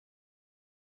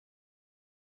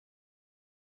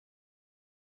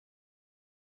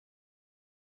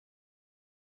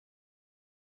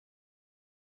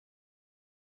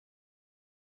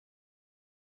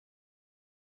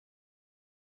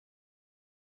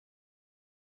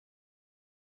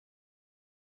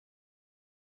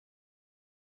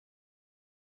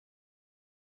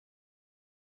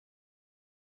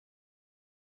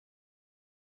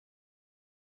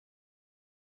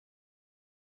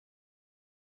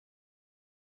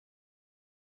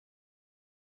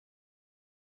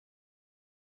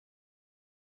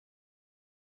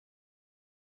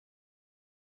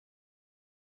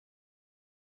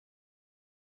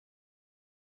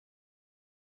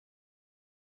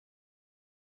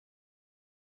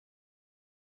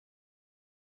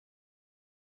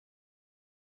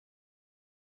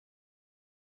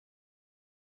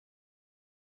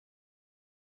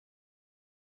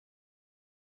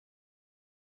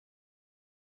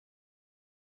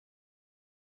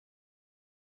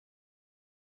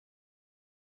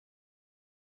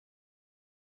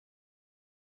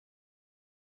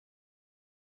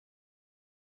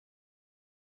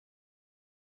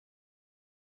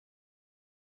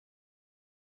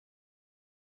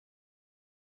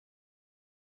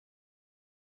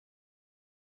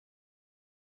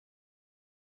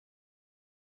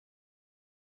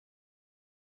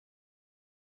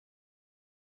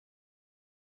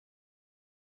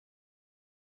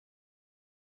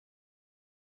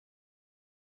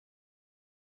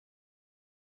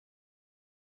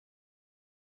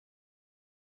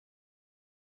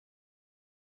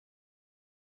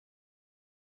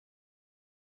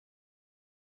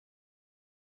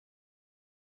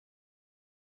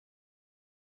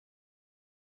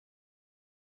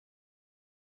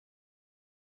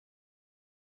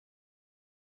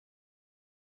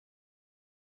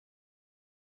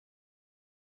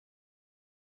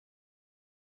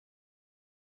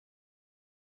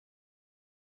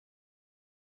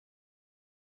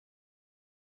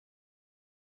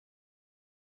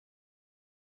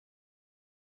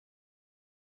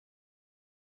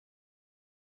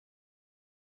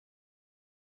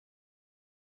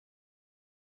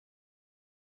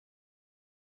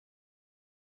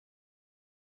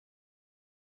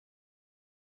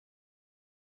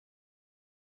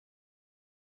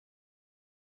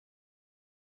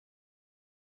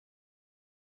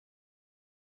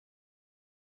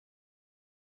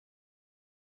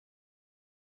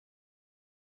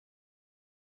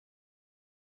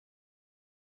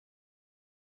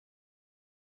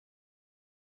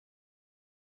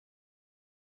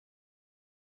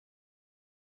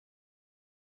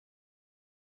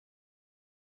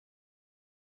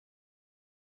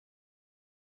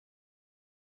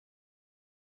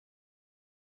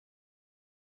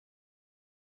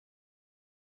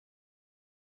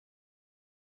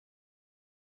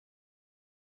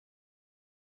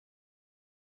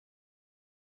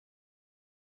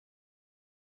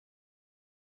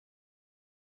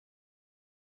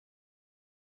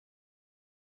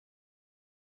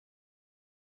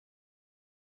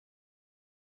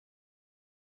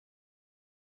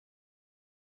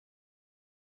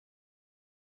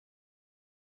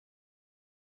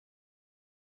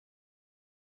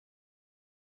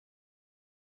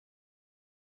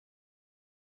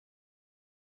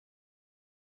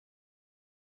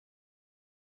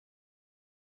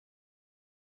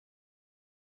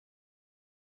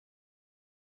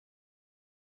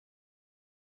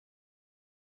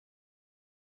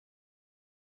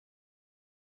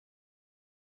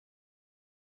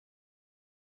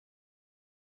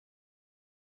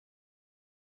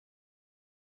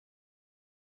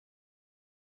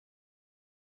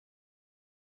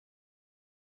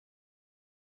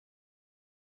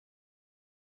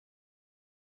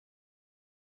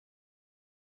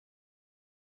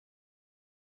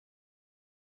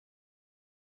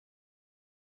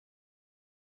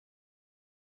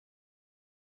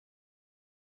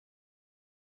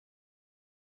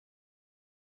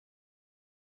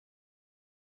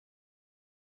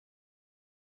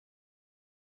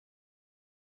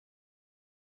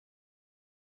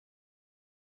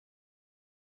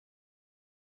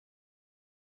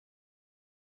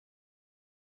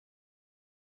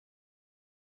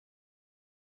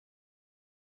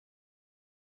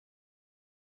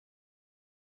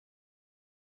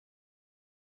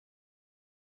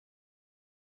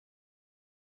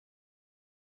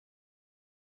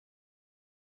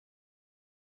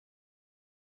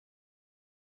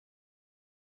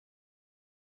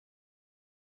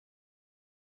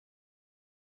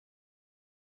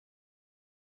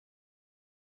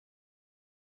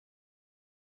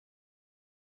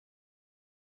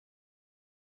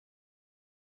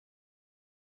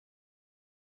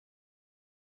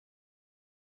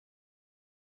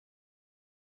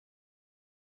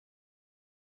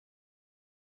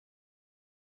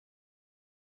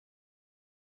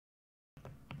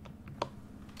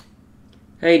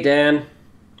Hey Dan,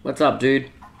 what's up,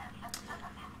 dude?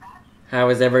 How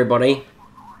is everybody?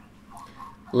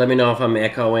 Let me know if I'm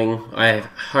echoing. I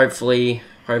hopefully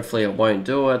it won't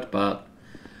do it, but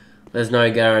there's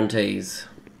no guarantees.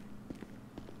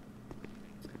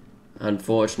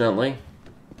 Unfortunately.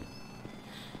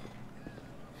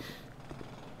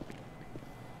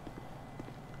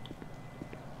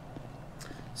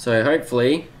 So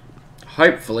hopefully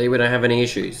we don't have any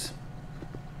issues.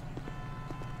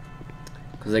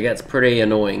 Because it gets pretty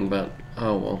annoying, but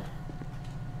oh well.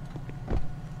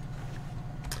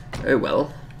 Oh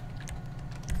well.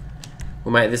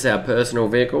 We'll make this our personal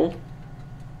vehicle.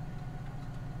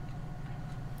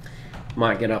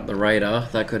 Might get up the radar,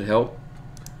 that could help.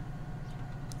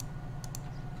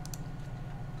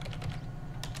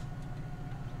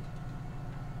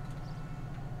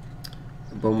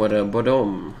 Boom,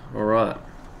 ba-dum. Alright.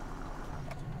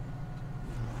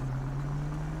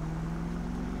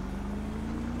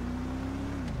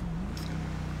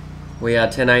 We are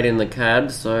 10-8 in the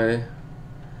CAD, so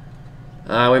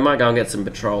we might go and get some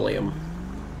petroleum.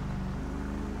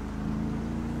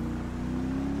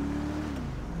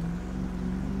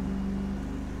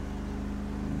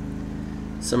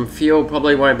 Some fuel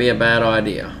probably won't be a bad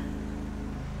idea.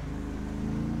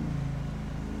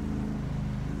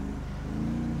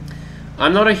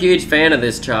 I'm not a huge fan of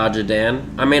this Charger,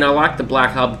 Dan. I mean, I like the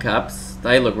black hubcaps.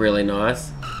 They look really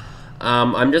nice.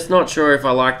 I'm just not sure if I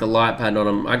like the light pattern on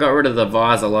them. I got rid of the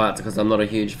visor lights because I'm not a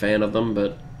huge fan of them,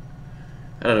 but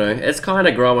I don't know. It's kind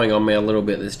of growing on me a little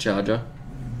bit, this Charger.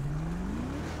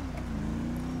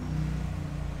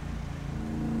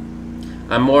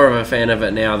 I'm more of a fan of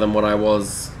it now than what I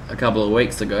was a couple of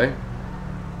weeks ago.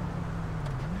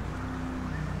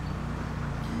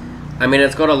 I mean,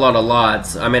 it's got a lot of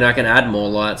lights. I mean, I can add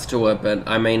more lights to it, but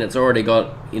I mean, it's already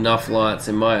got enough lights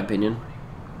in my opinion.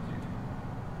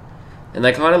 And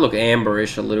they kind of look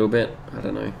amberish a little bit. I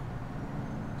don't know.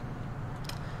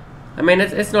 I mean,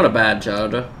 it's not a bad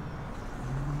Charger.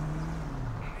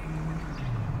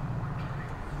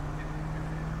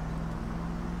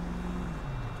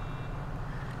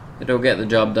 It'll get the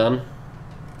job done.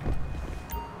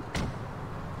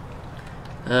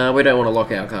 We don't want to lock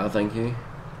our car, thank you.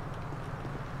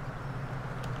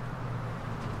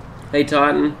 Hey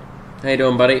Titan, how you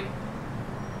doing, buddy?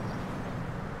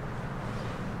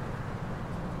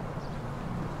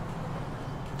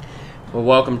 Well,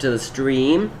 welcome to the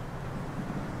stream.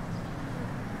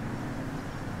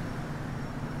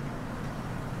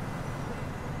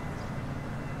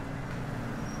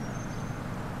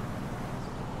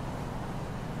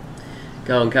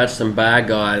 Go and catch some bad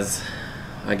guys,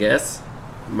 I guess.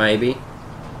 Maybe.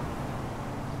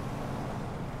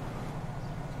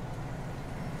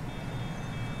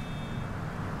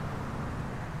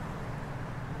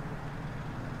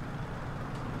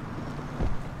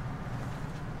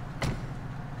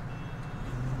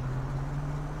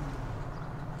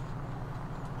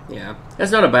 Yeah,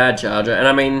 it's not a bad Charger, and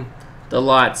I mean, the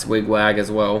lights wig-wag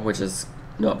as well, which is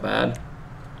not bad.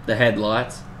 The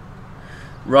headlights.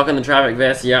 Rocking the traffic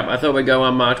vest, yep, I thought we'd go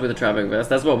unmarked with a traffic vest.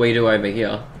 That's what we do over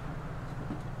here.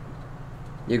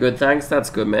 You good, thanks? That's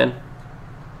good, man.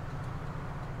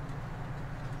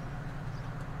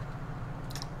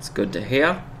 It's good to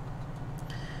hear.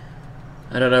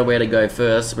 I don't know where to go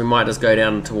first. We might just go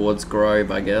down towards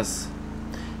Grove, I guess.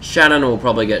 Shannon will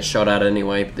probably get shot at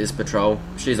anyway, this patrol.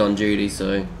 She's on duty,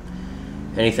 so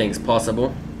anything's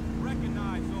possible.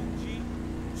 Recognize,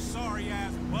 OG.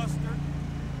 Sorry-ass buster.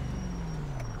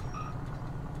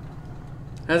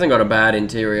 Hasn't got a bad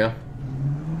interior.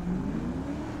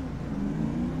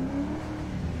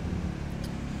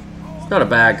 It's not a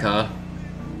bad car.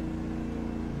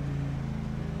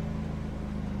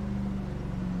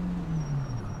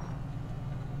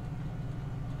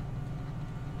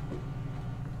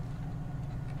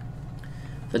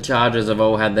 The Chargers have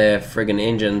all had their friggin'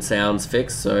 engine sounds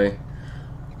fixed, so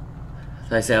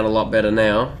they sound a lot better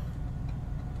now.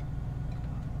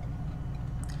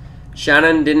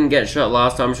 Shannon didn't get shot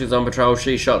last time she was on patrol.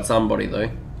 She shot somebody,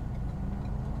 though.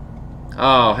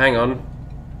 Oh, hang on.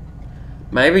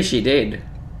 Maybe she did.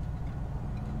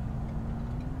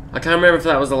 I can't remember if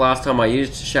that was the last time I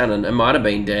used Shannon. It might have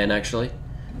been Dan, actually.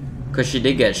 Because she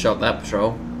did get shot that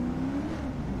patrol.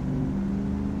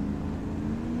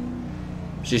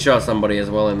 She shot somebody as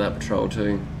well in that patrol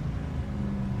too.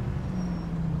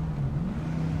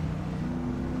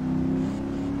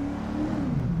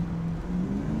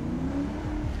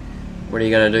 What are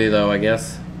you gonna do though, I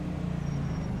guess?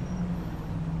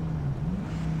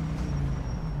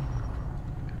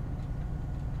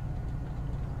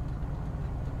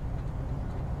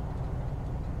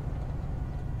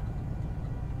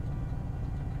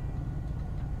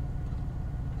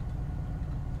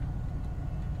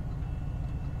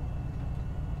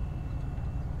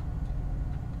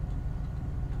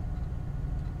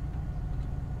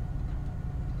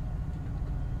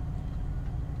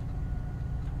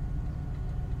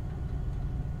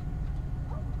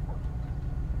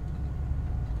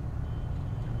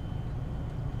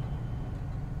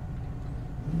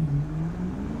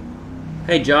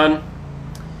 Hey, John.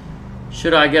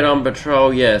 Should I get on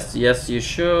patrol? Yes. Yes, you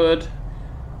should.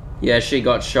 Yeah, she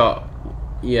got shot.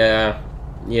 Yeah.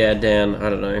 Yeah, Dan. I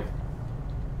don't know.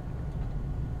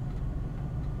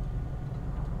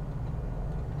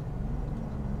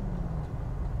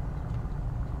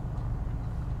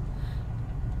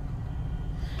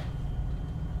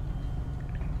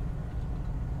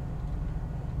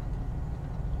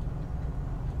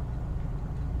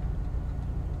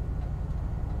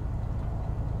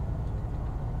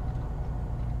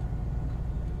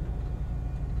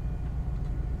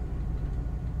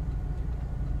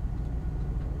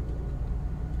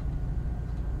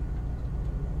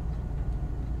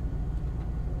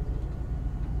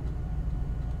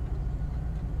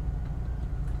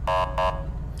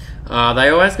 They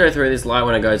always go through this light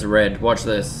when it goes red. Watch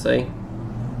this, see?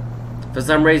 For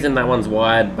some reason that one's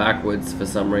wired backwards for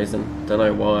some reason. Don't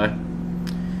know why.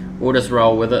 We'll just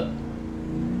roll with it.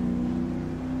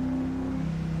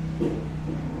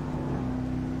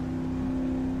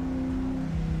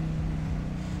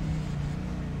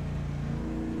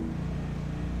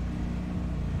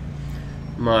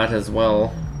 Might as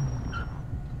well.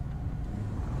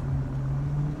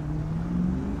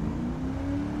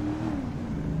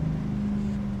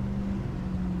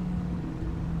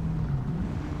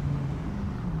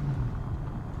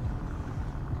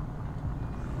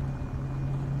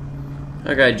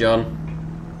 Okay, John.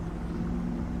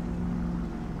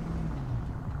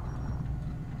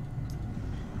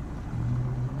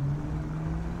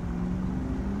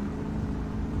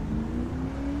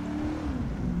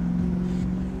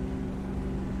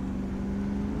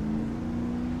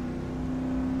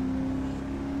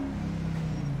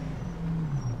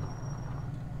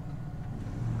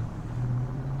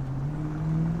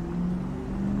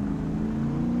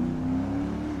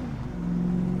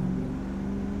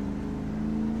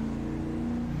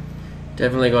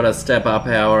 Definitely got to step up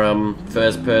our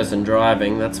first person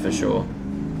driving, that's for sure.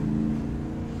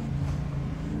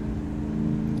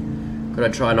 Gotta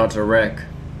try not to wreck.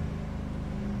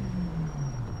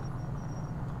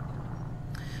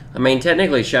 I mean,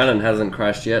 technically Shannon hasn't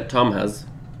crashed yet. Tom has.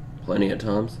 Plenty of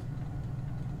times.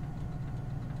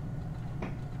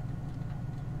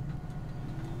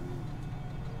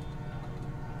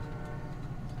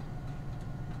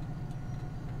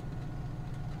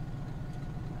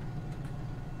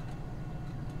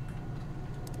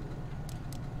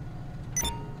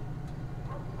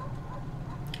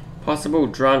 Possible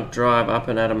drunk drive up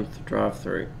and Adam drive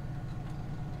through.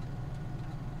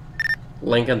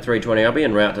 Lincoln 320. I'll be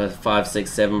en route to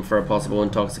 567 for a possible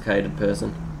intoxicated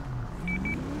person.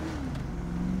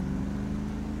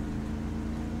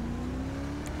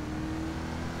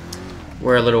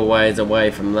 We're a little ways away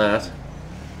from that.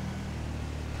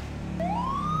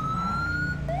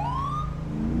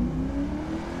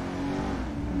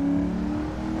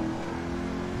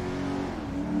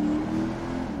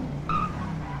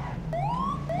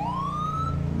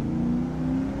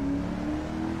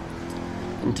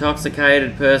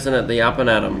 Intoxicated person at the Up and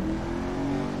Atom.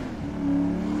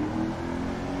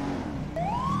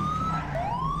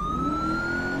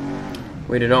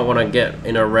 We do not want to get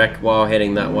in a wreck while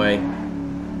heading that way.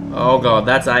 Oh god,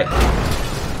 that's a...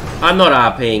 I'm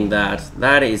not RPing that.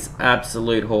 That is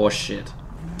absolute horse shit.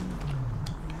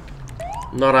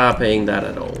 Not RPing that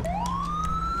at all.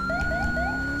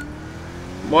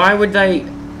 Why would they...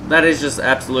 That is just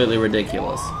absolutely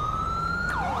ridiculous.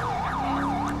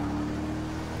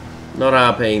 Not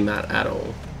RPing that at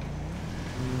all.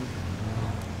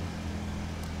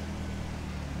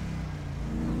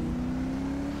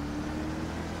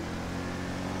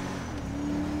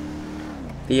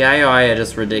 The AI are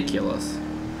just ridiculous.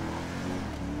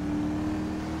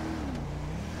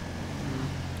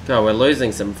 God, we're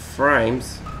losing some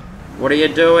frames. What are you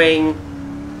doing?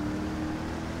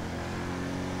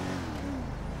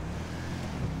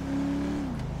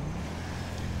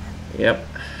 Yep.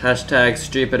 Hashtag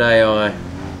stupid AI.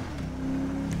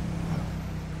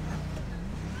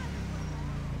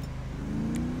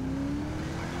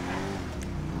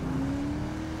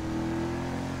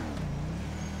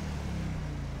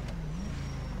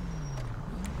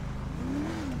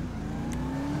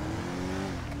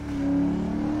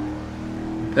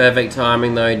 Perfect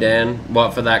timing though, Dan.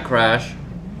 What, for that crash?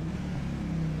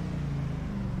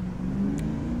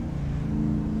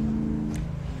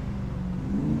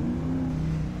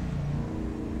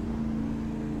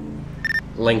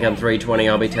 Lincoln 320,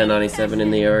 I'll be 1097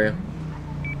 in the area.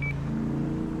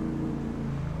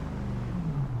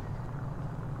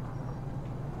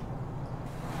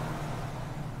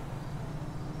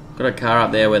 Got a car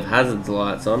up there with hazards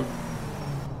lights on.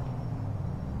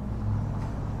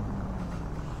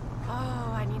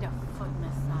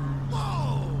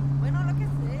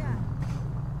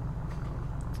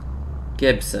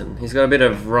 Gibson. He's got a bit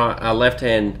of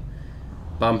left-hand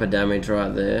bumper damage right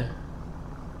there.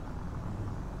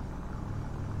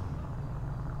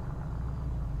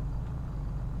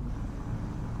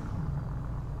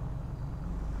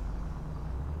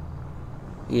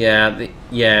 Yeah,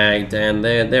 yeah, Dan,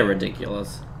 they're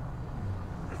ridiculous.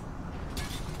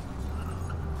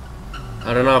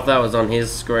 I don't know if that was on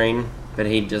his screen, but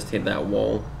he just hit that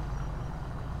wall.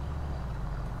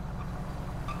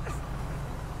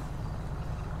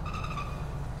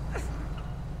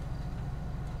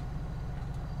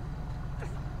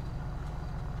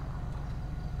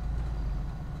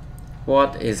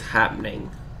 What is happening?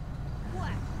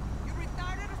 What? You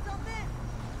retarded or something?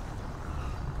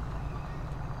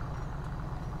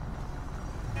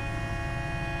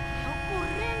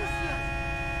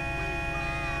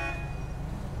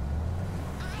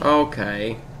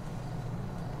 Okay.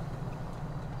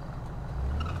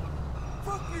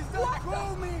 Fuck is that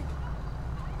chroming?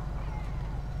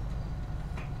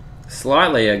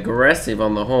 Slightly aggressive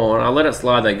on the horn. I'll let it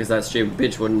slide though because that stupid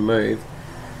bitch wouldn't move.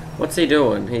 What's he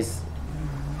doing? He's...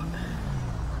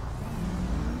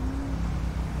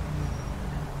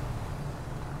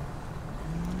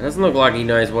 It doesn't look like he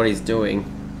knows what he's doing.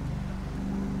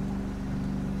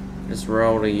 Just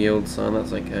rolled a yield sign,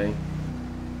 that's okay.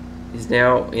 He's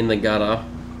now in the gutter.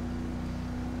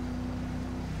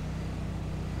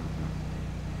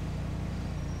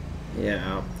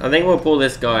 Yeah, I think we'll pull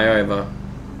this guy over.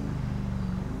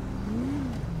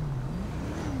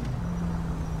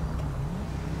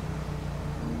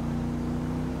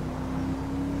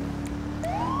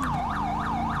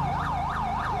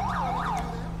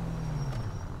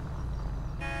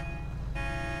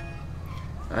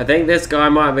 I think this guy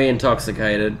might be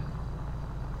intoxicated.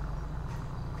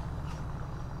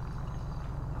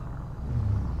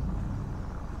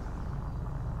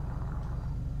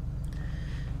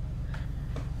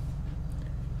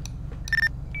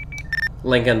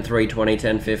 Lincoln 320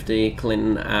 1050,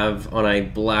 Clinton Ave on a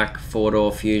black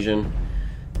 4-door Fusion.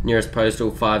 Nearest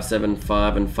postal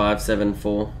 575 and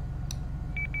 574.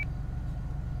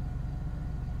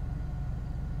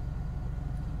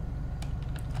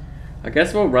 I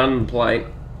guess we'll run the plate.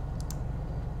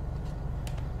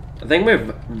 I think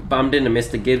we've bumped into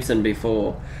Mr. Gibson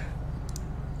before.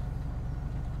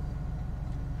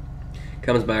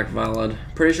 Comes back valid.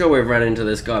 Pretty sure we've run into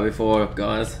this guy before,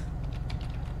 guys.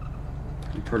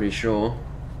 I'm pretty sure.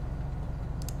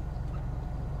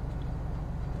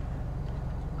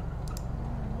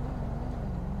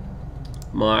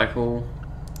 Michael.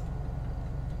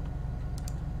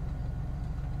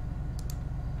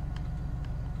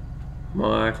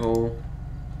 Michael.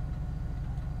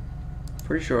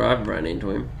 Pretty sure I've run into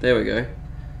him. There we go.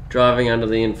 Driving under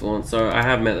the influence. So I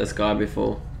have met this guy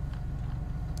before.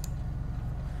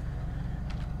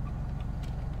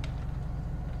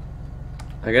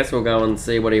 I guess we'll go and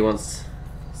see what he wants.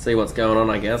 See what's going on,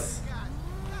 I guess.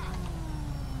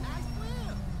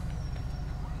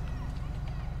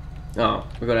 Oh,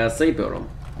 we've got our seatbelt on.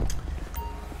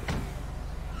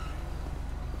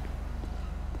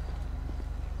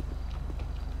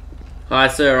 Hi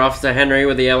sir, Officer Henry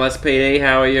with the LSPD,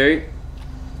 how are you?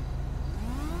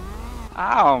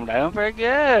 I'm doing pretty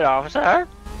good, officer.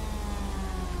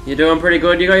 You're doing pretty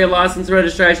good. You got your license,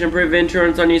 registration, and proof of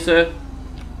insurance on you, sir?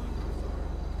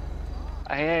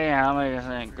 Yeah, I'm just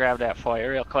gonna grab that for you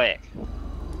real quick.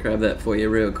 Grab that for you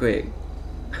real quick.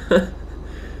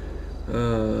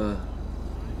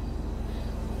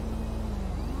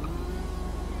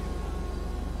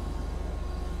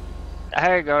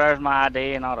 Here you go, there's my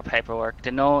ID and all the paperwork.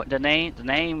 The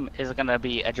name is gonna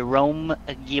be Jerome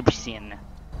Gibson.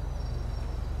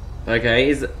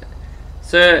 Okay,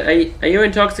 sir, are you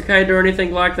intoxicated or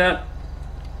anything like that?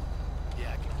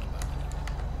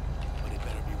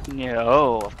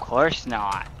 No, of course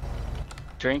not.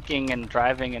 Drinking and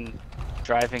driving and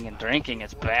drinking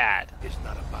is bad.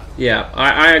 Yeah,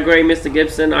 I agree, Mr.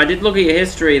 Gibson. I did look at your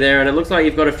history there, and it looks like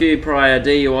you've got a few prior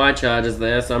DUI charges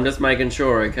there, so I'm just making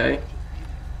sure, okay?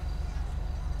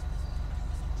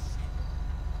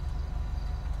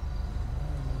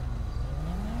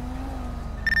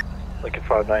 Lincoln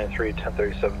 593,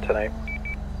 1037, 10-8.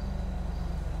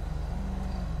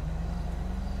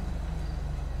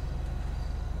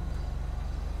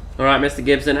 Alright, Mr.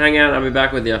 Gibson, hang out, I'll be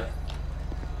back with you.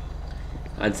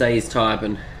 I'd say he's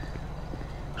typing.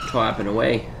 Typing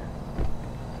away.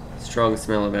 Strong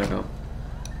smell of alcohol.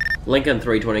 Lincoln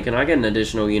 320, can I get an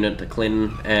additional unit to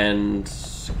Clinton and...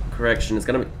 Correction, it's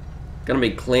gonna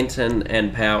be Clinton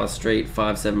and Power Street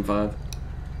 575.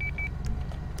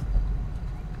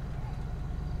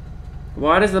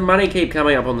 Why does the money keep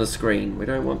coming up on the screen? We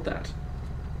don't want that.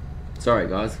 Sorry,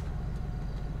 guys.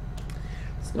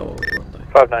 It's not what we want, though.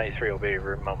 593 will be en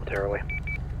route momentarily.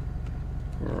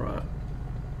 Alright.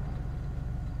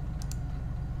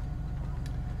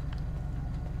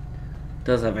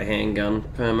 Does have a handgun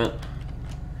permit.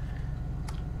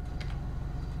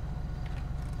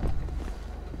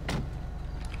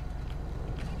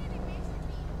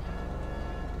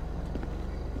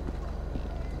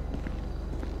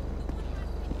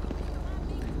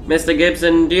 Mr.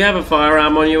 Gibson, do you have a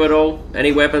firearm on you at all?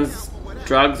 Any weapons,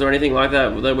 drugs, or anything like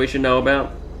that that we should know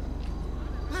about?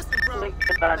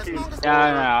 No, I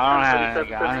don't have any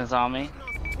guns on me.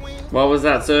 What was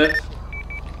that, sir?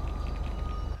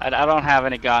 I don't have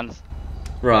any guns.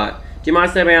 Right. Do you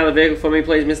mind stepping out of the vehicle for me,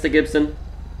 please, Mr. Gibson?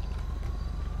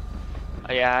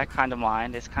 Oh, yeah, I kind of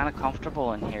mind. It's kind of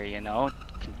comfortable in here, you know?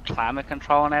 Climate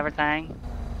control and everything.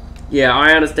 Yeah,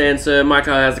 I understand, sir. My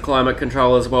car has a climate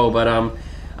control as well, but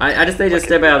I just need to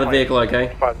step out of the vehicle,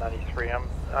 okay? 593,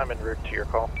 I'm en route to your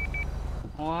call.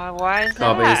 Why is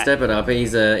Copy, that? step it up.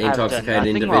 He's an I've done intoxicated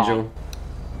nothing individual. wrong.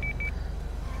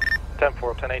 10-4,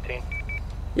 1018.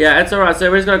 Yeah, it's alright,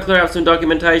 so we're just going to clear up some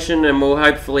documentation and we'll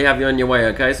hopefully have you on your way,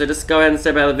 okay? So just go ahead and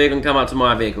step out of the vehicle and come up to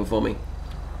my vehicle for me.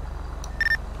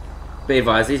 Be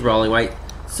advised, he's rolling, wait.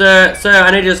 Sir,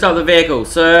 I need you to stop the vehicle.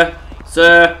 Sir.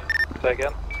 Say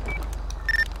again?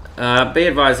 Be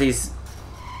advised, he's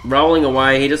rolling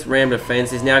away. He just rammed a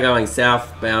fence. He's now going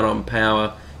southbound on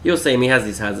Power. You'll see him, he has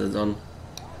his hazards on.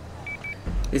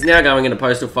 He's now going into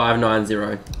postal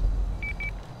 590.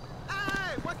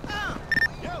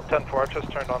 10-4, I just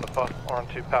turned on the on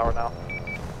 2 power now.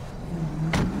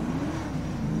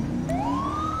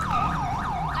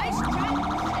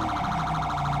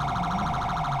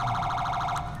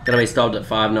 Gonna be stopped at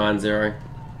 590.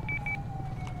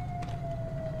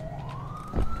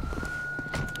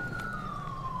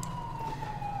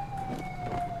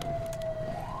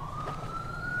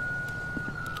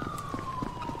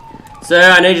 Sir,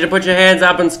 I need you to put your hands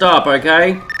up and stop,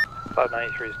 okay?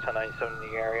 593 is 1097 in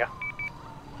the area.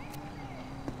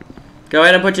 Go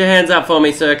ahead and put your hands up for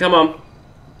me, sir. Come on.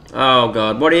 Oh,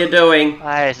 God. What are you doing?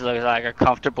 This looks like a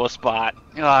comfortable spot.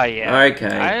 Oh, yeah.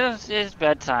 Okay. It's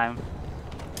bedtime.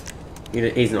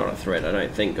 He's not a threat, I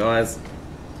don't think, guys.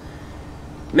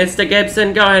 Mr.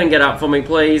 Gibson, go ahead and get up for me,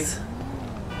 please.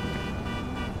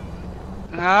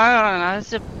 No,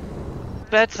 it's a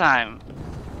bedtime.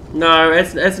 No,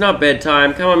 it's not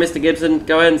bedtime. Come on, Mr. Gibson.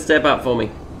 Go ahead and step up for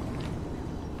me.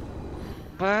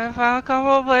 But I found a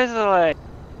comfortable place to lay.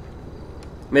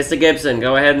 Mr. Gibson,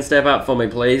 go ahead and step up for me,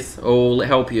 please. I'll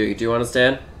help you. Do you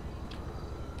understand?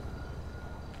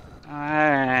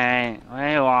 Alright, what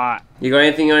do you want? You got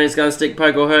anything on his gun, stick,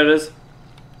 poke, or herders?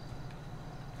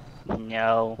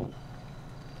 No.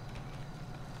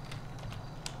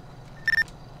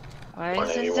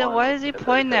 Why is he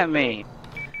pointing at me?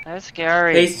 That's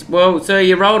scary. Well, sir,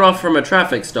 you rolled off from a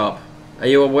traffic stop. Are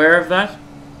you aware of that?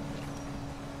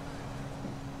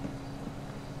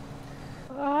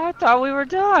 Oh, I thought we were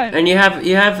done. And you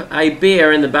have a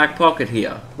beer in the back pocket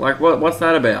here. Like, what's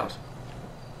that about?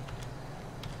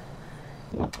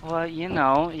 Well, you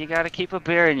know, you gotta keep a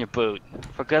beer in your boot.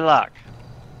 For good luck.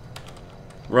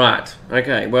 Right.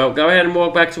 Okay. Well, go ahead and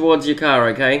walk back towards your car,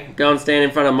 okay? Go and stand in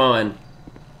front of mine.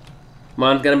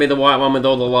 Mine's gonna be the white one with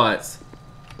all the lights.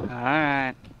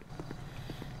 Alright.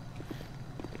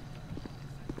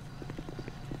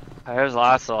 There's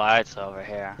lots of lights over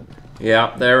here.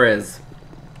 Yeah, there is.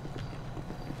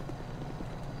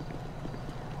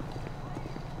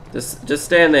 Just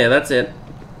stand there, that's it.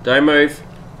 Don't move.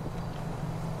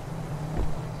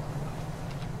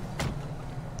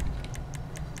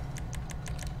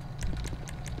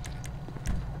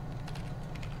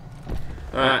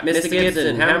 Alright, Mr.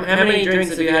 Gibson, how many drinks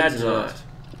have you had tonight?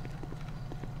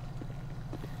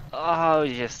 Oh,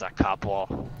 just a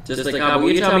couple. Just a couple.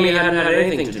 You told me you hadn't had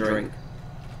anything to drink.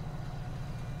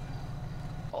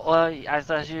 Well, I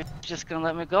thought you were just gonna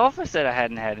let me go if I said I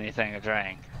hadn't had anything to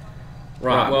drink.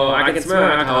 Right, well, I can smell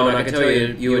alcohol and I can tell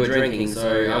you were drinking,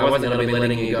 so I wasn't going to be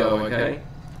letting you go, okay?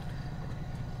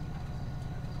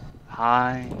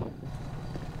 Hi.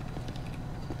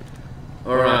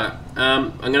 Alright,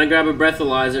 I'm going to grab a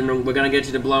breathalyzer and we're going to get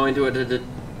you to blow into it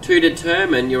to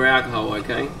determine your alcohol,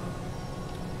 okay?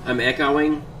 I'm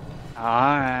echoing.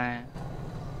 Alright.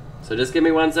 So just give me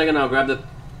 1 second, I'll grab the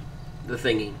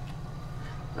thingy.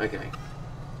 Okay.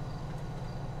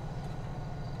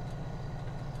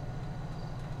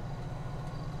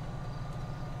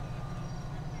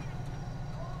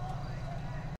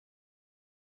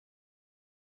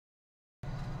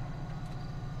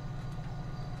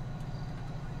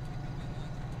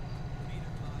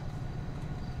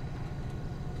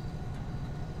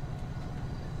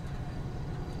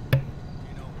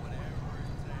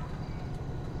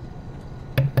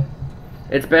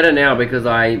 It's better now because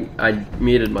I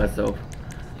muted myself.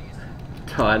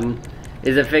 Titan.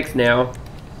 Is it fixed now?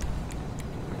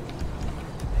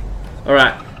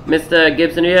 Alright. Mr.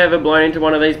 Gibson, have you ever blown into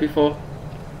one of these before?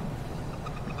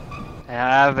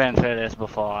 Yeah, I've been through this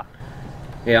before.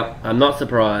 Yeah, I'm not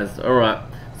surprised. Alright.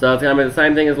 So it's going to be the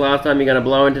same thing as last time. You're going to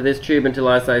blow into this tube until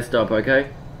I say stop,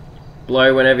 okay?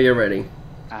 Blow whenever you're ready.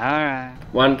 Alright.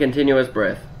 One continuous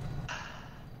breath.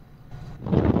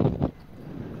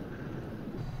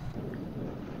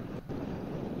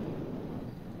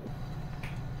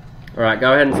 Alright,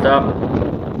 go ahead and stop.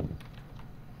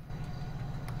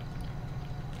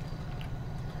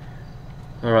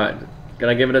 Alright,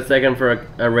 gonna give it a second for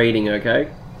a reading, okay?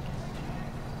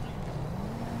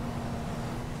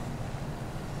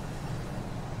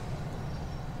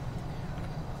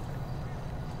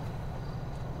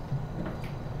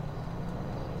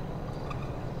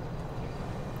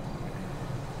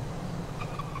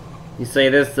 You see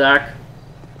this, Zach?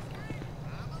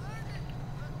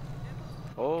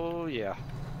 Oh, yeah.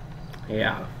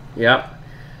 Yeah. Yep.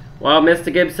 Well,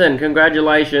 Mr. Gibson,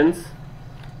 congratulations.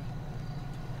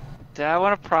 Do I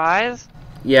want a prize?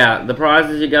 Yeah, the prize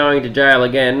is you're going to jail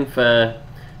again for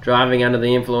driving under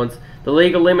the influence. The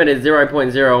legal limit is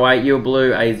 0.08. You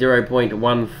blew a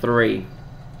 0.13.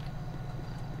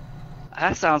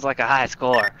 That sounds like a high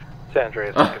score. San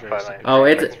Andreas, Oh. 590. Oh,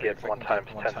 it's Get 1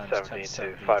 times 1070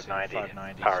 to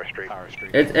 590 Power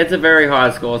Street. it's a very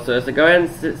high score, sir. So go ahead and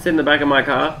sit in the back of my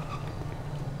car.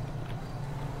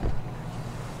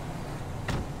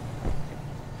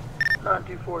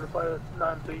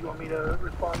 So you want me to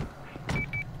respond?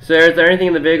 Sir, is there anything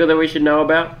in the vehicle that we should know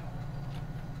about?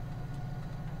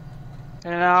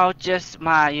 Just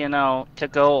my,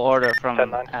 to-go order from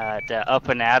the Up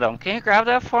and Atom. Can you grab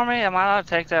that for me? Am I allowed to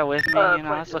take that with me?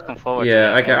 I was looking forward to it.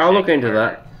 Yeah, okay, I'll look into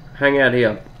that. Hang out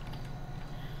here.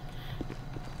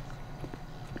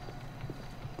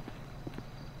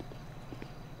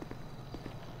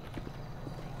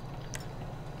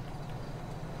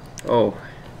 Oh.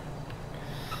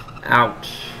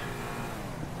 Ouch.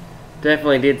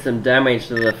 Definitely did some damage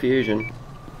to the fusion.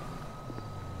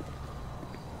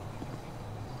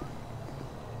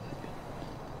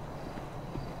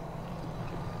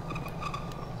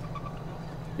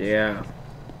 Yeah.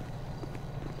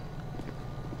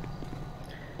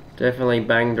 Definitely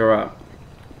banged her up.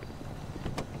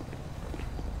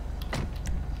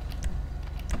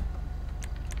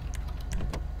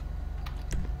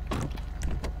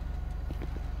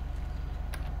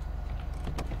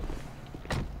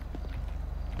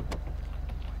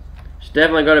 She's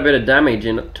definitely got a bit of damage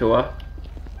in it to her.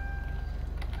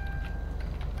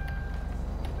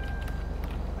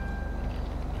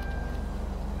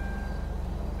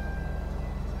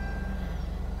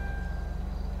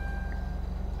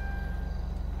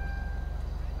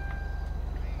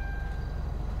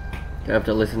 I have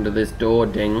to listen to this door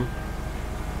ding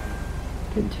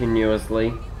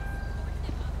continuously.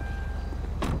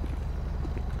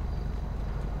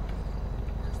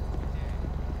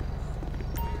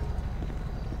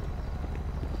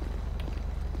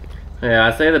 Yeah,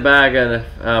 I see the bag and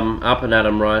Up and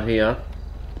Atom right here.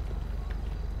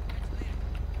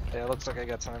 Yeah, looks like I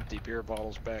got some empty beer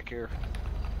bottles back here.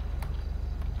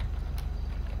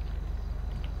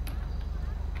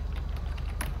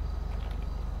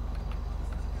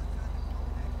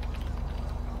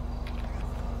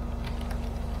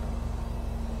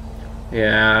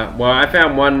 Yeah, well, I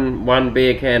found one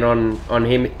beer can on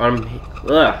him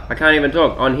I can't even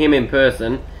talk, on him in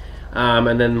person,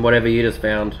 and then whatever you just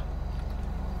found.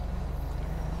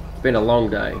 It's been a long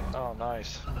day. Oh,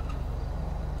 nice.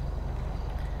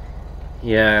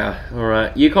 Yeah,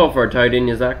 alright. You called for a tow, didn't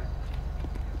you, Zach?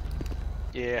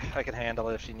 Yeah, I can handle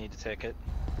it if you need a ticket.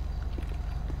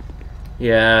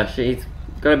 Yeah, she's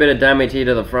got a bit of damage here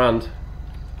to the front.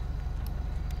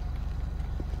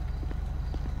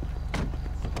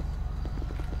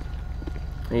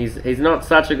 He's not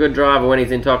such a good driver when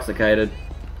he's intoxicated.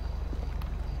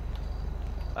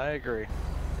 I agree.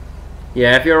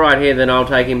 Yeah, if you're right here, then I'll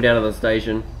take him down to the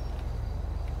station.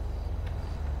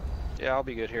 Yeah, I'll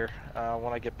be good here.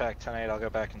 When I get back tonight, I'll go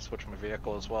back and switch my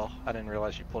vehicle as well. I didn't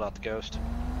realize you pulled out the Ghost.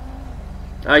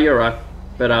 Oh, you're right.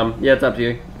 But yeah, it's up to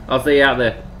you. I'll see you out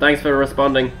there. Thanks for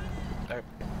responding. Okay.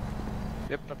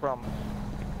 Yep, no problem.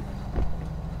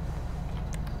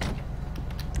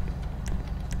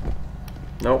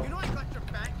 Nope. You know I got your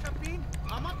bag, Chapin?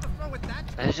 I'm up to throw with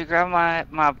that. Did you grab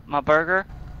my burger?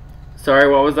 Sorry,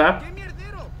 what was that? Give me a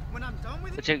little. When I'm done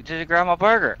with it, Did you grab my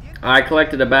burger? I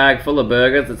collected a bag full of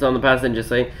burgers. It's on the passenger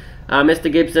seat.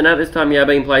 Mr. Gibson, at this time you are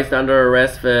being placed under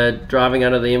arrest for driving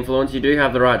under the influence. You do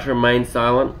have the right to remain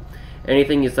silent.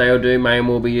 Anything you say or do may and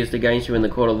will be used against you in the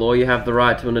court of law. You have the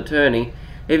right to an attorney.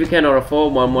 If you cannot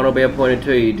afford one will be appointed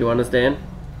to you. Do you understand?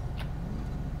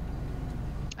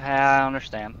 I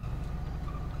understand.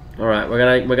 Alright,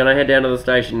 we're gonna head down to the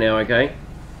station now, okay?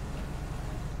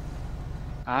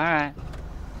 Alright.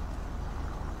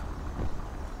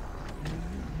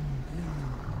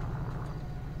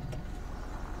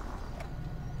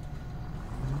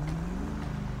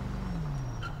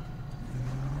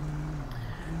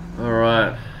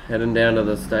 Alright, heading down to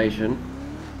the station.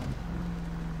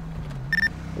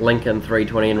 Lincoln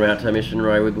 320 en route to Mission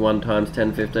Row with 1 times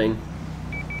 10:15.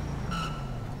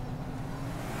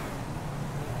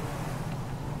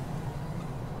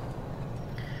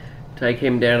 Take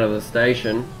him down to the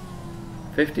station.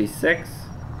 56.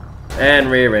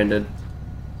 And rear-ended.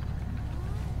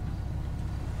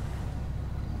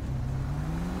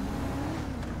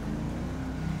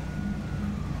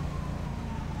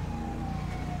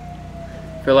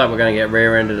 Feel like we're going to get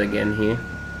rear-ended again here.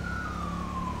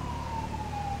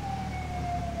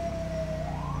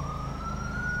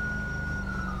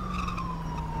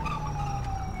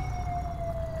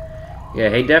 Yeah,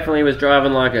 he definitely was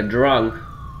driving like a drunk.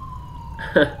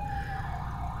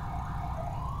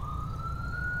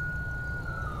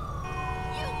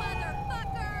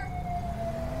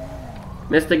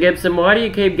 Mr. Gibson, why do you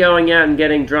keep going out and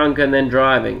getting drunk and then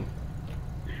driving?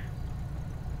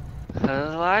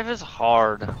 Life is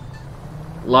hard.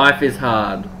 Life is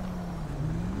hard.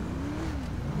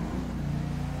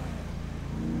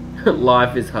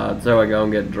 Life is hard, so I go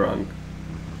and get drunk.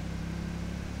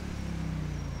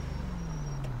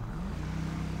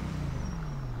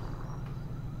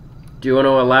 Do you want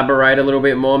to elaborate a little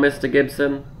bit more, Mr.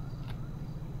 Gibson?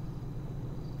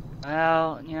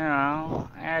 Well, you know,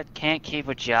 I can't keep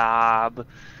a job,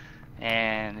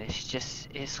 and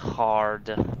it's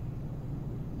hard.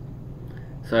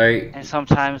 So, And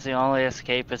sometimes the only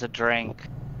escape is a drink.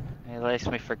 It lets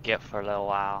me forget for a little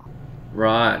while.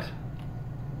 right.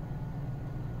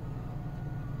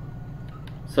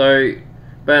 So,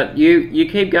 but you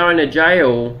keep going to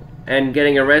jail and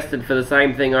getting arrested for the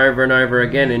same thing over and over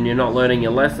again, and you're not learning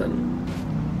your lesson.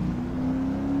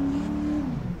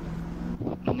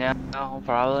 No,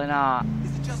 probably not.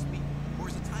 Is it just me, or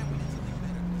is it time we did something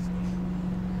better?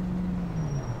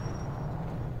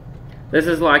 This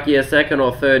is like your second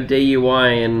or third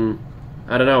DUI in,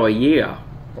 I don't know, a year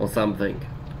or something.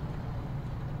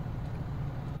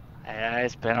 Yeah,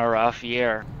 it's been a rough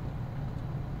year.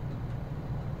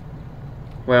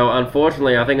 Well,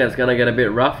 unfortunately, I think it's going to get a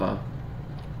bit rougher.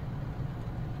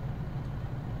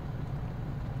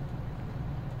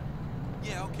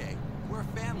 Yeah, okay. We're a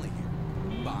family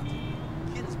here. Bond.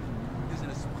 Kinsman. There's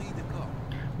an esprit de corps.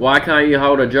 Why can't you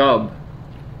hold a job?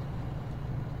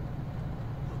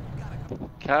 Look, you gotta come.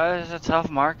 Cause it's a tough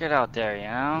market out there, you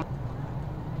know?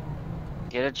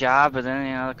 Get a job, but then,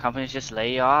 you know, the companies just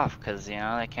lay you off because, you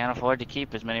know, they can't afford to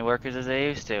keep as many workers as they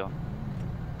used to.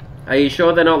 Are you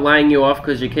sure they're not laying you off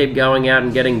because you keep going out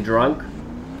and getting drunk?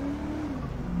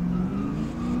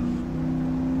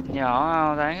 You know, I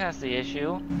don't think that's the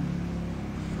issue.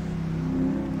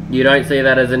 You don't see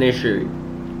that as an issue.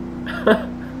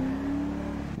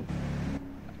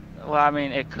 Well, I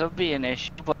mean, it could be an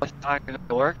issue, but it's not going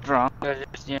to work drunk. Or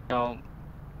just, you know,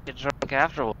 get drunk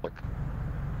after work.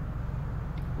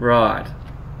 Right.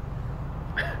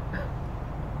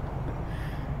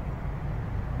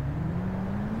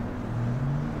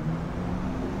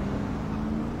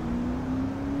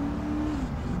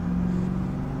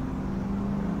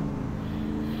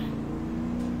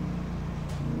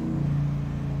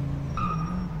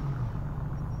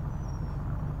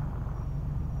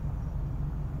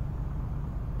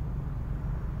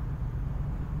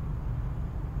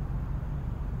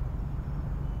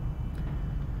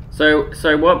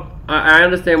 So what, I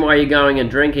understand why you're going and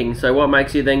drinking, so what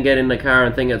makes you then get in the car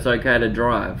and think it's okay to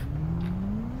drive?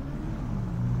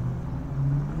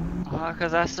 Well,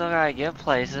 because I still got to get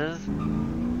places.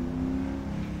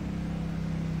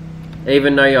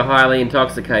 Even though you're highly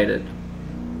intoxicated?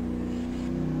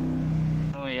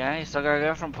 Oh, yeah, you still got to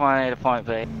go from point A to point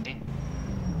B.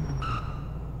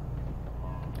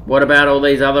 What about all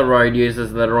these other road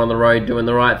users that are on the road doing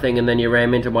the right thing and then you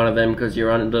ram into one of them because you're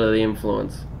under the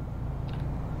influence?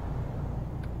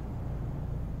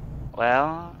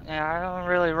 Well, yeah, I don't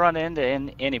really run into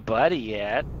anybody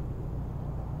yet.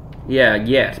 Yeah,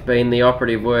 yet being the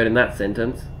operative word in that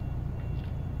sentence.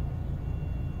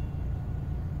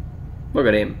 Look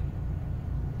at him.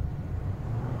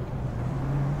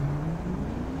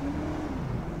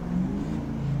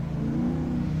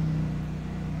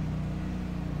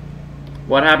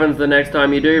 What happens the next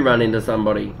time you do run into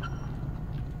somebody?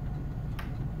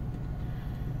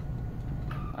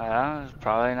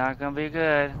 boy, not gonna be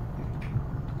good.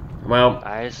 Well,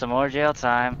 I some more jail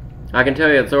time. I can tell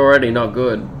you it's already not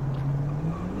good.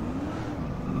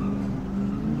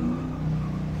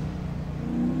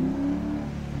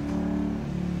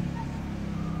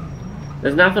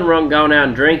 There's nothing wrong going out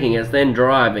and drinking, it's then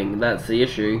driving. That's the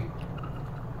issue.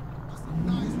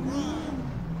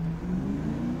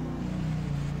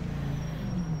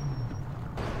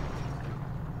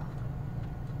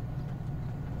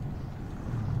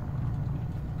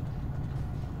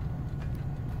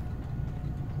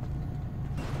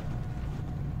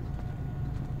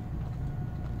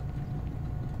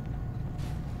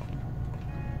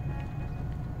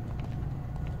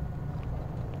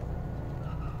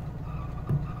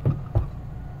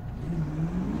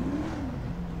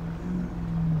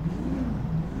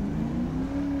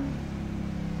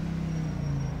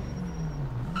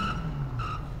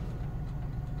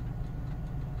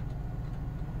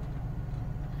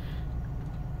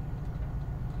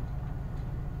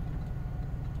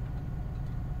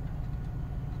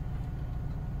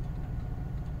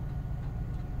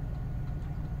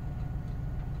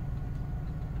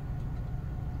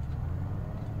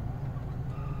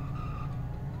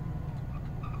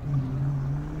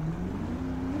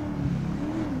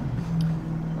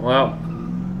 Well,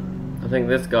 I think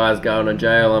this guy's going to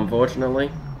jail, unfortunately.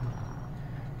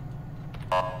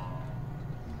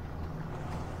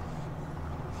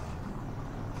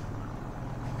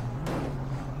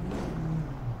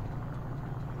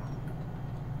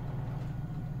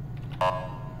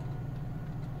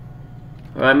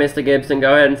 Alright, Mr. Gibson,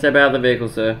 go ahead and step out of the vehicle,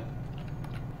 sir.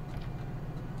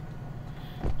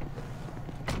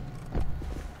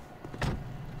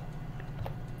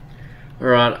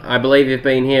 Alright, I believe you've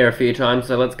been here a few times,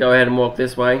 so let's go ahead and walk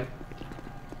this way.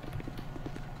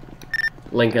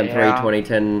 Lincoln Yeah.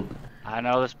 32010 I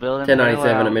know this building 1097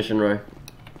 pretty well. at Mission Row.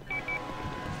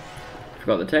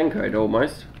 Forgot the 10 code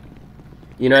almost.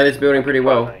 You know this building pretty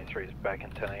well. 593 is back in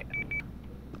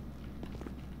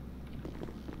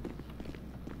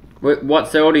 10-8. What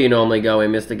cell do you normally go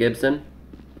in, Mr. Gibson?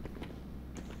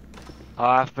 Oh,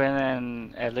 I've been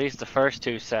in at least the first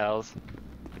two cells.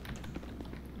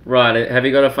 Right, have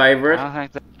you got a I favourite? don't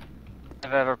think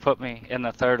they've ever put me in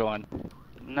the third one.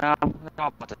 No, they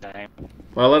don't put the same.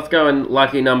 Well, let's go in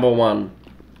lucky number 1.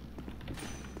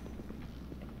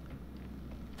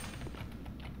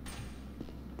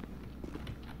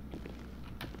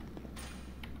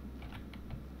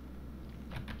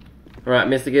 Alright,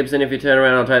 Mr. Gibson, if you turn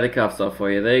around, I'll take the cuffs off for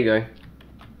you. There you go.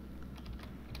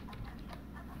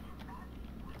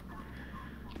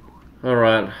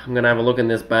 Alright, I'm gonna have a look in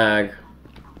this bag.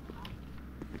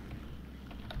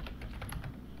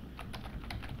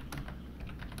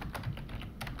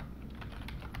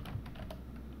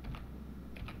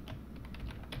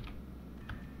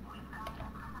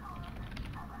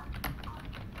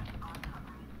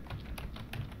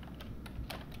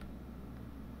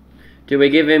 Do we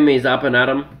give him his up and at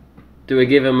 'em? Do we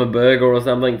give him a burger or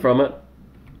something from it?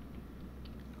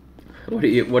 What do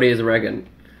you reckon?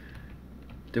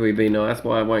 Do we be nice?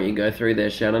 Why won't you go through there,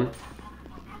 Shannon?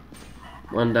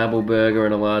 1 double burger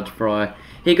and a large fry.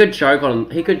 He could choke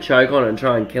on it and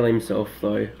try and kill himself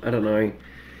though. I don't know.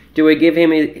 Do we give him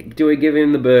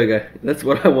the burger? That's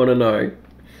what I want to know.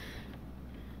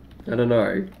 I don't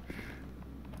know.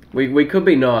 We could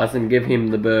be nice and give him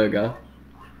the burger.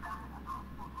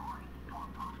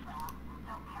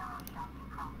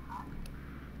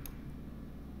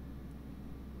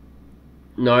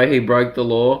 No, he broke the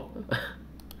law.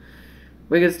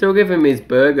 We could still give him his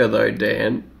burger though,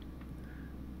 Dan.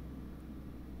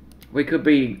 We could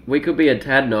be a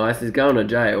tad nice. He's going to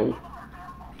jail.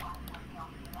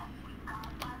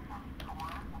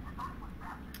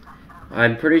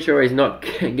 I'm pretty sure he's not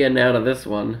getting out of this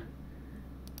one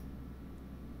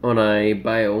on a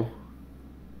bail.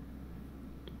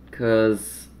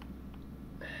 'Cause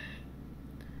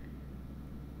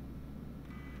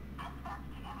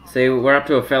see, we're up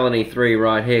to a felony 3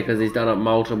 right here because he's done it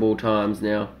multiple times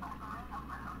now.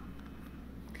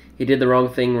 He did the wrong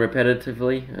thing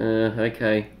repetitively.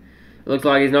 Okay. It looks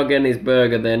like he's not getting his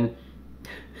burger then.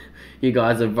 You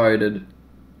guys have voted.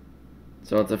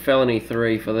 So it's a felony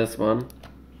 3 for this one.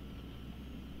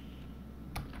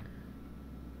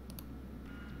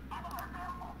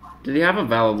 Did he have a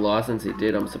valid license? He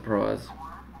did, I'm surprised.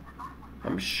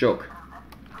 I'm shook.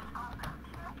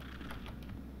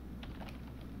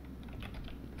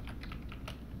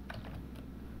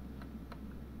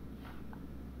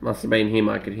 Must have been him,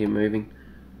 I could hear moving.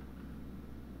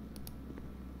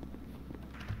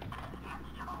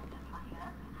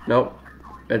 Nope,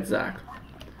 it's Zach.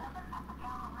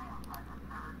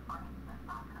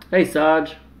 Hey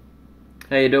Sarge.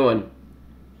 How you doing?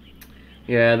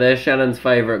 Yeah, they're Shannon's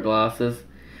favourite glasses.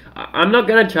 I'm not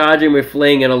going to charge him with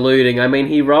fleeing and eluding. I mean,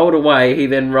 he rolled away. He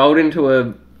then rolled into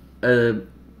a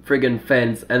friggin'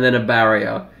 fence and then a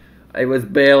barrier. It was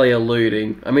barely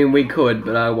eluding. I mean, we could,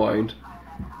 but I won't.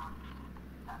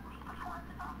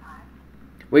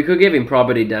 We could give him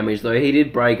property damage, though. He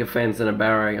did break a fence and a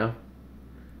barrier.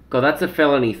 God, that's a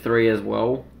felony 3 as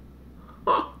well.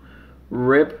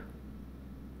 Rip.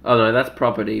 Oh, no, that's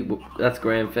property. That's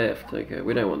grand theft. Okay,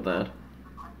 we don't want that.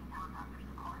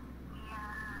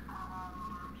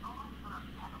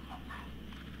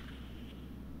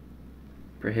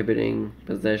 Prohibiting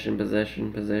possession.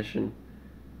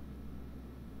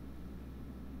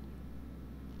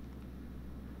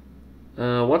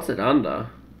 What's it under?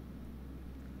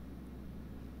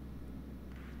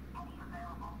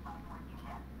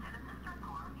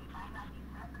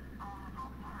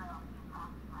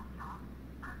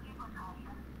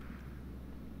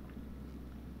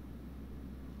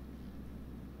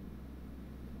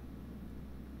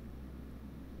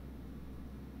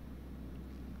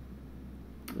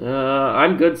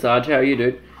 I'm good, Sarge. How are you,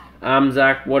 dude?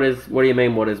 Zach, what do you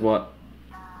mean, what is what?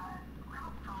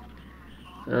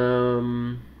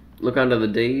 Look under the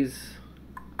D's.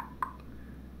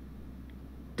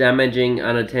 Damaging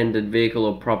unattended vehicle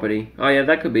or property. Oh yeah,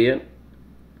 that could be it.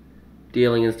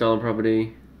 Dealing in stolen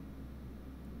property.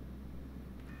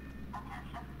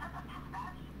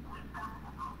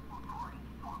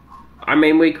 I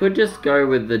mean, we could just go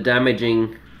with the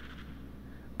damaging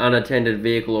unattended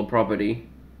vehicle or property.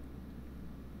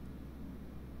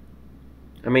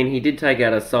 I mean, he did take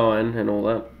out a sign and all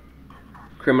that.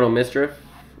 Criminal mischief.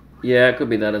 Yeah, it could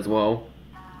be that as well.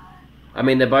 I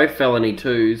mean, they're both felony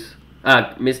 2s.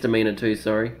 Misdemeanor 2,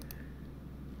 sorry.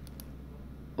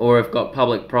 Or have got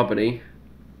public property.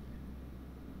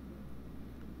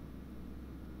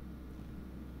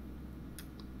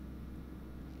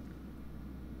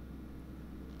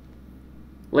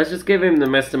 Let's just give him the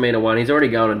misdemeanor 1. He's already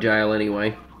going to jail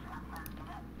anyway.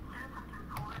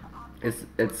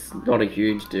 It's not a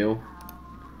huge deal.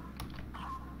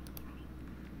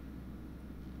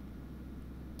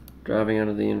 Driving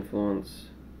under the influence.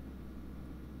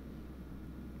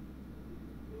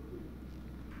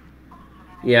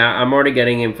 Yeah, I'm already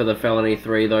getting him for the felony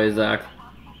 3 though, Zach.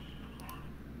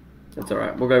 That's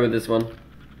alright. We'll go with this one.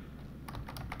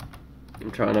 I'm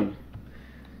trying to...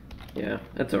 Yeah,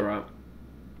 that's alright.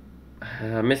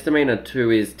 Misdemeanor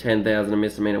 2 is 10,000 and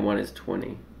misdemeanor 1 is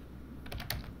 20.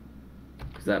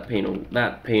 Because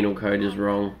that penal code is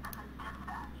wrong.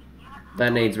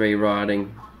 That needs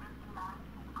rewriting.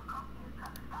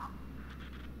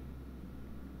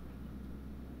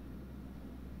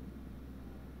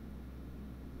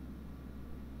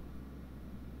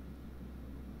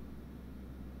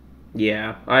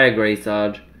 Yeah, I agree,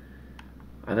 Sarge.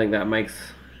 I think that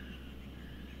makes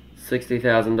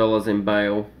 $60,000 in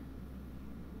bail.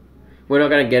 We're not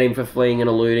going to get him for fleeing and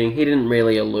eluding. He didn't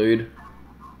really elude.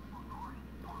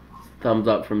 Thumbs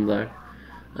up from Zach.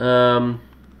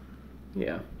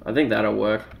 Yeah, I think that'll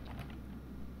work.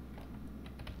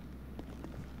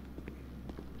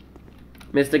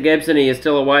 Mr. Gibson, are you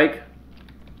still awake?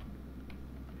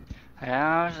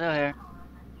 Yeah, I'm still here.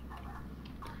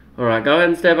 Alright, go ahead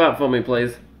and step up for me,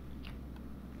 please.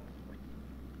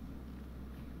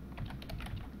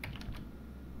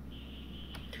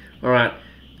 Alright,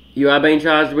 you are being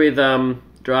charged with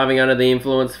driving under the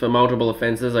influence for multiple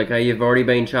offences, okay? You've already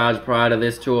been charged prior to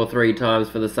this 2 or 3 times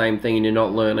for the same thing and you're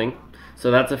not learning. So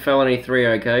that's a felony 3,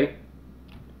 okay?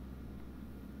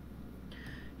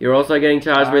 You're also getting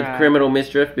charged with criminal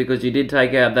mischief because you did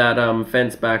take out that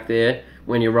fence back there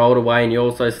when you rolled away and you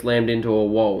also slammed into a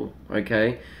wall,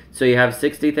 okay? So you have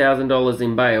 $60,000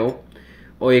 in bail,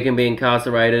 or you can be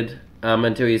incarcerated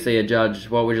until you see a judge.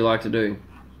 What would you like to do?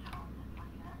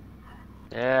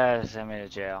 Yeah, send me to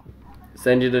jail.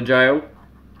 Send you to jail?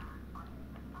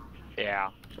 Yeah.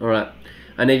 Alright.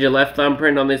 I need your left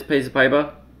thumbprint on this piece of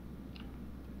paper.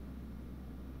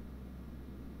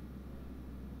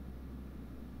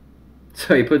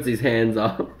 So he puts his hands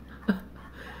up.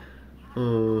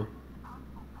 There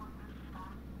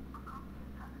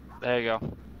you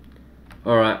go.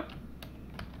 Alright.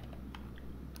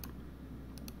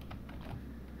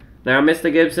 Now,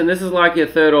 Mr. Gibson, this is like your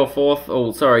 3rd or 4th,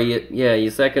 oh, sorry, yeah,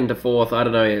 your 2nd to 4th, I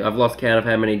don't know, I've lost count of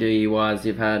how many DUIs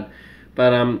you've had.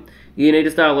 But, you need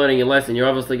to start learning your lesson. You're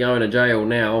obviously going to jail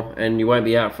now, and you won't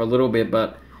be out for a little bit,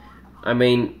 but, I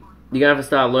mean, you're going to have to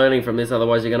start learning from this,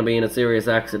 otherwise you're going to be in a serious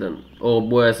accident. Or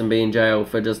worse, and be in jail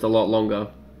for just a lot longer.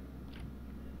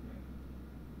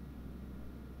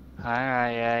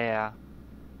 Alright, yeah.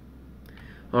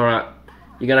 Alright.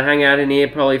 You're gonna hang out in here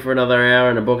probably for another hour,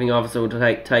 and a booking officer will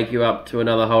take you up to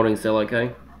another holding cell. Okay.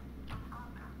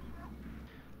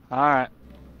 All right.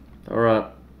 All right.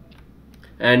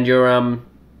 And your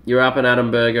up and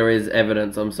Adam burger is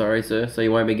evidence. I'm sorry, sir. So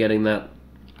you won't be getting that.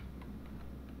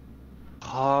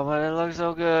 Oh, but it looks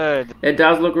so good. It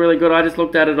does look really good. I just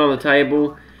looked at it on the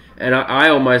table, and I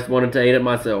almost wanted to eat it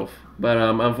myself. But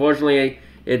unfortunately,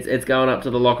 it's going up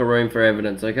to the locker room for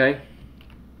evidence. Okay.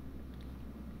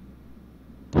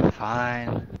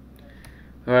 Fine.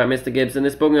 All right, Mr. Gibson.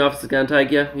 This booking officer's gonna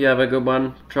take you. You have a good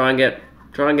one. Try and get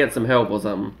some help or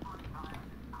something.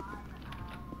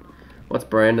 What's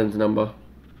Brandon's number?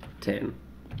 10.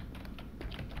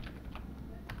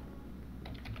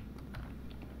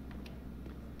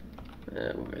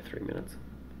 We'll go 3 minutes.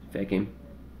 Feck him.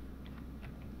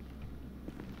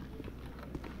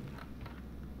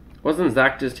 Wasn't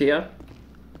Zach just here?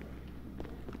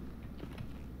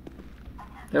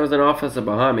 There was an officer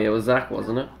behind me. It was Zach,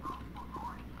 wasn't it?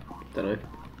 Don't know.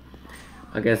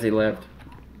 I guess he left.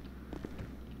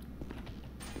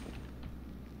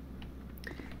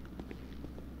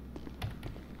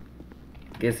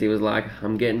 Guess he was like,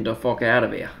 I'm getting the fuck out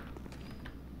of here.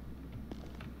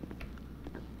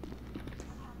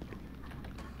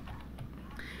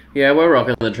 Yeah, we're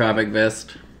rocking the traffic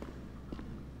vest.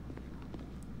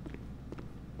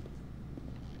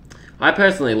 I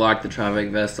personally like the traffic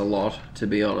vest a lot, to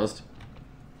be honest.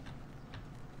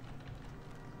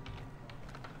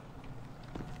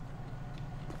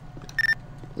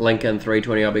 Lincoln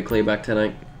 320, I'll be clear back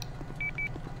tonight.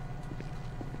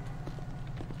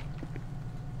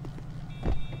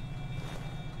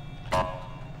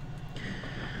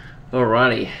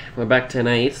 Alrighty, we're back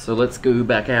 10-8, so let's go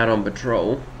back out on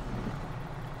patrol.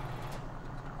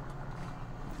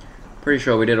 Pretty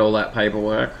sure we did all that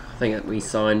paperwork. I think that we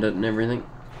signed it and everything.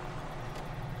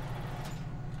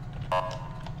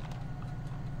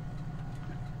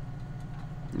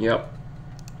 Yep.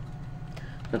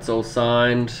 That's all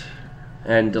signed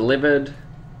and delivered.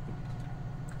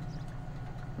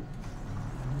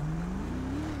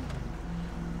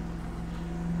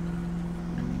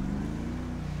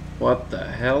 What the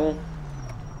hell?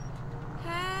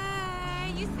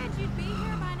 Hey, you said you'd be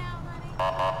here by now,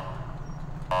 honey.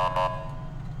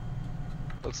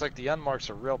 Looks like the unmarks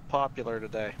are real popular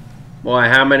today. Why,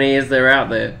 how many is there out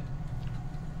there?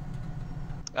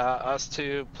 Us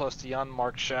two plus the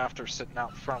unmarked shaft are sitting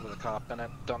out front with a cop in it.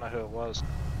 Don't know who it was.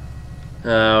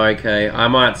 Oh, okay. I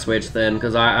might switch then,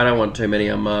 because I don't want too many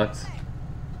unmarked.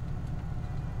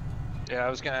 Yeah, I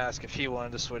was gonna ask if he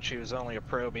wanted to switch. He was only a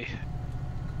probie.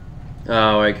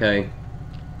 Oh, okay.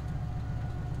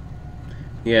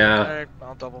 Yeah. Alright,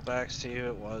 I'll double backs to you.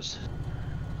 It was.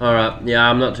 Alright, yeah,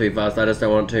 I'm not too fast. I just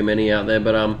don't want too many out there,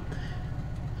 but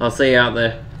I'll see you out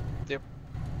there. Yep.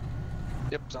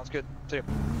 Yep, sounds good. See you.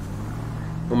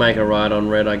 We'll make a ride on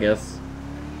red, I guess.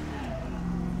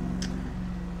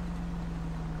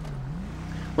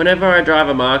 Whenever I drive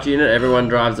a marked unit, everyone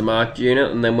drives a marked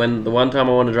unit, and then when the one time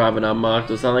I want to drive an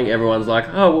unmarked or something, everyone's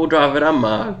like, oh, we'll drive it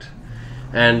unmarked.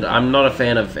 And I'm not a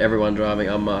fan of everyone driving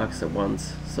unmarked at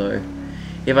once, so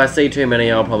if I see too many,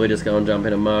 I'll probably just go and jump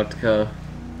in a marked car,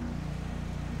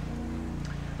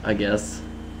 I guess.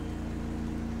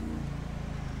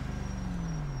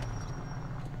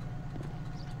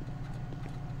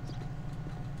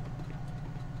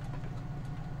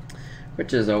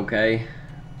 Which is okay.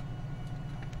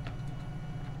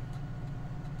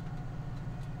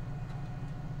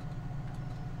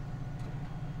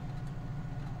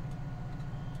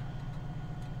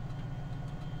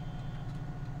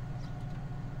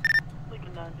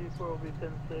 Lincoln 924 will be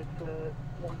 10-6 at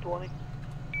 120.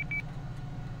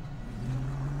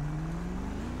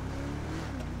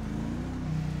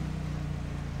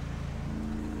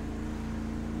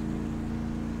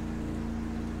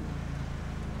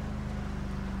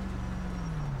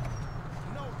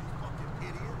 No, you fucking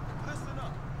idiot. Listen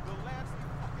up. The last you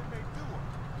fucking may do it.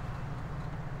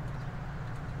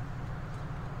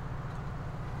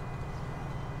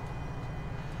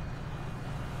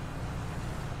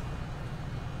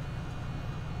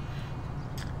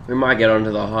 We might get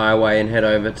onto the highway and head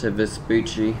over to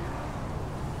Vespucci.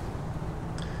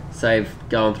 Save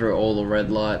going through all the red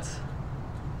lights.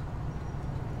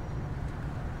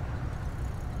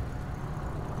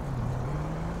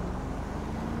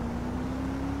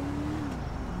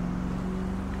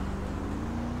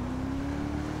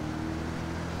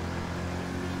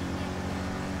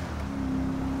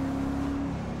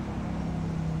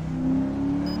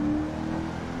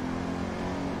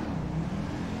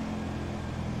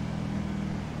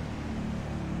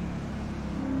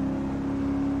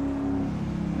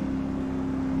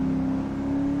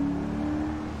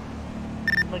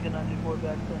 Like a 94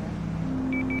 back center.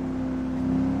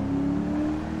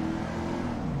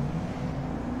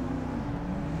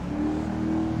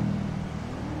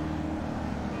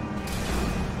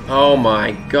 Oh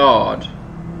my god.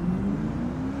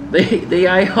 The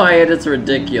AI edit's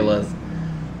ridiculous.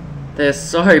 They're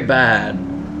so bad.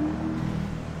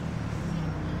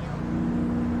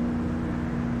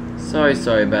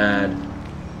 So bad.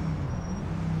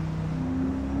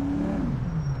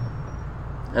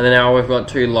 And then now we've got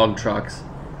 2 log trucks.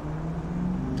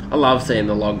 I love seeing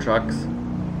the log trucks.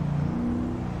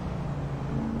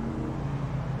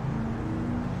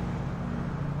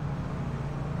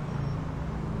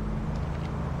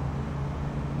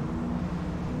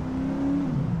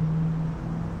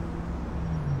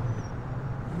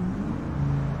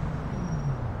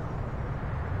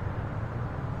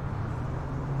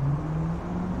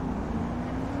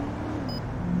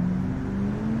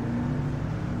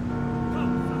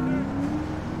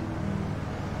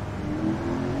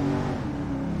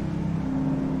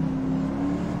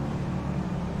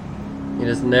 You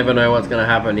just never know what's going to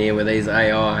happen here with these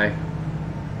AI.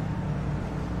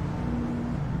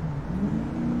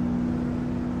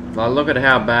 Like, look at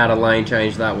how bad a lane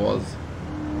change that was.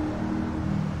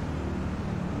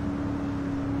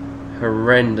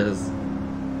 Horrendous.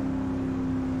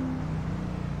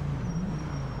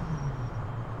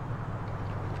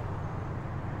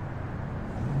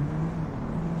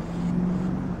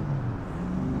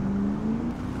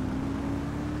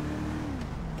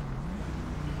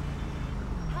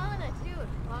 Helena, dude,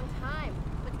 long time.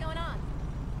 What's going on?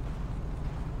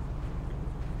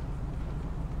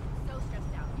 So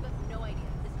stressed out. You have no idea.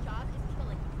 This job is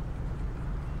killing me.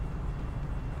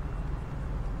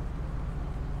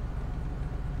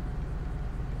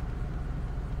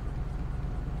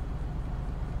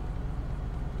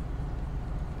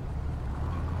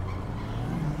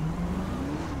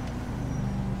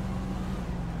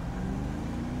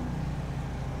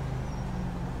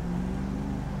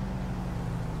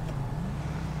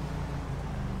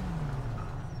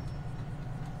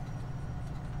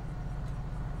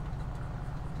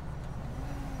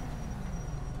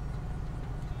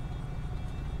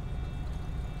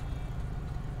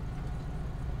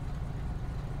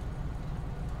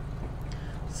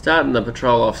 Starting the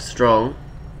patrol off strong.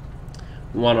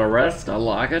 1 arrest, I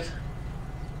like it.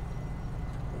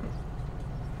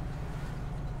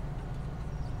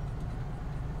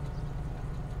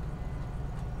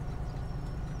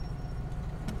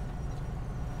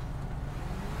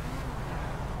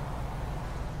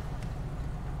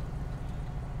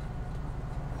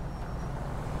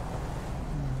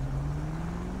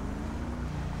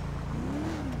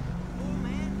 Oh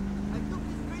man, I took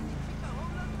this crazy chica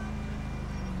home last night.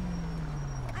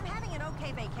 I'm having an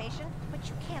okay vacation, but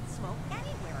you can't smoke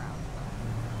anywhere out here.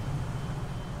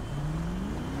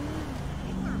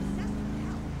 People are obsessed with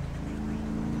health, and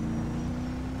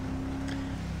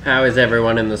they How is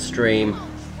everyone in the stream?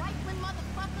 Trifling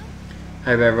motherfucker.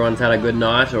 Hope everyone's had a good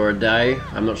night or a day.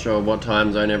 I'm not sure what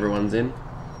time zone everyone's in.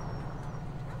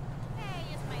 Hey,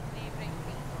 it's my favorite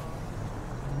people.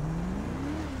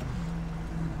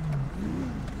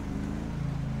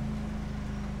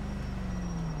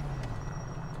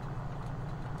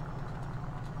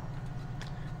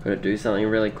 Gotta do something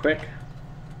really quick.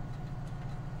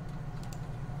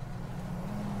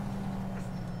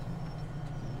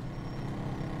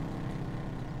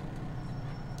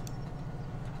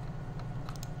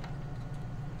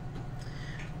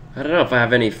 I don't know if I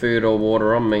have any food or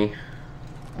water on me.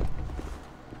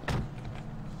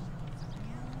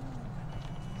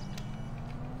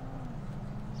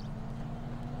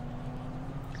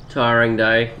 Tiring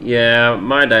day. Yeah,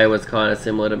 my day was kind of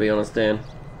similar, to be honest, Dan.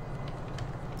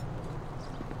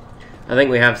 I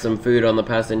think we have some food on the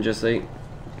passenger seat.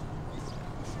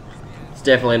 It's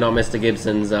definitely not Mr.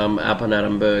 Gibson's up and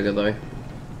atom burger though.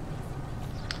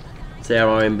 It's our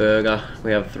own burger.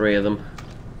 We have 3 of them.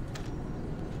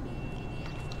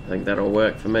 I think that'll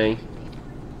work for me.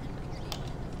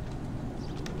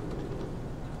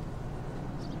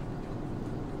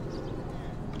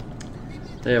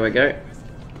 There we go.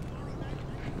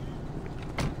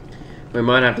 We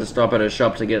might have to stop at a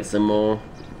shop to get some more.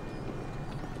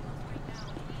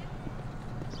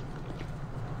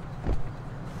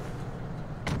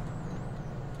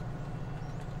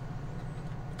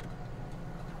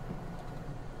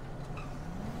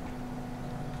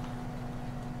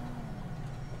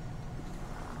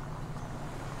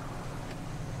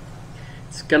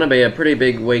 It's gonna be a pretty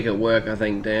big week at work, I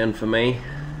think, Dan, for me.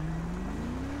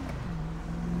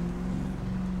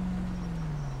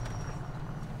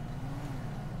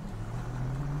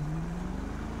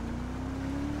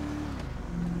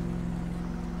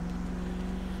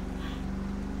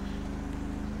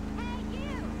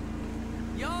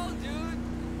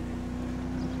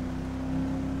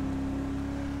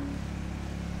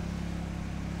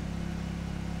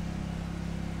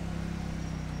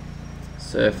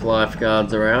 Surf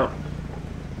lifeguards are out.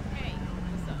 Hey,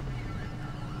 what's up?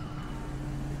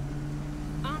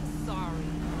 I'm sorry.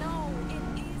 No,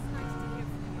 it is nice to hear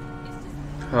from you. It's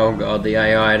just Oh god, the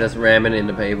AI just ramming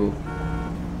into people.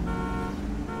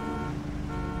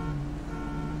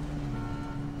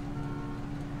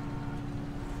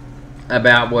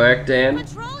 About work, Dan?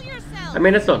 control yourself. I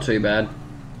mean, it's not too bad.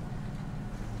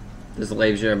 Just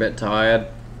leaves you a bit tired,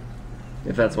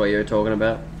 if that's what you're talking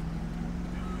about.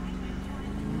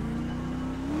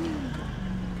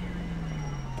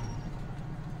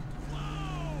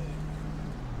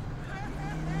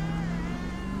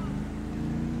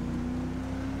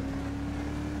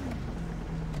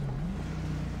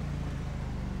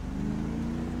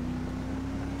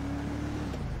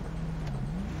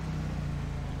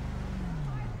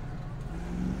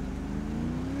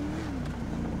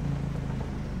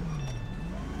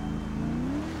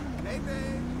 Hey,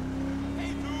 babe.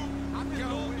 Hey, dude. I'm just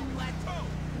going to plateau.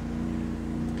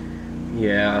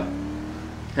 Yeah.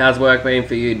 How's work been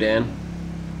for you, Dan?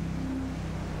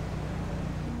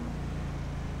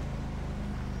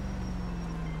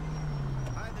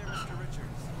 Hi there, Mr.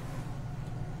 Richards.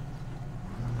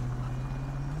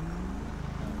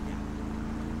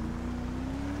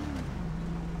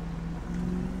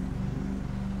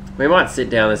 We might sit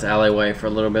down this alleyway for a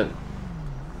little bit.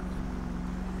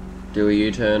 Do a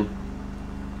U-turn.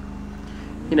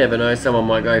 You never know, someone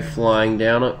might go flying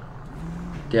down it.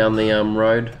 Down the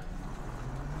road.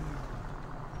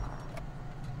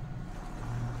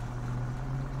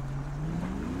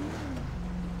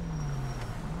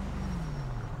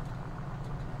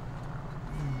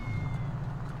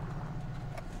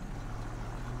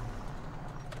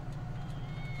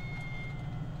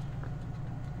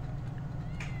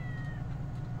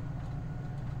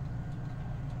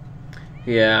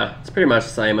 Yeah, it's pretty much the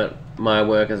same at my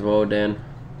work as well, Dan.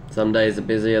 Some days are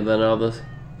busier than others.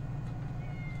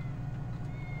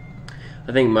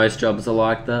 I think most jobs are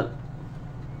like that.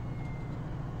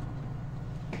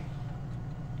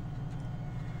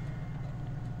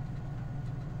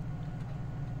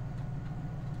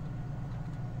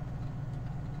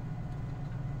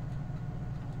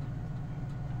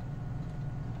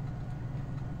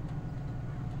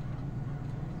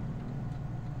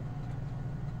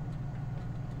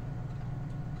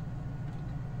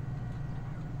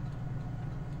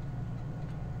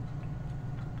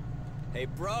 Hey,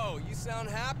 bro, you sound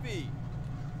happy.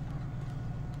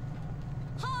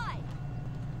 Hi.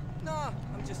 Nah,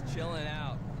 I'm just chilling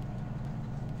out.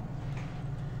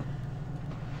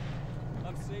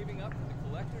 I'm saving up for the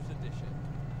collector's edition.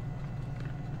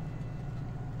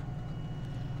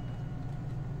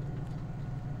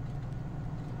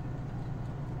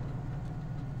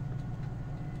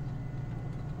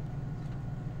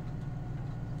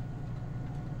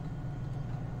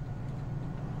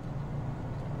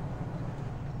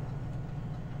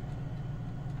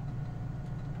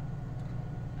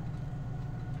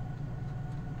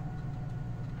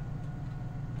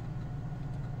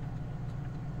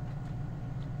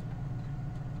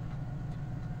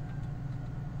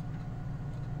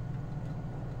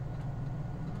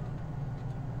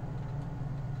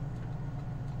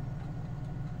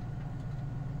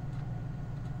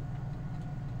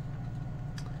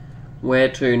 Where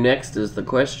to next is the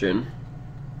question.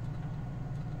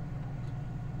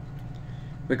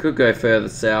 We could go further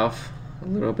south a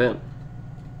little bit.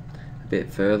 A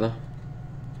bit further.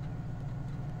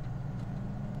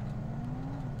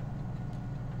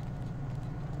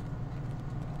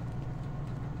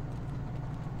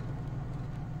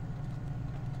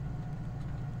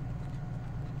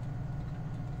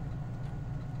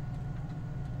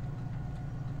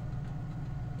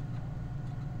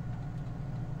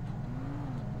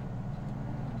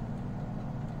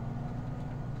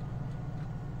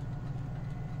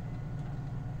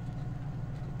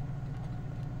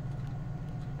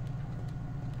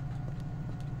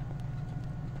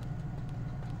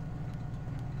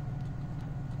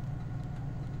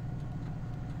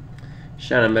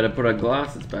 Shannon better put her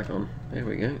glasses back on. There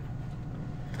we go.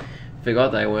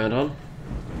 Forgot they weren't on.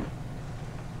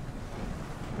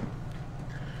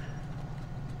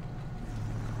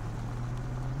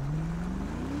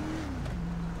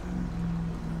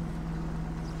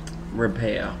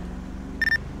 Repair.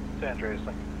 San Andreas,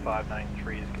 like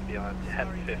 593 is going to be on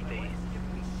 1050,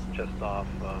 just off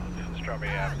of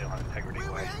Strawberry Avenue on Integrity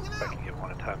Way. If I can get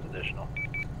one at times additional.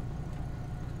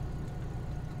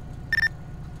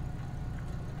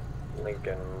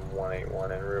 Lincoln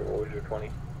 181 en route, what was your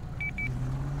 20?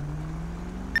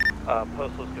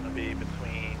 Postal is going to be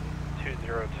between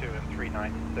 202 and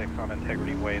 396 on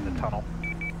Integrity Way in the tunnel.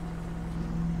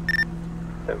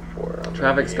 10-4. I'm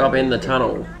Traffic gonna stop be in the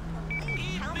tunnel.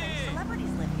 How many celebrities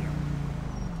live here?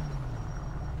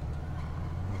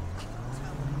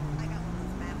 I got one of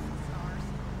those maps and stars.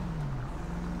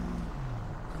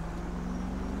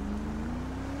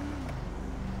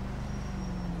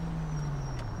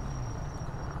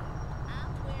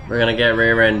 We're gonna get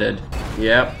rear-ended.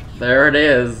 Yep, there it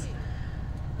is.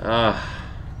 Ah.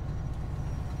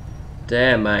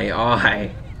 Damn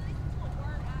AI.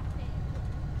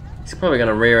 He's probably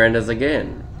gonna rear-end us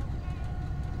again.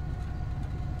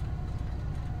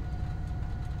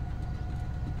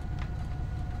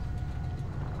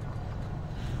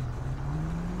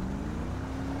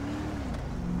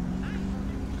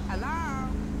 Hello?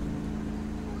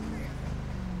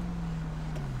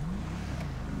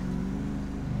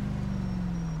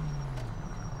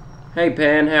 Hey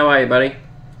Pan, how are you, buddy?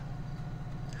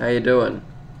 How you doing?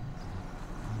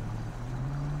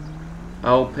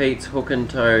 Old Pete's Hook and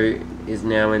Tow is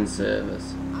now in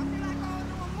service. I feel like going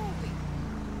to a movie.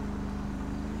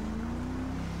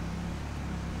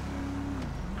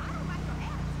 I don't like your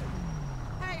attitude.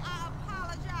 Hey, I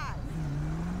apologize.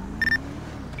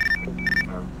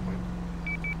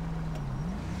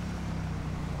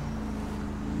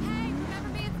 Hey, remember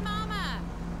me? It's Mama.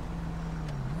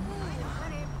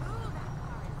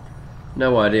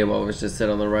 No idea what was just said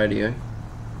on the radio.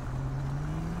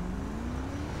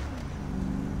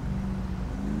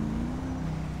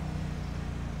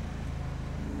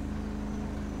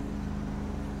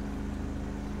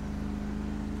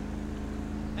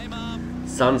 Hey, Mom.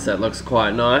 Sunset looks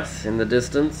quite nice in the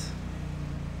distance.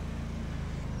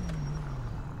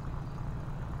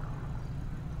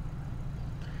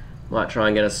 Might try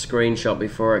and get a screenshot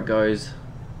before it goes.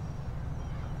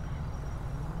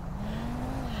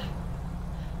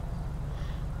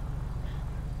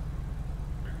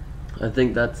 I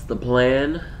think that's the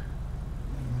plan.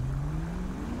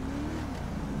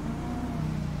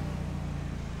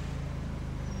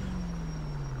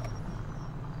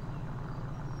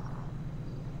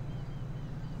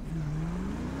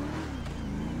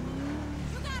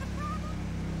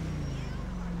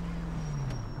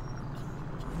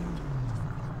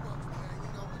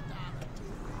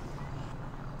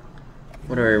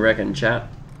 What do we reckon, chat?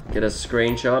 Get a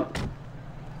screenshot?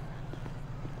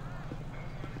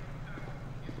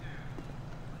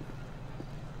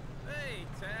 Hey,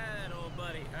 Tad, old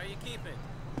buddy, how you keeping?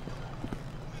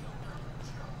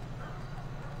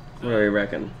 What do we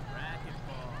reckon?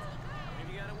 Racquetball.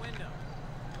 Maybe you got a window.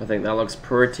 I think that looks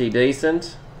pretty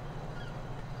decent.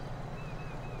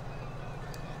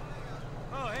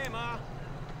 Oh, hey, Ma.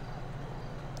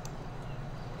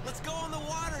 Let's go on the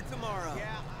water tomorrow.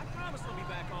 Yeah, I promise I'll be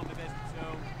back home to visit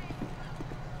soon.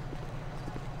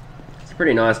 It's a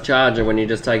pretty nice charger when you're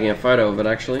just taking a photo of it,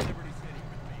 actually.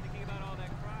 Thinking about all that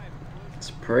crime. It's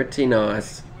pretty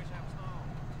nice. You wish I was home.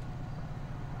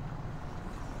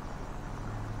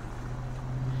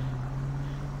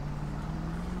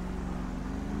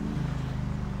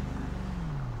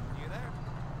 You there?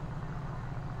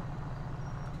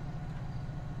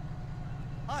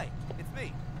 Hi, it's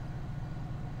me.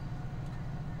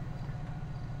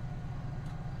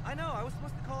 I know, I was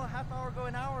supposed to call a half hour ago,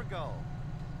 an hour ago.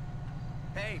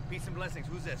 Hey, peace and blessings,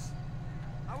 who's this?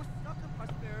 I was stuck in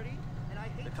prosperity, and I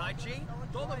hate... The Tai Chi?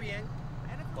 Todo bien.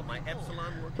 But my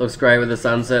Epsilon work. Looks great with the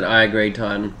sunset. I agree,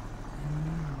 Titan.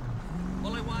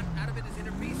 All I want out of it is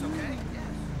inner peace, okay? Yes.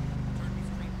 Turn me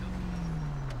straight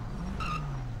now.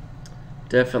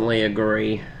 Definitely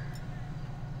agree.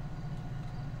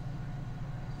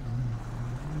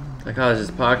 That car's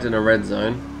just parked in a red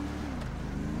zone.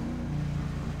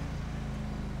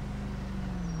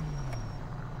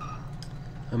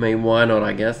 I mean, why not,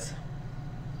 I guess.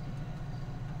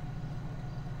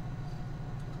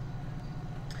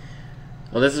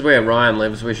 Well, this is where Ryan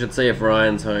lives. We should see if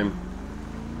Ryan's home.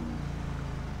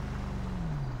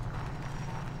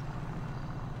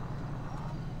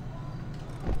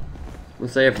 We'll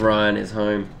see if Ryan is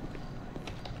home.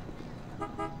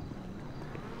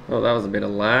 Oh, that was a bit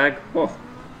of lag. Oh.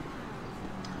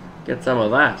 Get some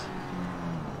of that.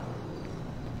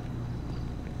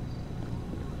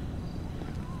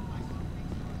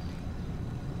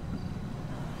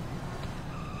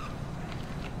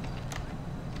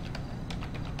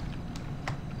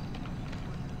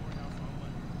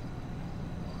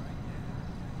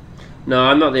 No,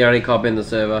 I'm not the only cop in the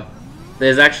server.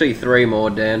 There's actually 3 more,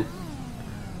 Dan.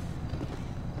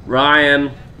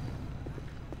 Ryan.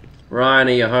 Ryan,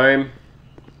 are you home?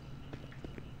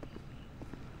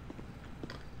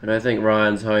 I don't think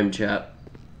Ryan's home, chat.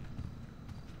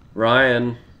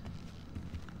 Ryan.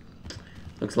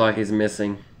 Looks like he's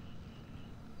missing.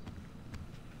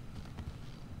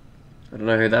 I don't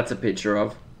know who that's a picture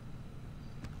of.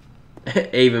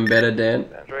 Even better, Dan.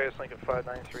 Andreas Lincoln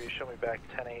 593, show me back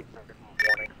 10-8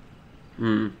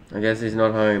 warning. I guess he's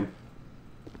not home.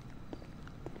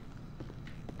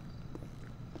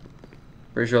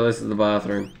 Pretty sure this is the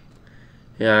bathroom.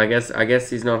 Yeah, I guess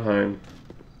he's not home.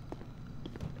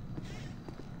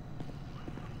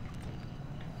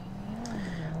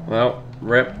 Well,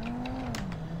 rip.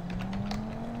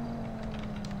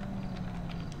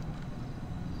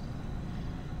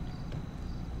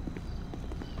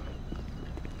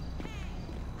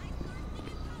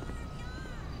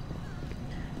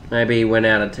 Maybe he went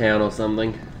out of town or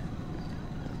something.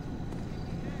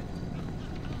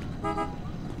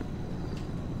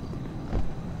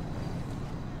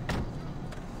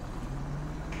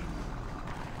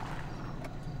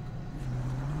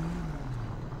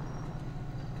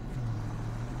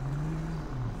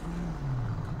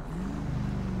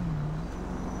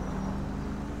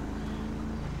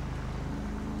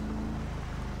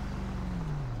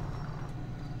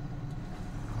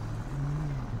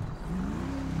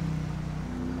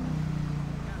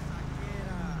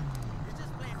 You're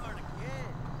just playing hard to get.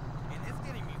 And it's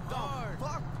getting me hard.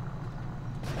 Fuck.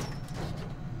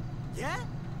 Yeah?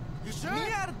 You sure?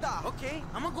 Mierda. Okay,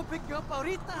 I'm gonna go pick you up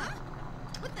ahorita. Huh?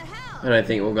 What the hell? I don't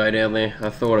think we'll go down there. I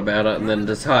thought about it and then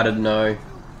decided no. Wait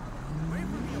for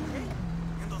me, okay?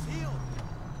 In those heels.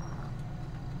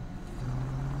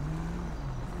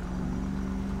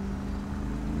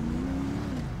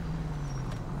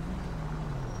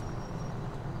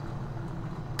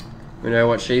 We know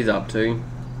what she's up to.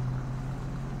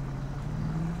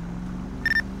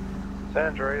 San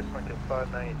Andreas Lincoln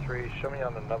 593, show me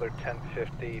on another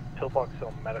 1050 Pillbox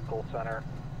Hill Medical Center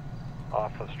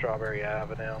off of Strawberry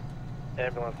Avenue.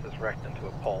 Ambulance is wrecked into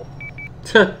a pole.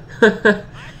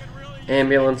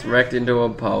 Ambulance wrecked into a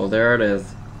pole. There it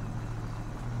is.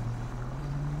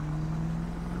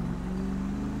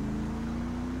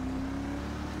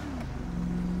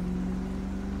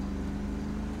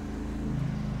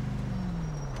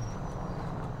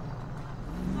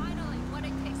 Finally, what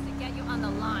it takes to get you on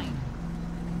the line.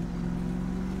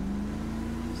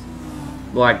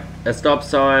 Like a stop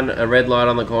sign, a red light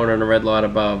on the corner, and a red light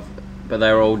above, but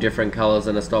they were all different colours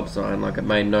and a stop sign. Like, it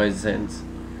made no sense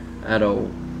at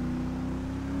all.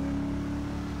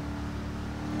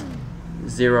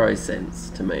 0 cents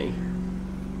to me.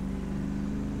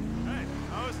 Hey,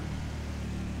 how's...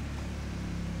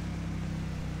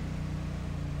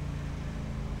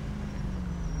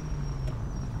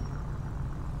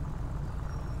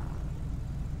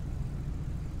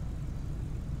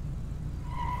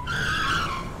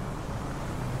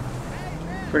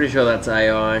 Pretty sure that's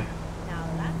AI. Now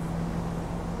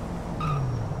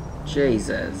that's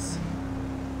Jesus.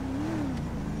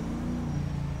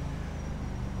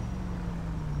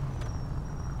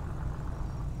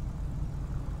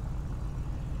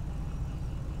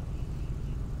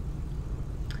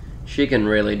 She can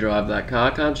really drive that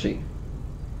car, can't she?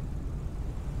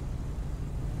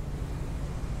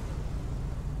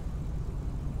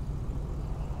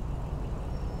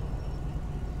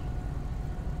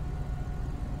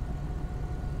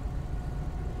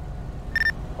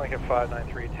 Lincoln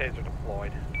 593, taser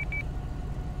deployed.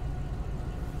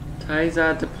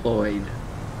 Taser deployed.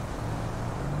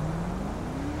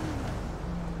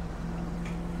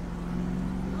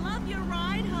 Love your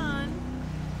ride, hon.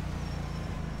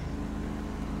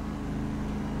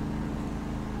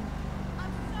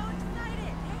 I'm so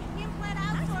excited. Hey, Implant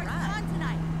Outsource is on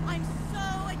tonight. I'm so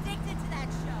addicted to that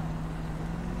show.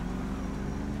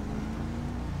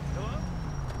 Hello?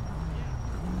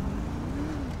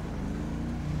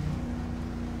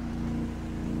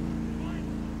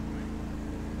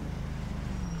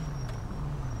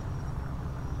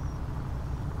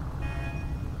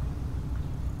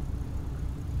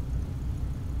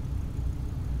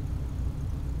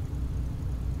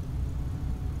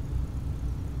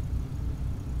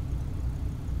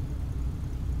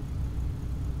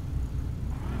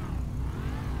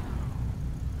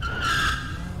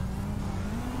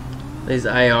 These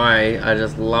AI are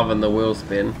just loving the wheel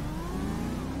spin.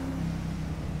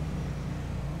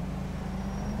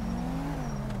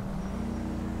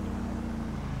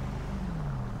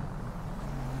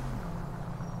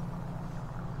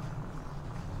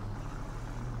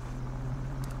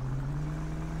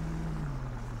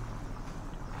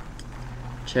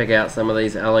 Check out some of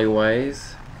these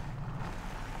alleyways.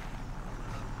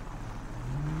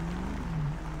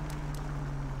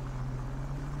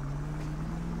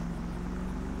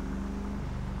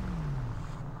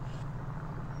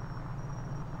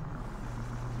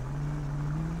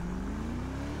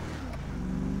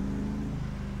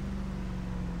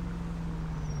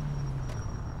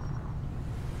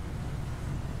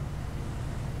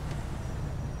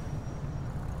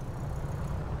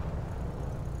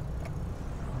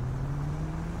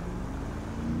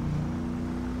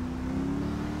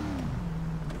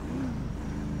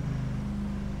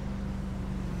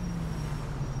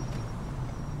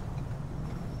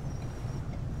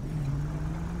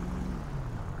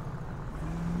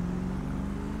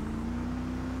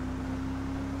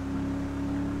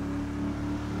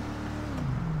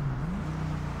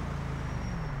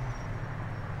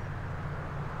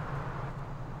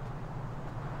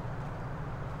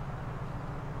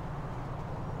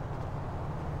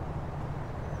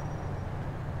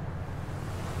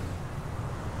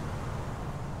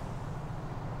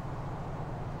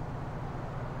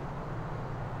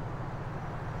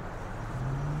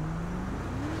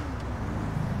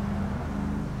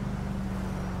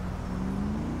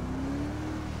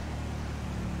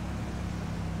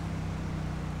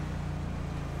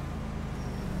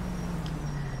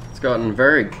 gotten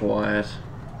very quiet.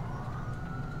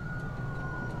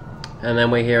 And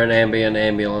then we hear an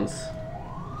ambulance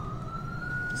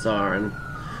siren.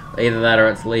 Either that or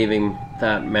it's leaving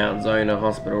that Mount Zona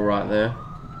hospital right there.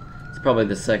 It's probably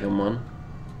the second one.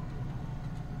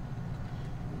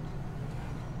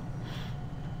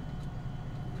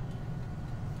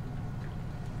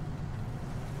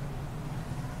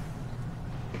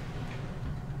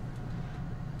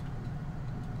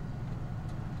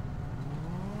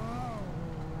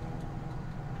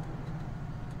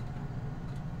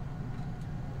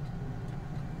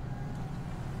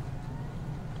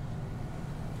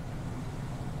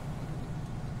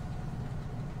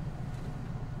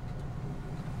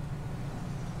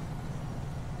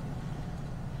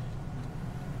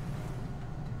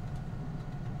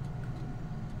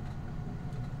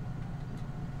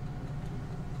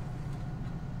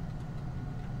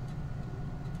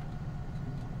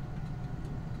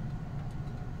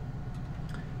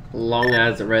 Long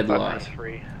as a red light.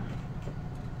 593.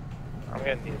 I'm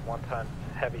gonna need 1-ton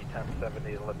heavy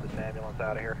 1070 to lift this ambulance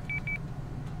out of here.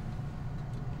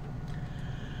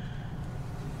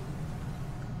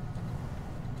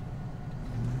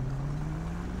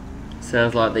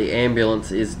 Sounds like the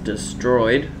ambulance is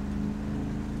destroyed.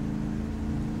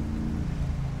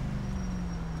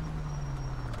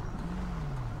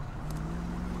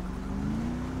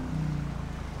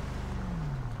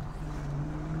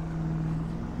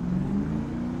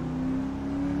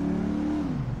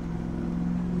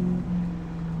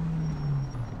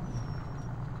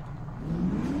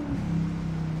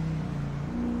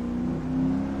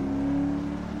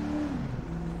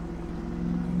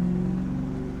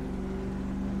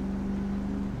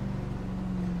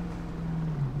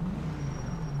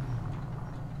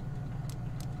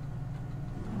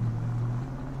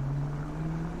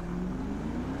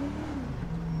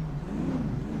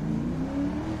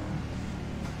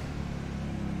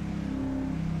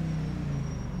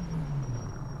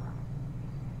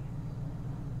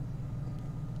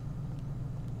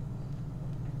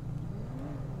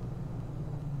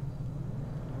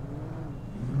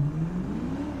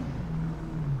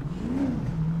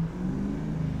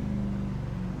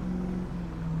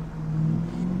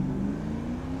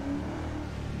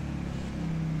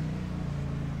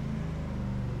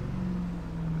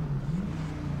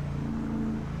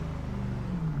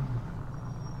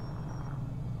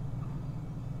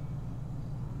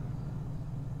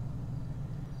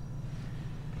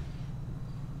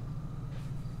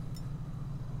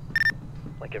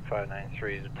 Lincoln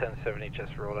 593, 1070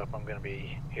 just rolled up. I'm going to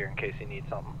be here in case you need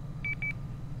something.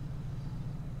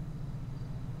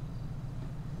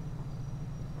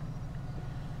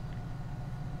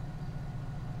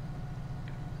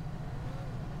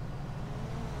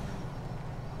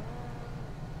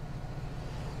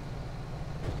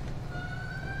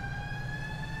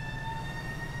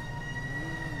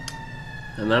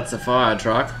 And that's a fire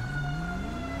truck.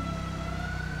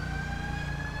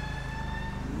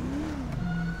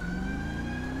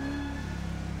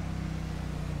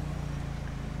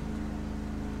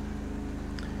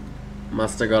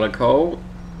 Must have got a call.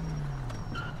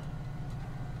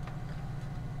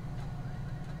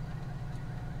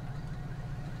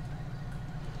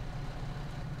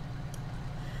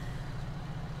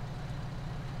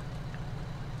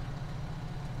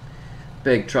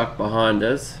 Big truck behind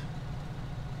us.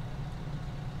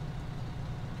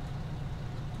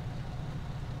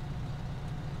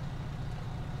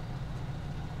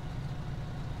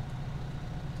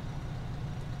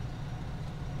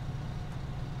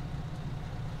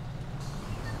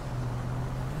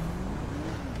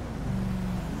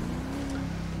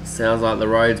 Sounds like the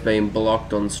road's been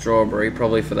blocked on Strawberry,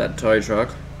 probably for that tow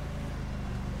truck.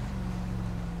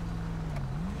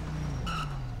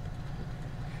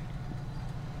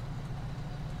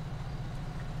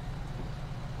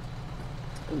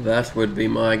 That would be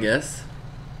my guess.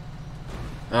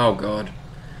 Oh god.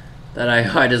 That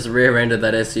AI just rear-ended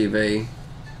that SUV.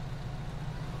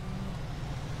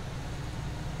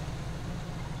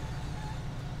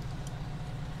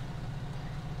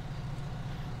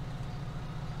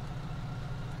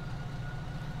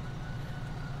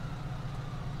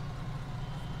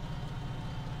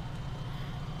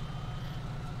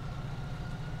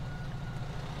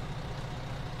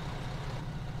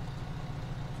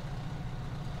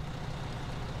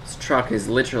 This truck is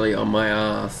literally on my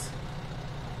ass.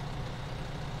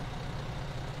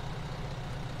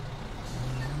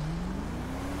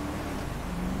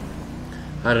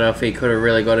 I don't know if he could have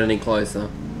really got any closer.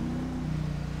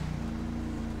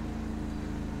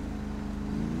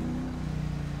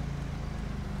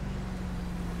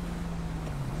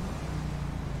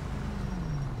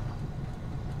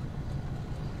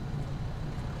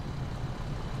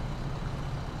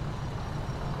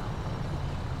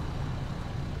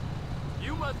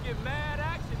 must get mad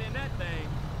action in that thing.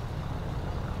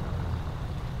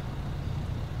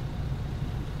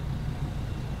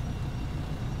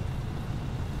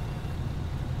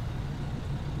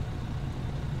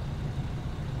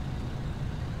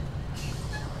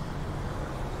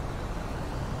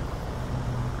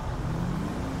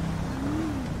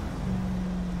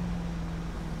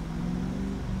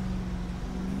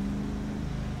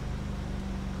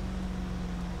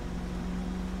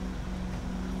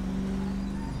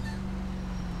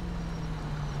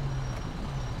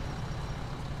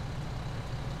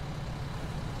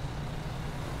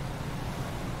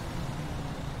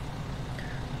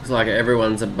 Looks like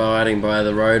everyone's abiding by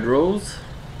the road rules.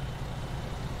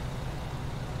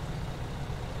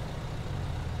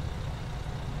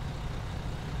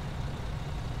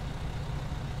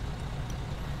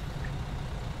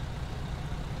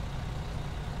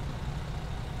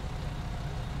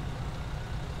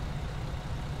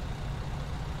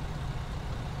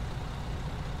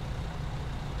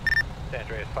 San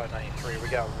Andreas 593, we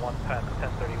got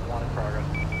 1031 in progress.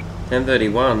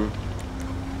 1031.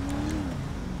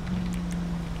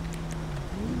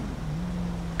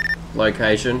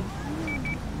 Location.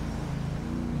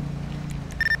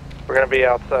 We're going to be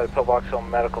outside Pillbox Hill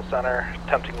Medical Center,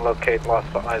 attempting to locate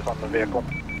lost eyes on the vehicle.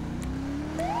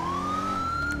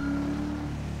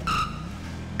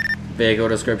 Vehicle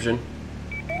description.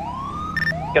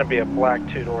 It's going to be a black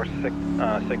two-door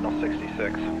signal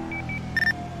 66.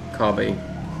 Copy.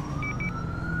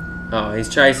 Oh, he's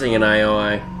chasing an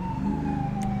AI.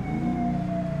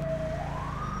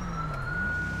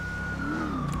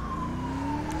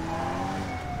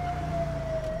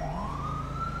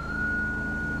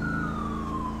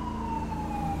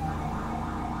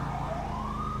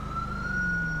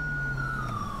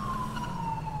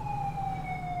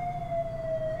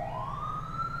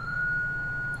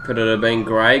 Could it have been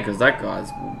grey? Because that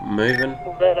guy's moving.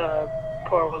 Was that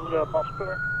car, was it a muscle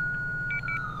car?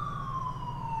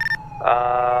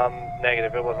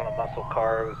 Negative. It wasn't a muscle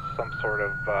car. It was some sort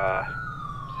of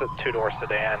two-door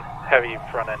sedan. Heavy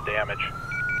front-end damage.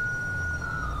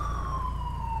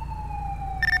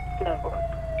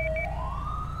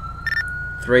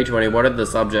 320. What did the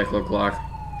subject look like?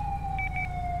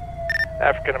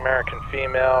 African-American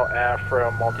female,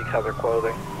 afro, multicolored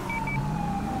clothing.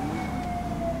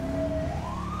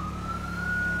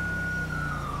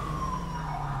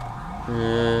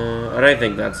 I don't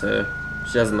think that's her.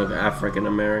 She doesn't look African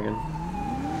American.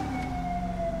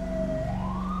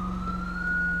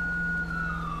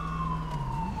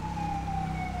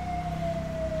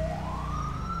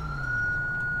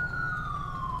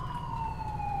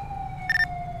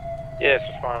 Yeah, it's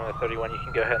responding to 31. You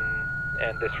can go ahead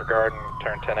and disregard and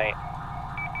turn 10-8.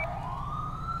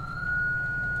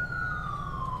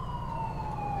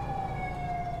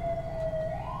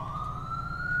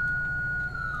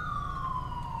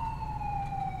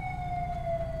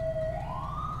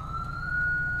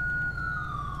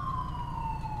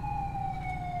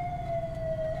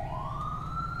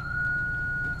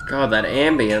 God, that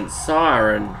ambient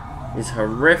siren is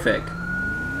horrific.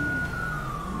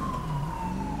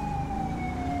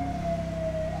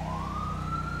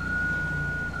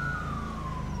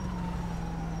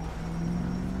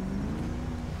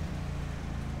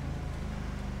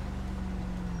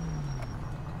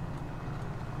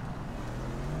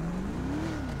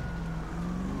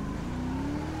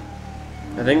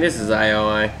 I think this is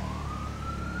AI.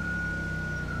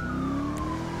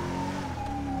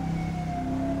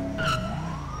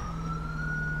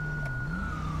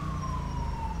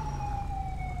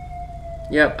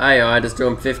 Yep, AI, just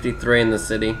doing 53 in the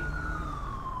city.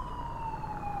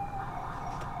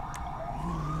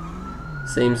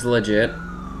 Seems legit.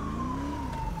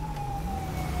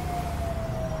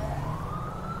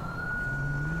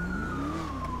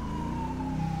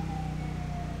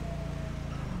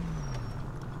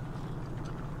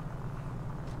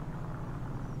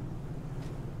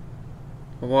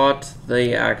 What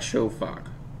the actual fuck?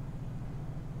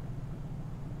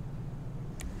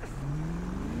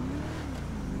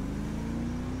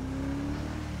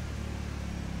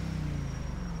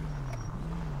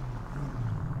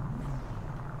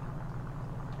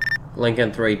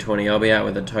 Lincoln 320, I'll be out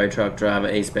with a tow truck driver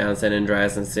eastbound San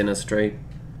Andreas and Center Street.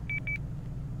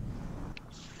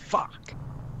 Fuck.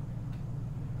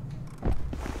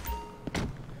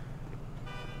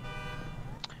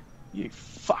 You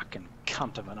fucking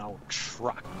cunt of an old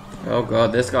truck. Oh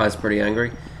god, this guy's pretty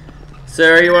angry.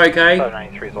 Sir, are you okay?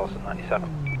 593 is also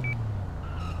 97.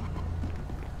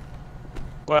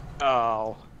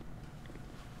 Well,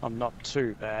 I'm not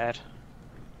too bad.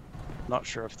 Not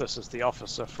sure if this is the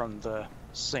officer from the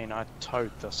scene I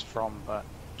towed this from, but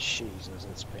Jesus,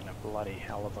 it's been a bloody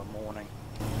hell of a morning.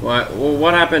 Right, well,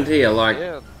 what happened here? Like,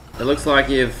 Yeah. it looks like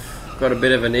you've got a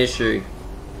bit of an issue.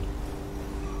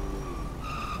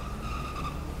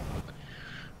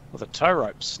 Well, the tow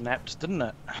rope snapped, didn't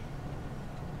it?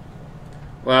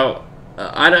 Well,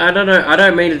 I don't know. I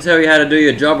don't mean to tell you how to do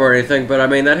your job or anything, but I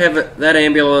mean that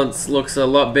ambulance looks a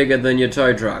lot bigger than your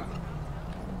tow truck.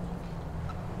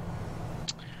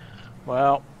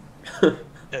 Well,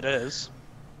 it is.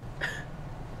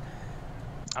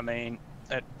 I mean,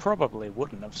 it probably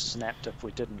wouldn't have snapped if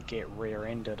we didn't get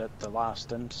rear-ended at the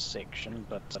last intersection,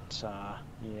 but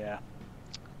yeah.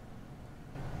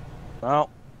 Well,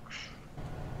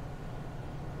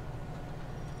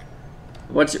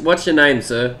 What's your name,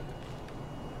 sir?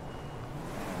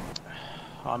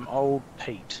 I'm Old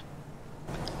Pete.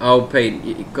 Old Pete.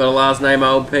 You got a last name,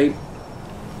 Old Pete?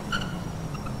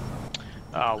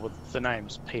 Well, the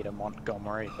name's Peter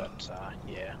Montgomery, but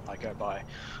yeah, I go by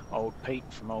Old Pete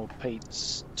from Old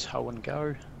Pete's Tow and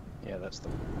Go. Yeah, that's the.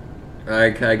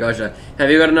 Okay, gotcha. Have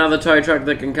you got another tow truck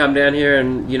that can come down here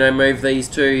and move these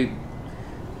two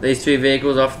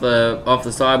vehicles off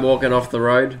the sidewalk and off the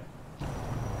road?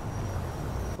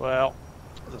 Well,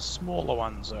 the smaller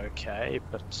one's okay,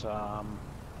 but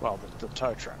well, the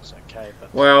tow truck's okay,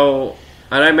 but. Well,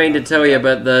 I don't mean to tell you,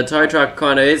 but the tow truck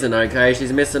kind of isn't okay.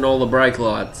 She's missing all the brake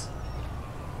lights.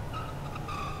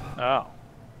 Oh.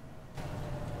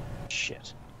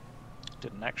 Shit.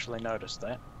 Didn't actually notice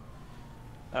that.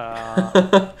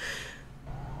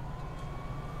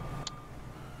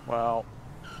 Well,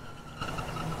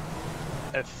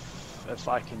 if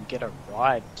I can get a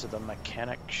ride to the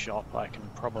mechanic shop, I can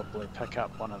probably pick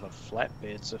up one of the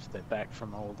flatbeds if they're back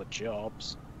from all the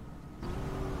jobs.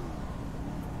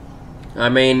 I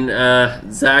mean,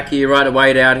 Zach, you right to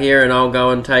wait out here and I'll go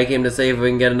and take him to see if we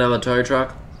can get another tow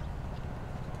truck?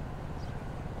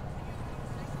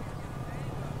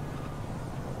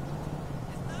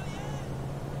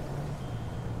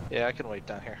 Yeah, I can wait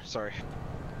down here. Sorry.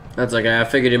 That's okay. I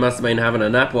figured you must have been having a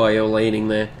nap while you were leaning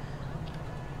there.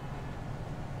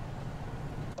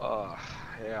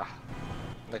 Yeah.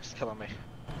 Nick's killing me.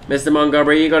 Mr.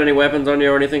 Montgomery, you got any weapons on you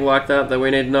or anything like that that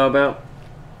we need to know about?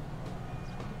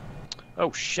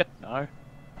 Oh shit, no.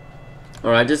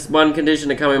 Alright, just one condition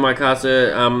to come in my car,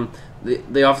 sir.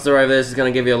 The officer over there is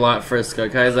going to give you a light frisk,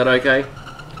 okay? Is that okay?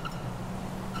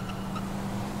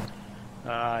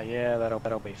 Yeah,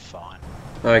 that'll be fine.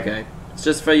 Okay. It's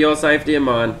just for your safety and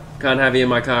mine. Can't have you in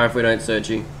my car if we don't search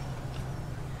you.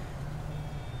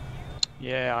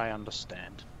 Yeah, I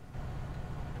understand.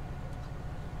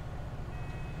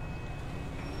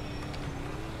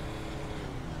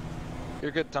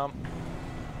 You're good, Tom.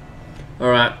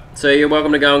 Alright, so you're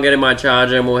welcome to go and get in my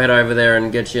Charger and we'll head over there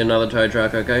and get you another tow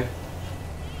truck, okay?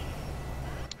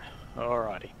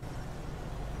 Alrighty.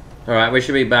 Alright, we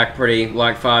should be back pretty,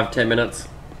 like 5-10 minutes.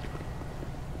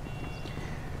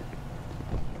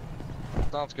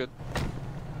 Sounds good.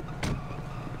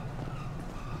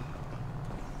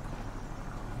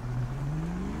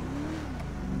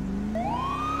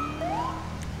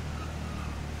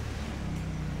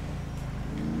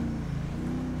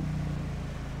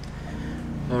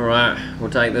 Alright, we'll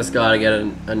take this guy to get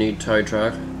a new tow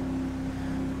truck.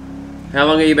 How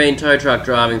long have you been tow truck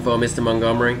driving for, Mr.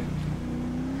 Montgomery?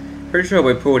 Pretty sure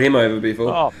we pulled him over before.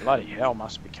 Oh, bloody hell,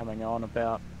 must be coming on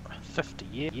about 50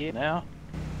 years now.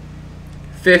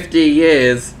 50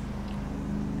 years?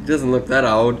 He doesn't look that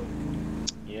old.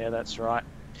 Yeah, that's right.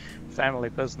 Family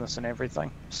business and everything.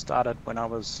 Started when I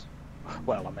was,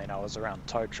 well, I mean, I was around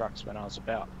tow trucks when I was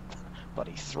about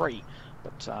bloody 3,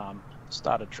 but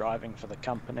started driving for the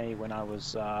company when I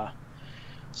was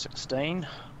 16.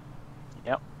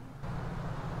 Yep.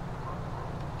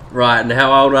 Right, and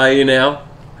how old are you now?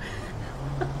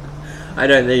 I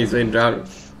don't think he's been driving.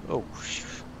 Oh,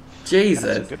 Jesus.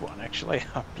 That's a good one, actually.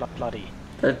 Bloody.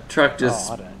 That truck just...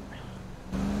 Oh, I don't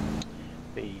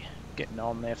be getting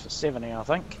on there for 70, I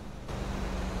think.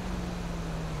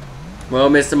 Well,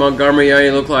 Mr. Montgomery, you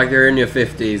only look like you're in your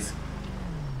 50s.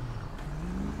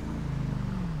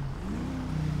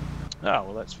 Oh,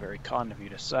 well, that's very kind of you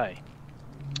to say.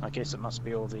 I guess it must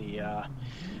be all the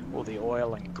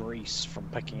oil and grease from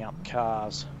picking up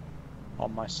cars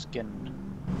on my skin.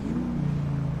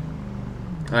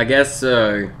 I guess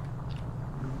so.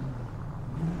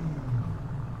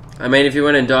 I mean, if you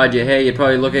went and dyed your hair, you'd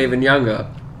probably look even younger.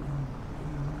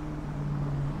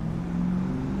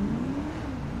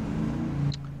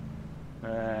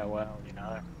 Well, you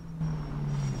know.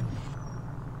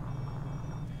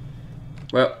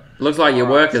 Well, looks like your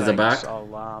workers are back.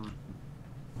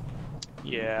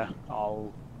 Yeah,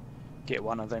 I'll get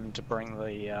one of them to bring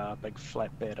the big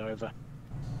flatbed over.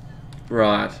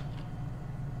 Right.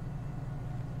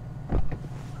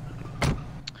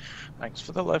 Thanks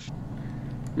for the lift.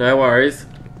 No worries.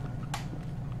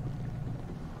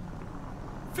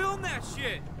 Film that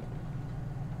shit!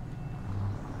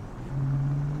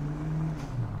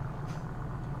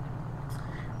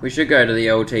 We should go to the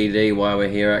LTD while we're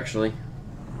here, actually.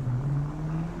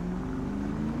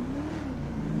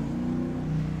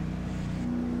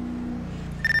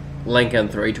 Lincoln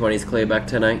 320's clear back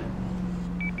 10-8.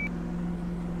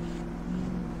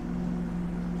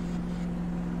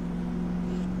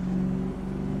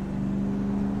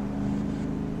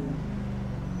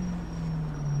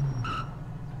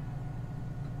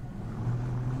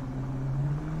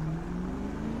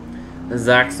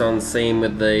 Zach's on scene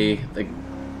with the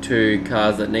two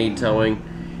cars that need towing.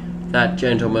 That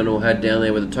gentleman will head down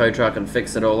there with a tow truck and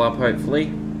fix it all up, hopefully.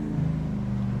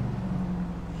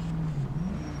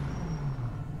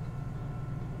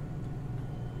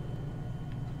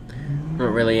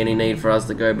 Not really any need for us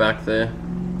to go back there,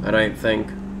 I don't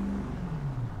think.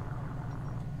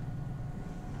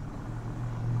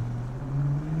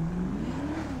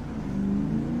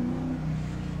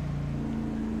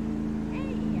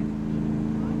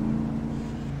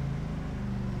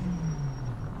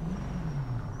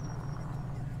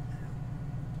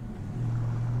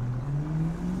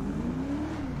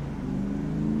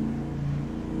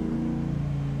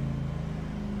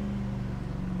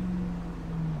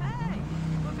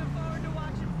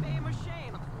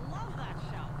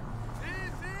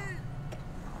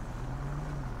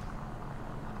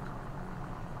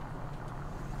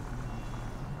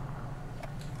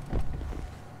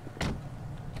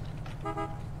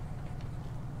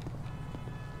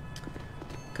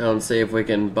 Go and see if we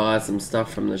can buy some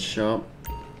stuff from the shop.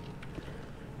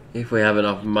 If we have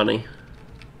enough money.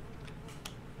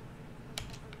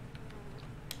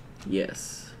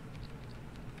 Yes.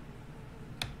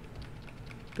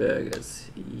 Burgers.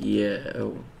 Yeah.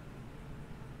 Oh.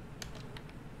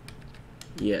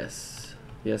 Yes.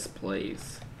 Yes,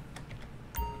 please.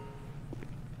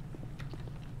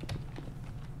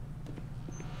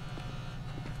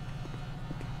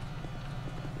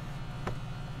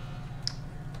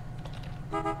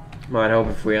 Might help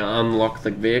if we unlock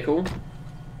the vehicle.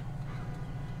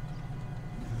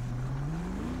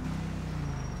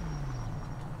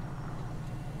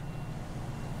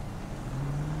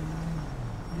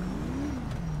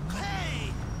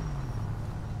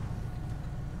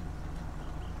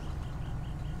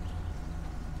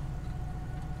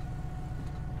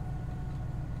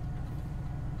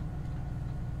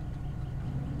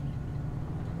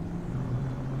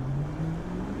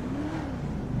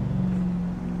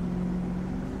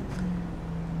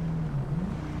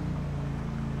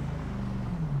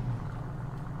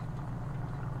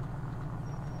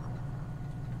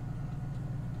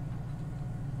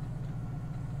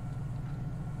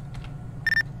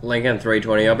 Lincoln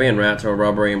 320, I'll be en route to a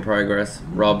robbery in progress.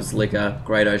 Rob's Liquor,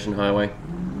 Great Ocean Highway.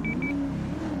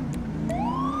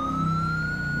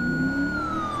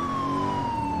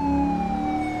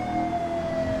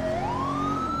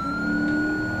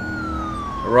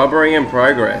 Robbery in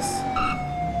progress.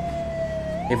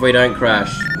 If we don't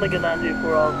crash. Lincoln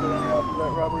 924 also en route to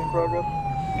that robbery in progress.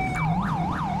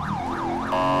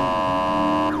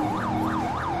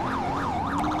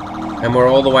 And we're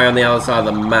all the way on the other side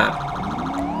of the map.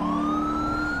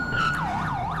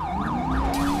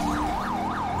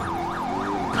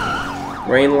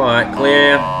 Green light,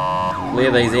 clear.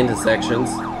 Clear these intersections.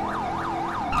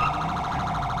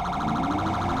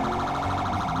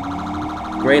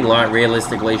 Green light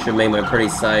realistically should mean we're pretty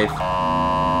safe.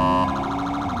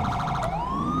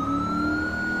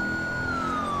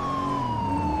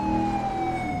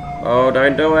 Oh,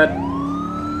 don't do it.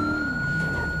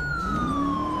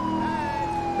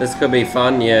 This could be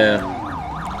fun, yeah.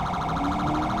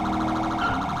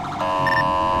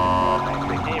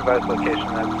 Can you advise location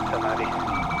at 1090?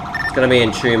 It's gonna be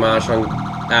in Chumash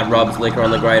at Rob's Liquor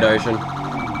on the Great Ocean.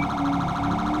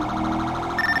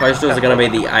 Postals are gonna be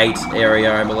the 8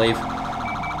 area, I believe.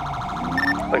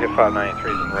 Look at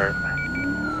 593's en route.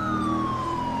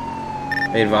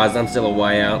 Be advised, I'm still a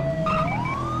way out.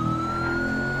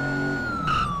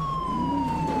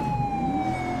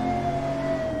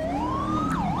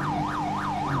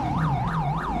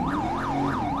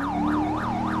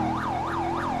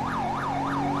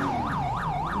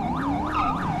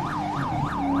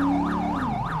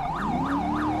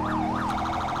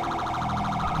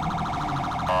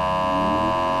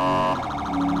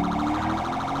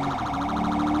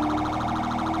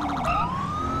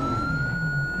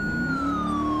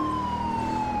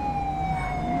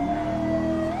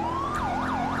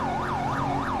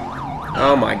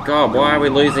 Oh my god, why are we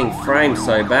losing frames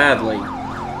so badly?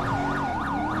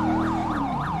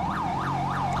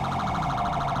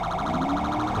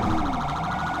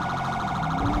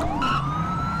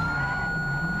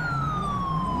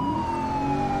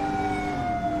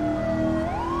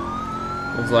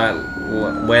 Looks like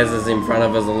Wes is in front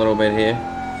of us a little bit here.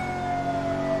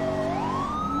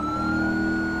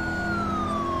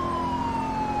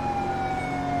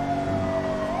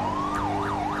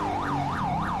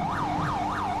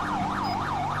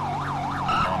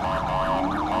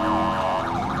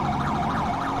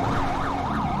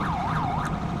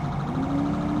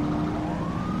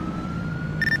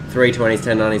 .320's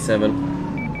 1097.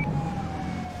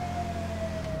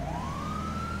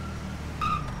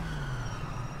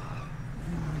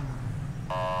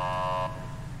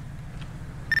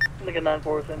 Like a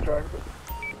 9-4 in track.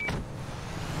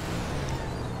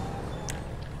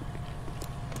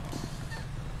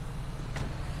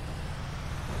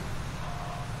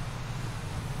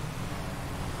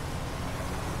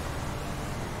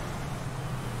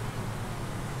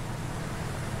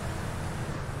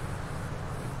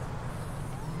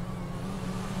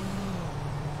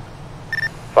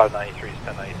 .593 is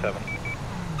 1097.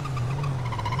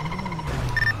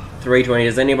 320,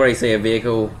 does anybody see a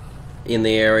vehicle in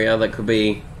the area that could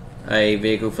be a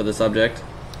vehicle for the subject?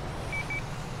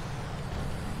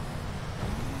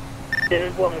 Yeah,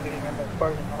 there's one moving in that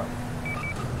parking lot.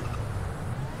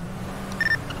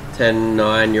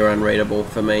 10-9, you're unreadable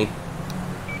for me.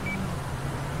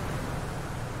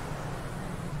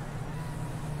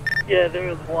 Yeah, there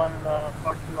is one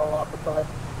parked in the lot beside.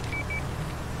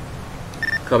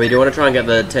 Copy, do you want to try and get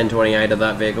the 1028 of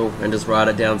that vehicle and just write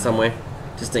it down somewhere?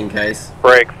 Just in case.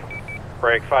 Break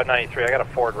 593. I got a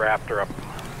Ford Raptor up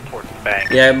towards the bank.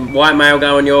 Yeah, white male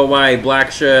going your way,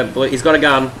 black shirt, blue. He's got a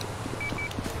gun.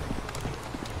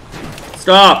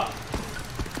 Stop!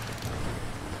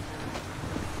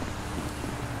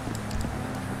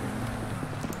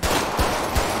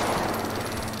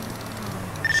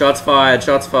 Shots fired,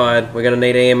 shots fired. We're gonna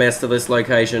need EMS to this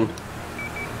location.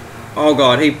 Oh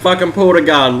god, he fucking pulled a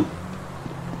gun.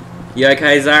 You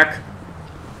okay, Zach?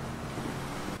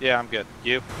 Yeah, I'm good.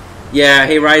 You? Yeah,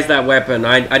 he raised that weapon.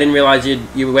 I didn't realize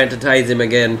you went to tase him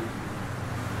again.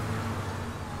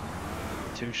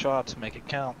 2 shots, make it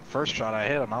count. First shot I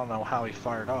hit him, I don't know how he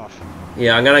fired off.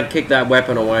 Yeah, I'm gonna kick that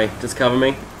weapon away. Just cover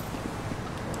me.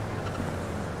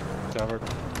 Covered.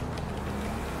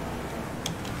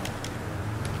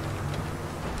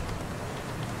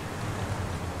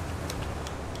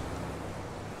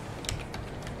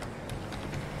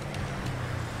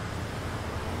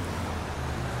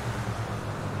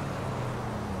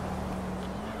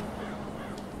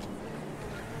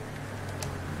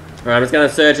 Alright, I'm just gonna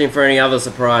search him for any other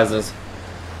surprises.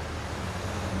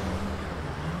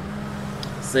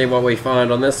 See what we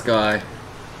find on this guy.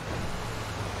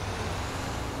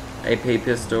 AP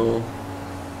pistol.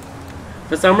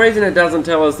 For some reason it doesn't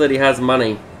tell us that he has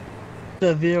money.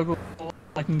 The vehicle,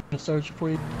 I can search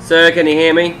for you. Sir, can you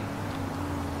hear me?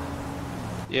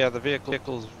 Yeah, the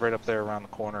vehicle's right up there around the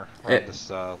corner, around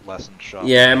this lesson shop.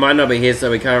 Yeah, it might not be his,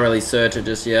 so we can't really search it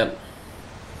just yet.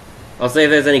 I'll see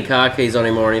if there's any car keys on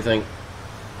him or anything.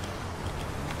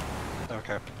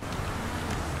 Okay.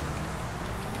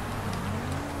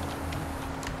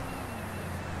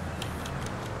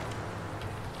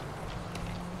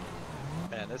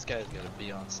 Man, this guy's gotta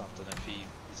be on something if he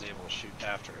is able to shoot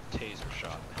after a taser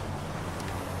shot.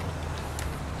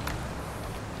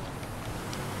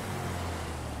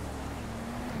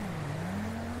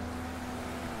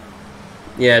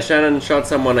 Yeah, Shannon shot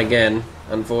someone again,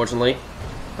 unfortunately.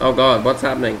 Oh god, what's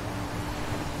happening?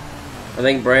 I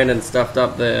think Brandon stuffed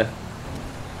up there.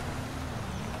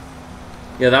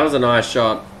 Yeah, that was a nice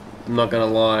shot. I'm not gonna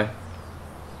lie.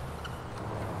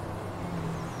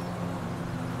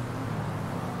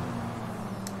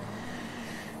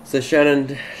 So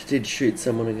Shannon did shoot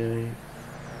someone again.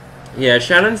 Yeah,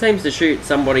 Shannon seems to shoot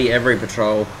somebody every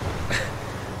patrol.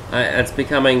 It's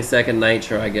becoming second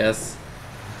nature, I guess.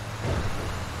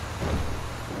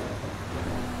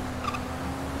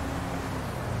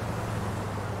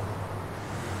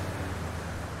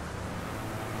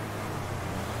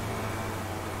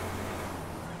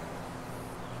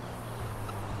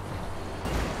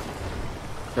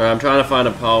 I'm trying to find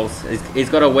a pulse. He's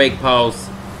got a weak pulse.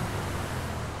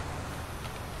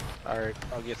 Alright,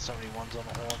 I'll get 71s on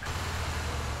the horn.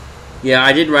 Yeah,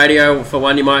 I did radio for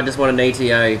one. You might just want an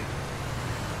ETA.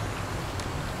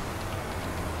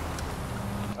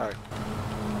 Alright.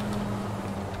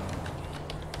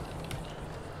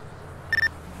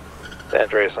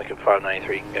 Andreas Lincoln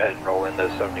 593, go ahead and roll in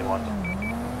those 71s.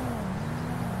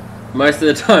 Most of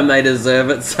the time they deserve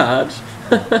it, Sarge.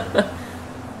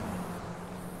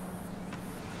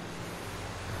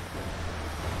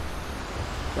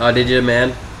 Oh, did you,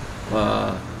 man?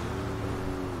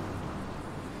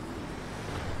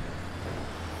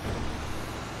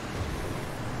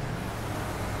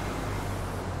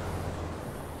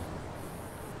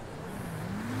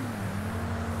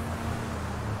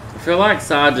 I feel like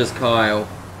Sarge is Kyle.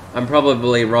 I'm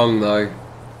probably wrong though.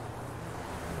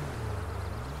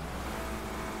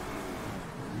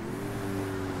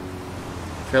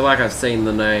 I feel like I've seen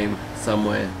the name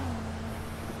somewhere.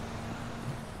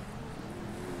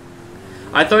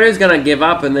 I thought he was gonna give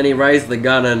up and then he raised the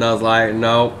gun and I was like,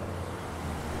 no.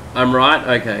 I'm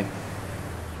right? Okay.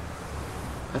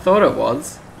 I thought it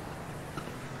was.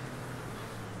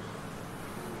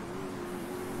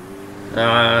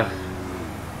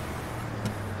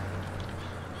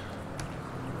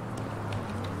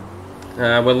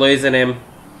 We're losing him.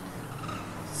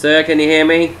 Sir, can you hear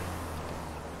me?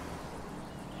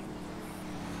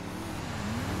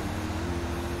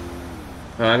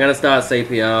 I'm gonna start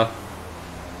CPR.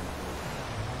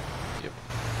 Yep.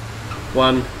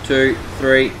 1, 2,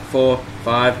 3, 4,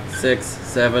 5, 6,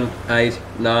 7, 8,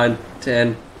 9,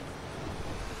 10.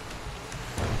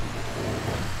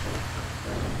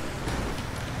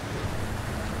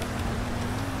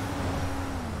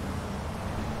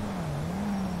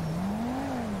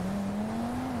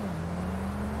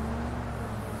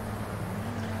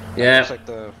 Yeah. Looks like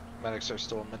the medics are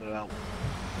still a minute out.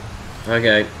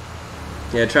 Okay.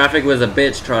 Yeah, traffic was a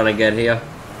bitch trying to get here.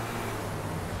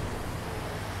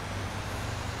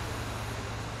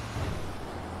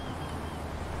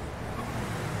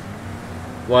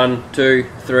 One, 2,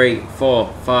 3, 4,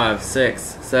 5, 6,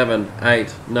 7,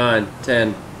 8, 9,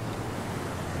 10.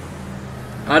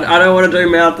 I don't want to do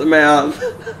mouth to mouth.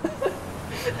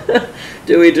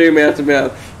 Do we do mouth to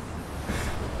mouth?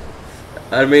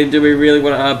 I mean, do we really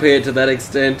want to RP it to that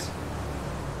extent?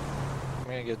 I'm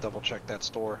gonna go double check that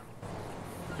store.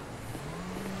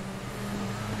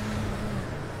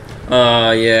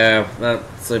 Yeah,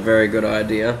 that's a very good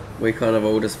idea. We kind of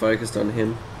all just focused on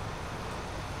him.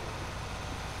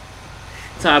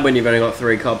 It's hard when you've only got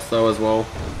 3 cops though as well.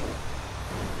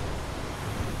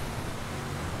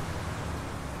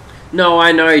 No,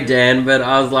 I know, Dan, but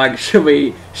I was like, should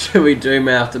we do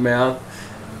mouth to mouth?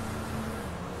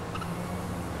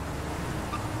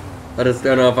 I just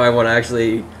don't know if I want to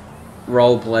actually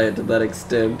roleplay it to that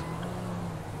extent.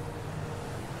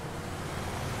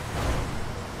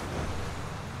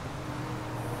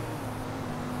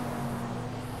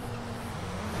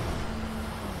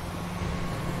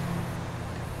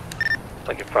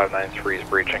 Lincoln 593 is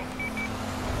breaching.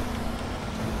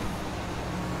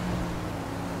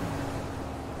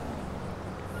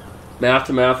 Mouth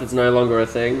to mouth is no longer a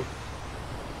thing.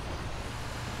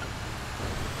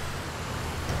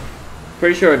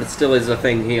 Pretty sure it still is a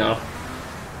thing here.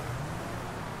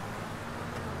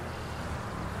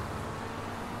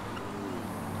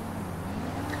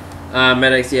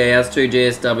 Medics, yeah, he has 2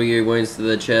 GSW wounds to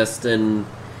the chest, and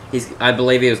I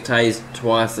believe he was tased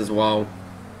twice as well.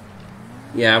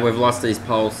 Yeah, we've lost his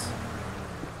pulse.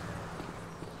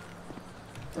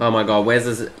 Oh my god, where's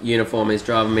his uniform? He's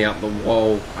driving me up the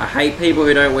wall. I hate people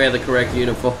who don't wear the correct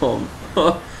uniform.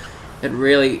 It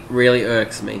really, really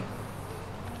irks me.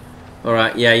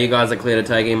 Alright, yeah, you guys are clear to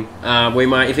take him. We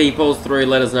might, if he pulls through,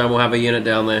 let us know, we'll have a unit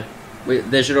down there.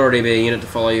 There should already be a unit to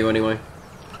follow you anyway.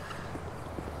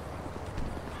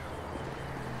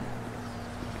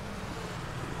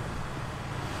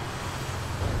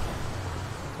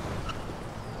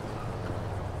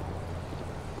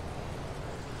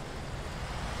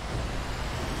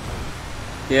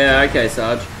 Yeah, okay,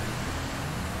 Sarge.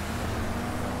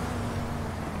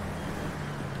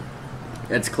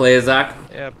 It's clear, Zach?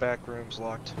 Yeah, back room's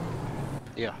locked.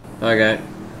 Yeah. Okay.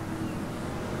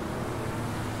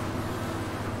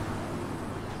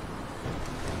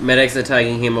 Medics are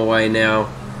taking him away now.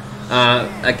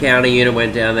 A county unit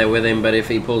went down there with him, but if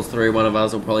he pulls through, one of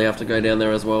us will probably have to go down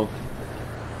there as well.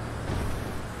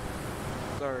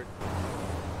 Sorry.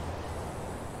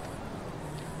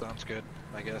 Sounds good,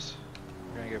 I guess.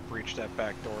 We're gonna go breach that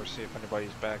back door, see if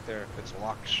anybody's back there, if it's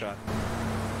locked shut.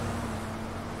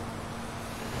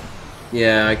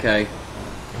 Yeah, okay.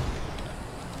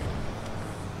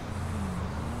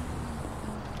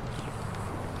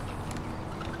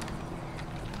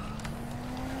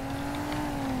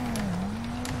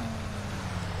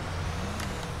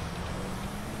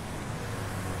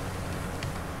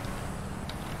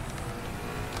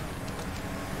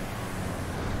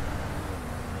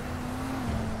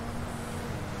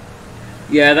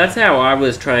 Yeah, that's how I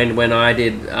was trained when I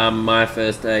did my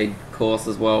first aid course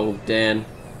as well, Dan.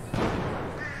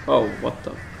 Oh, what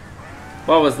the?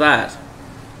 What was that?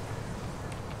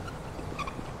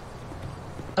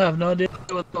 I have no idea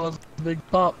what that was. A big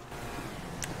pop.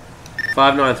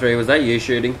 593, was that you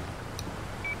shooting?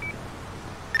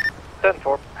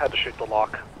 10-4, had to shoot the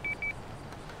lock.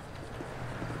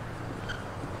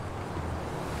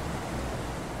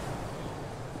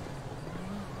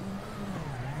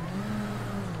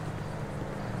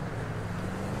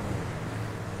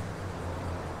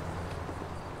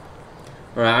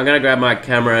 Alright, I'm gonna grab my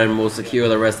camera and we'll secure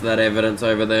the rest of that evidence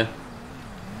over there.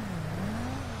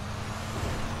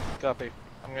 Copy.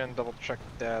 I'm gonna double check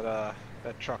that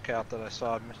that truck out that I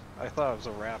saw. I thought it was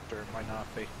a Raptor, it might not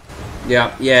be.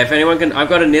 Yeah, yeah, if anyone can... I've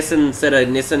got a Nissan, set of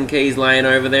Nissan keys laying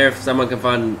over there, if someone can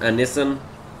find a Nissan.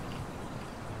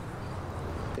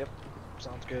 Yep,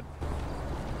 sounds good.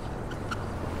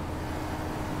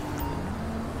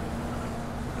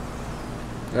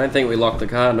 I don't think we locked the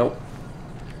car, nope.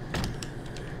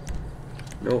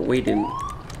 No, we didn't.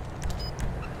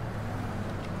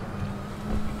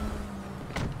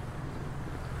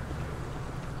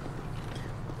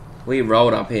 We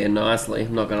rolled up here nicely,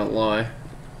 I'm not gonna lie.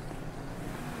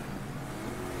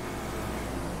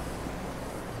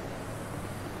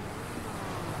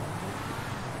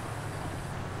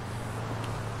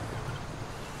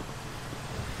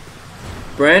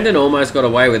 Brandon almost got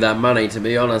away with that money, to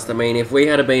be honest. I mean, if we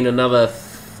had been another,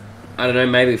 I don't know,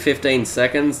 maybe 15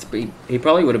 seconds, he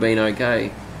probably would have been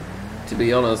okay, to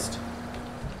be honest.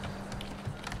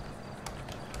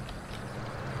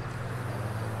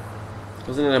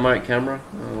 Wasn't it a remote camera?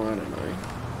 Oh, I don't know.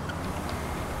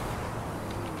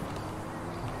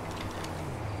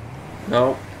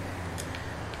 No.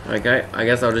 Okay, I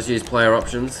guess I'll just use player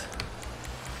options.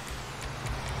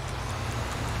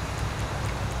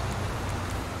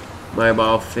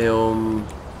 Mobile film.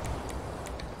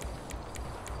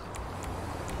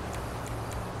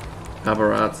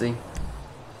 Paparazzi.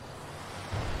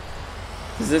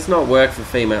 Does this not work for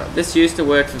female? This used to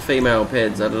work for female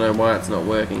peds. I don't know why it's not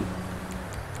working.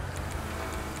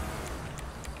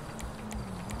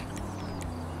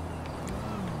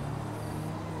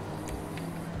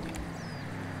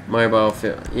 Mobile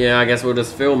film. Yeah, I guess we'll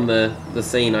just film the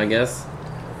scene, I guess.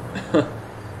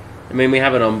 I mean, we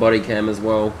have it on body cam as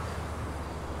well.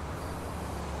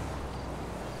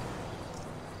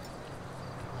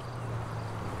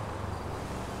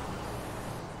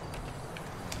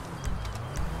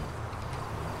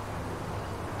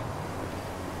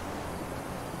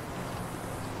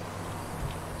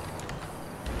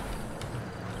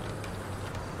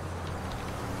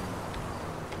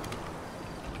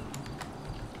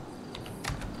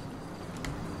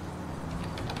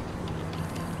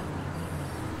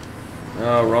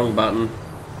 Oh, wrong button.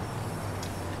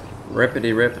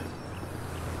 Rippity rip.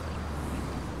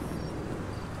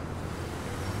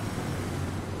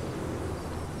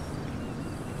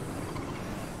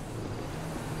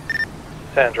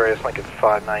 San Andreas, Lincoln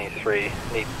 593.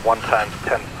 Need 1 times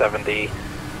 1070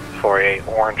 for a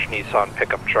orange Nissan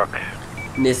pickup truck.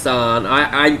 Nissan.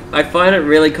 I find it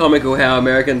really comical how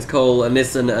Americans call a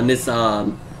Nissan a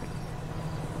Nissan.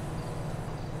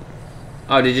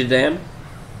 Oh, did you, Dan?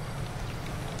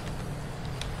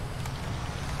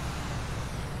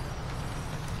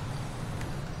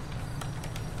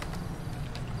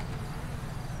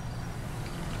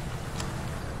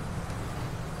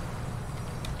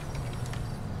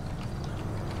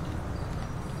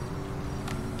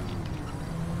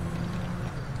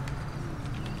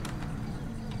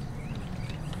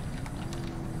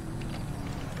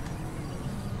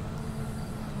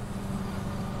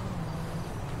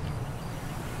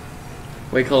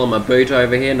 We call them a boot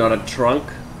over here, not a trunk.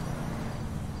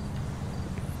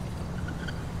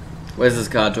 Where's this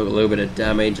car? Took a little bit of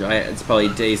damage. It's probably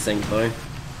desync though.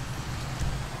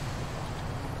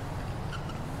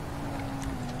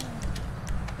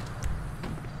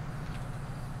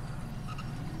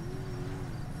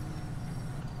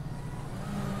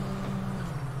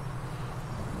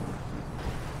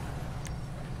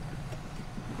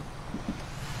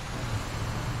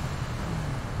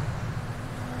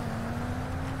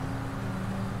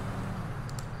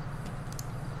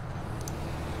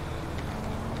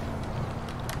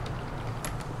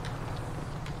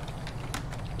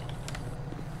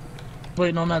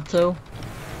 Waiting on that too.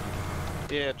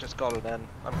 Yeah, just got it in.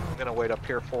 I'm gonna wait up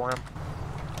here for him.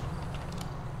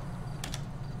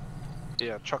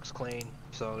 Yeah, truck's clean,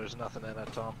 so there's nothing in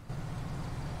it, Tom.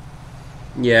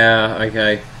 Yeah,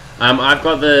 okay. I've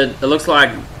got it looks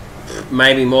like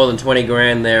maybe more than 20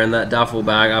 grand there in that duffel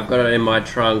bag. I've got it in my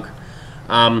trunk.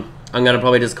 I'm gonna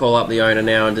probably just call up the owner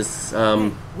now and just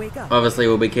obviously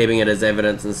we'll be keeping it as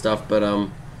evidence and stuff, but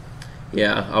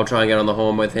yeah, I'll try and get on the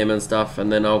horn with him and stuff,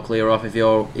 and then I'll clear off if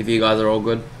you guys are all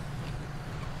good.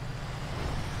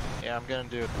 Yeah, I'm gonna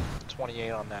do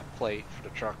 28 on that plate for the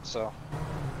truck. So.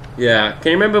 Yeah,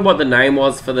 can you remember what the name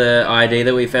was for the ID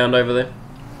that we found over there?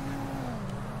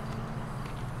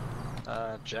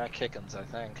 Jack Hickens, I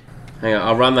think. Hang on,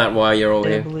 I'll run that while you're all I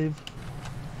here. believe.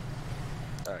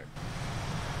 Alright.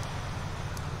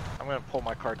 I'm gonna pull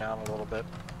my car down a little bit.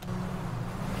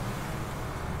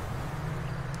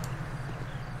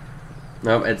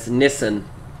 No, it's Nissan.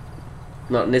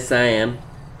 Not Nissan.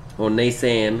 Or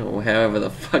Nissan, or however the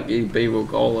fuck you people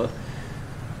call it.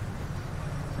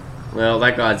 Well,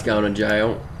 that guy's going to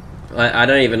jail. I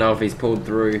don't even know if he's pulled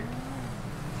through.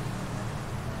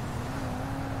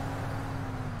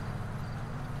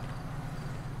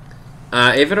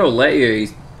 If it'll let you,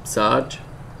 Sarge.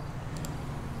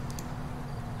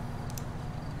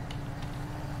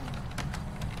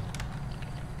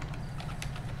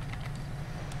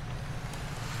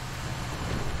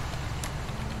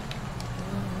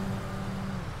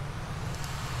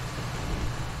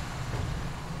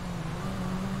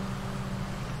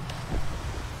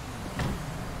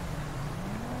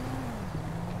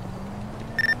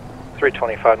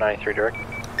 $325.93 direct.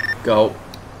 Go.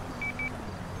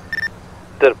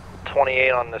 Did a 28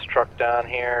 on this truck down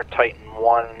here. Titan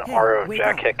 1, RO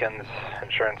Jack Hickens,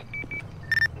 insurance.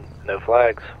 No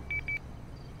flags.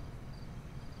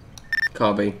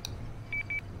 Copy.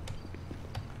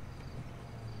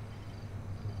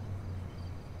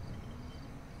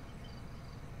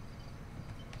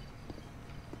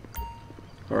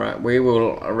 Alright, we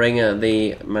will ring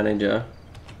the manager.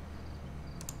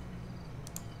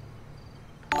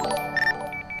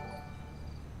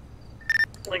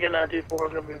 Lincoln 924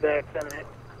 is going to be back 10-8.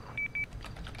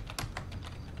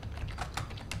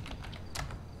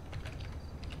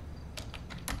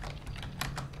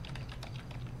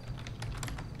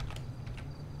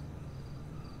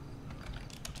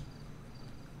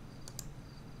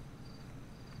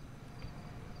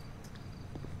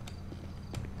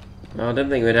 I didn't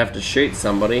think we'd have to shoot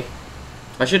somebody.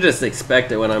 I should just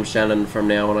expect it when I'm Shannon from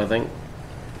now on, I think.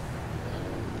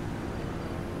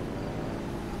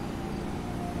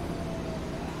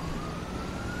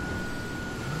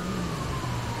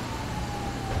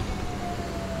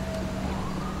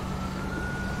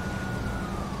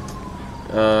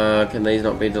 Can these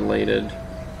not be deleted?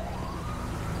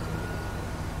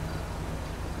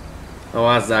 I'll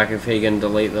ask Zach if he can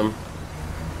delete them.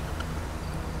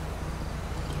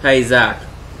 Hey Zach.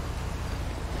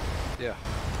 Yeah.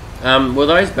 Will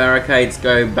those barricades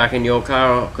go back in your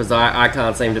car? Because I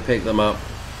can't seem to pick them up.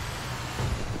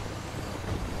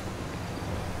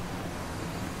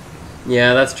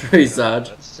 Yeah, that's true, Sarge.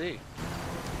 Let's see.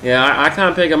 Yeah, I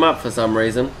can't pick them up for some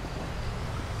reason.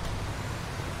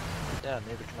 Yeah,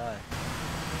 neither can I.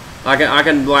 I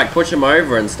can like push them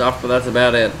over and stuff, but that's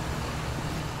about it.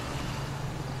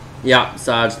 Yeah,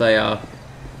 Sarge, they are.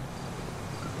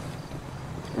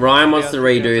 Ryan wants to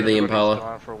redo the Impala.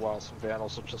 Gone for a while, some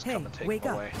vandals will just come and take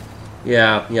them away.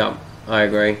 Yeah, I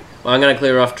agree. Well, I'm gonna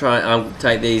clear off.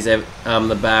 Take these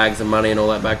the bags and money and all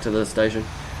that back to the station.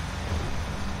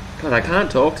 God, I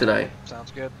can't talk today. Sounds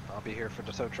good. I'll be here for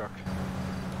the tow truck.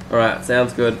 All right,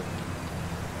 sounds good.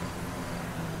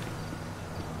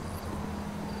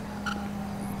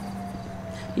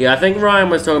 Yeah, I think Ryan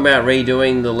was talking about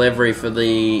redoing the livery for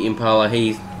the Impala.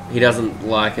 He doesn't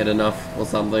like it enough or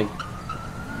something.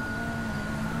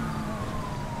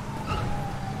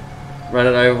 Run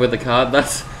it over with the card.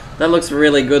 That looks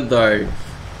really good though.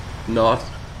 Not.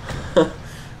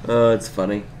 Oh, it's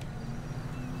funny.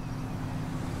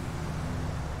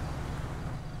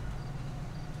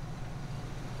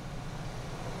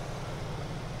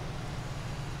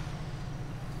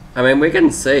 I mean, we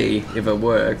can see if it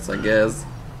works, I guess.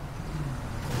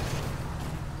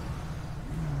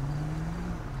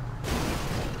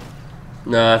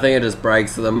 No, I think it just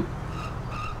breaks them.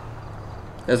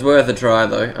 It's worth a try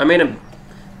though. I mean,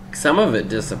 some of it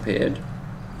disappeared.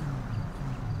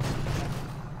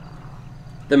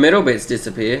 The middle bits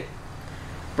disappear.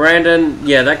 Brandon,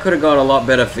 yeah, that could have gone a lot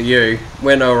better for you.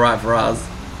 Went alright for us.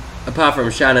 Apart from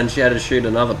Shannon, she had to shoot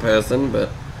another person, but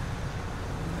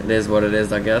it is what it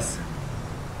is, I guess.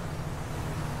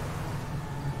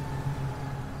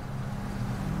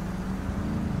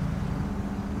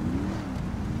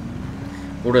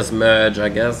 We'll just merge, I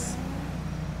guess.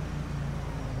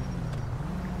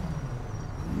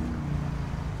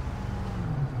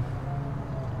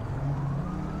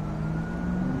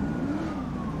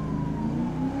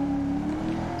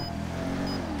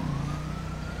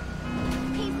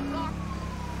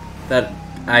 That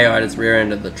AI just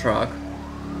rear-ended the truck.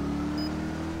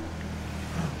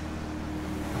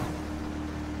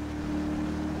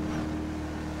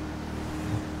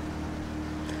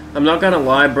 I'm not gonna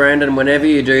lie, Brandon, whenever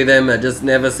you do them, it just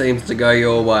never seems to go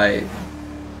your way.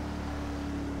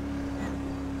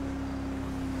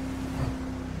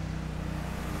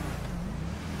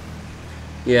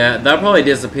 Yeah, they'll probably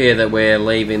disappear that we're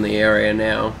leaving the area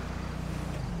now.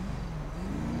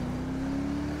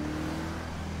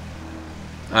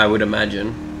 I would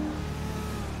imagine.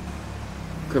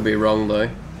 Could be wrong though.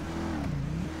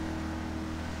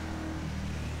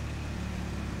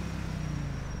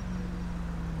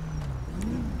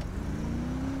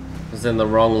 Was in the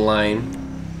wrong lane.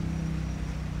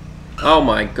 Oh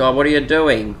my god, what are you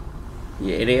doing?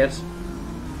 You idiot.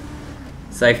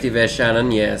 Safety vest,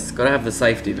 Shannon, yes. Gotta have the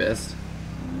safety vest.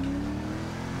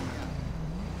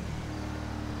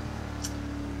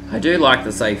 I do like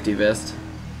the safety vest.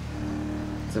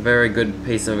 It's a very good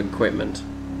piece of equipment.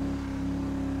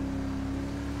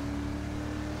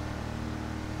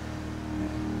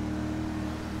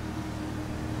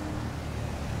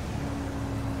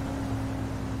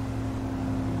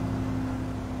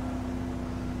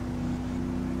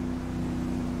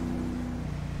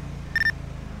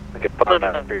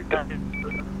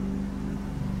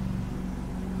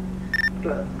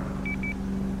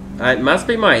 It must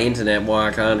be my internet why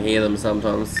I can't hear them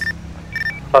sometimes.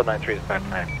 593 is back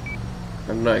 9. I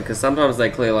don't know, because sometimes they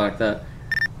clear like that.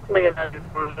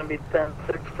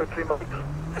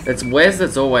 It's Wes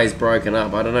that's always broken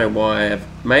up. I don't know why.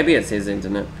 Maybe it's his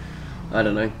internet. I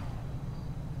don't know.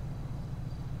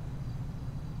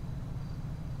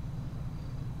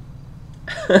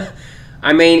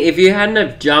 I mean, if you hadn't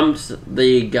have jumped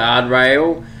the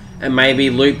guardrail and maybe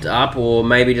looped up or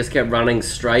maybe just kept running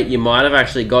straight, you might have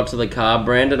actually got to the car,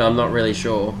 Brandon. I'm not really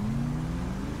sure.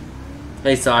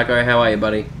 Hey Psycho, how are you,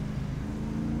 buddy?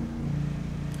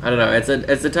 I don't know,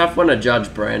 it's a tough one to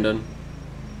judge, Brandon.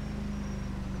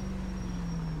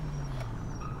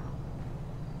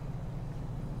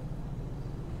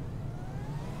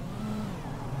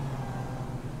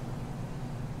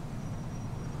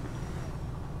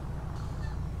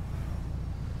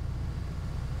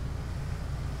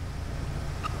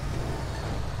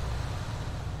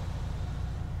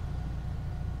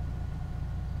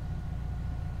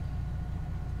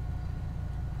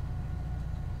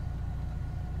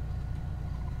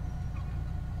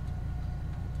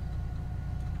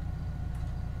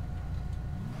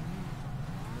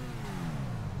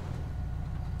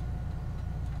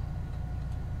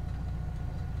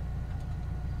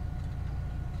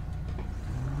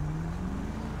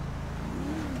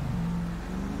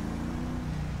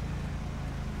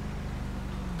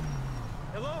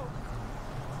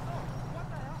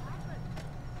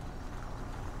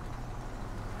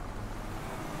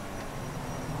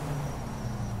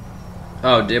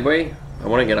 Oh, did we? I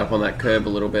want to get up on that curb a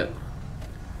little bit.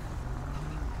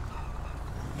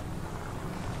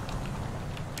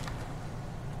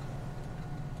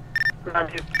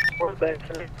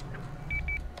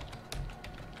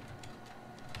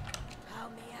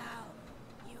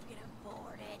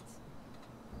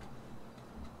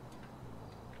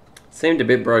 Seemed a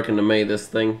bit broken to me, this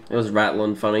thing. It was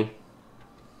rattling funny.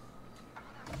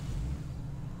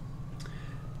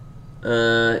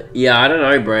 Yeah, I don't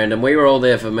know, Brandon. We were all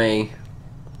there for me.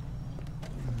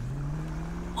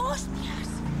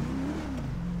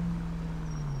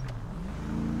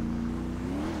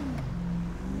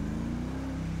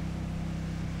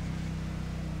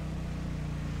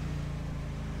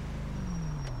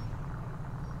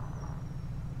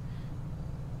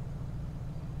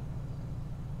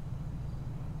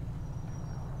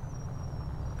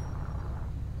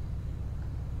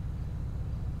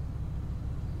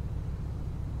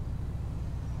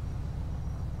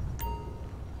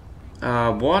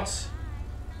 What?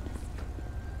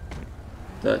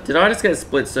 Did I just get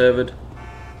split servered?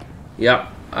 Yep,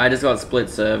 I just got split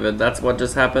servered. That's what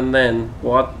just happened then.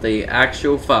 What the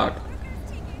actual fuck?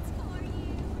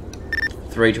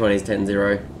 320's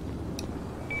 10-0.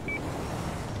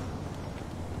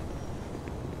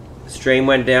 Stream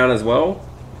went down as well?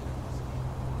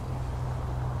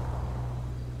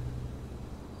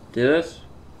 Did it?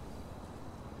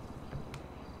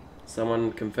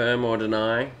 Someone confirm or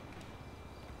deny?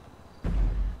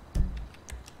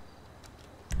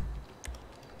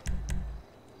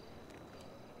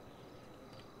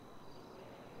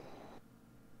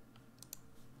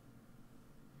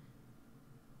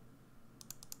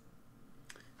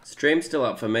 Stream's still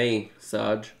up for me,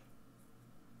 Sarge.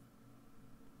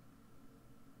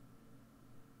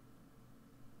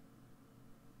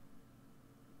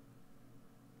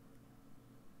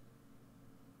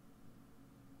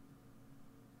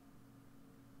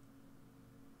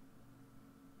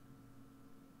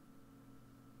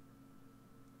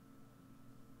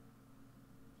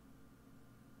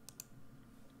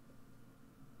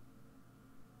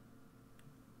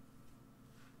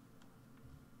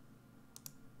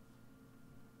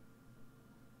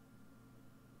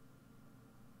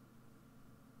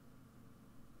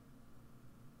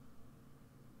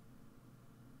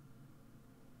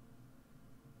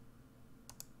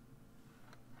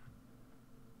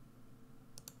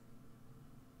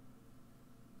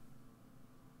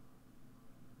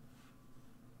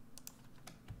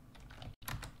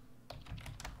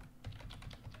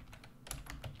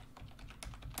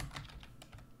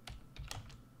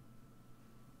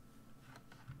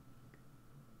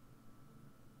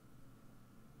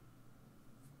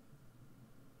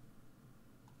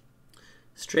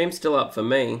 Stream's still up for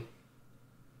me.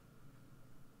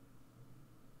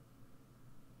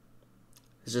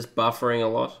 It's just buffering a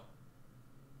lot.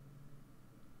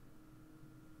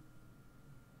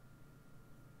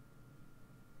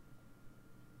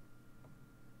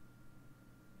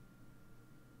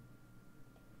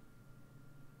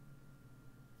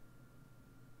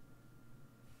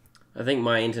 I think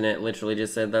my internet literally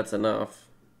just said that's enough.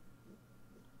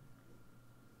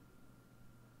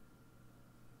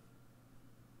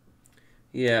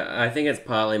 Yeah, I think it's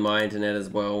partly my internet as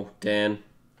well, Dan,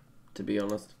 to be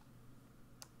honest.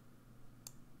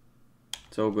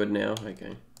 It's all good now?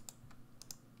 Okay.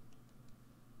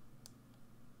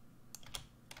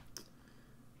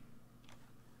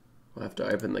 I'll have to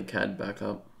open the CAD back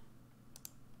up.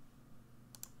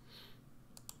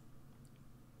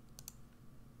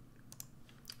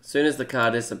 As soon as the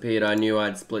car disappeared, I knew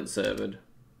I'd split servered.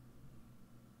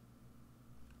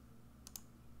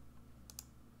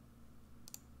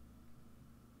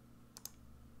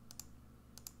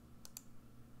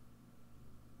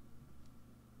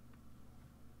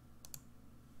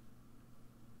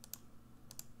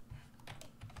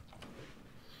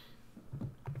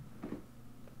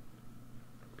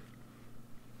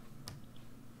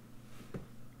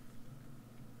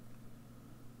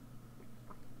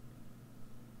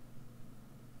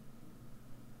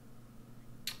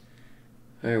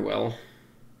 Oh well.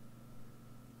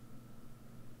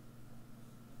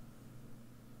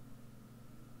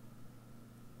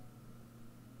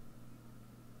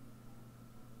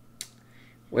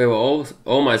 We were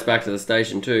almost back to the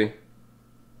station too.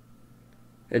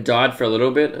 It died for a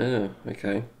little bit. Oh,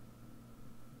 okay.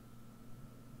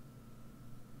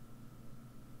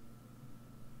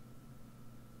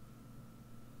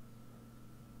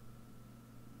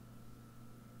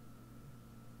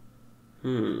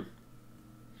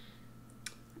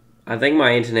 I think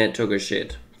my internet took a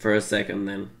shit for a second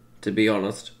then, to be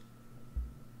honest.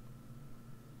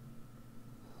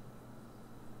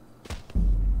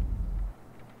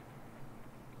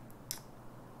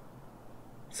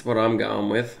 That's what I'm going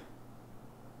with.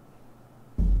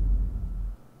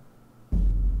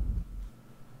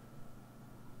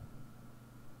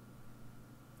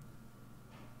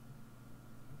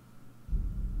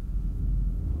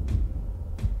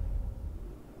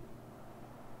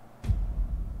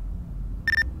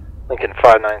 Lincoln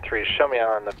 593, show me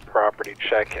on the property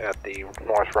check at the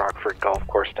North Rockford Golf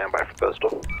Course, standby for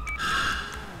postal.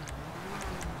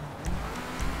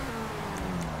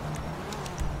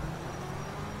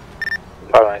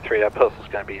 That postal's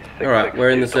going to be 662. Alright, we're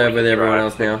in the server with everyone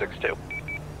else now. 662.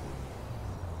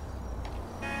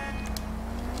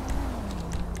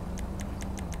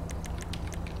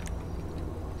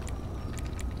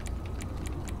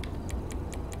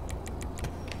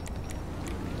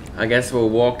 I guess we'll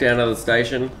walk down to the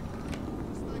station.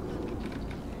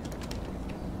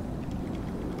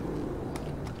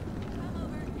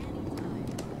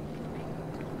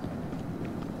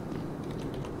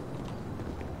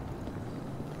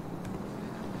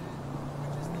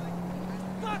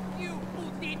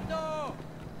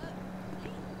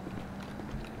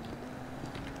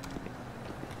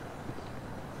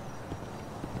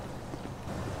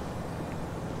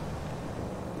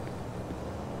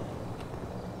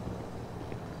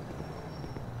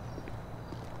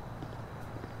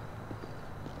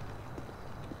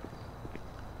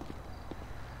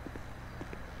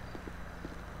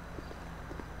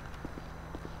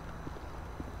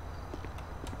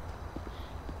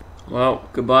 Well,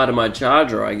 goodbye to my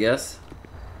charger, I guess.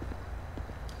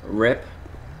 Rip.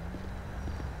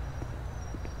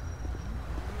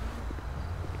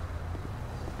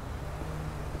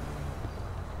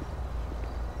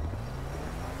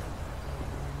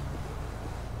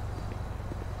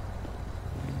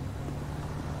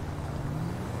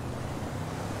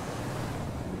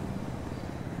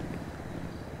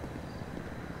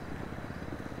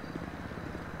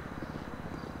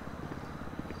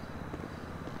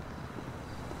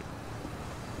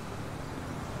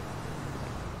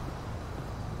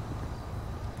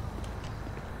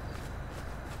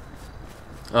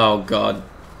 Oh god.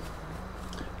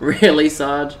 Really,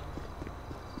 Sarge?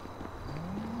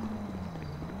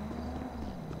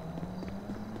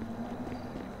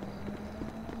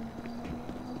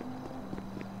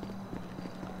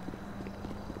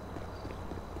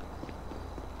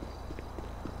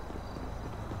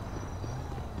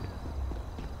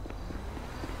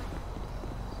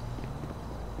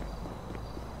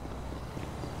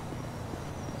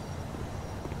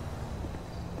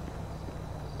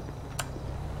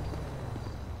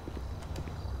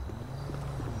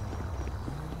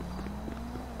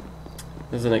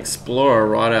 There's an Explorer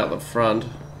right out the front.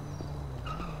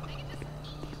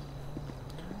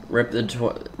 Rip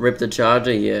the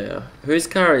Charger, yeah. Whose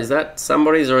car is that?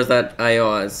 Somebody's or is that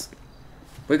AI's?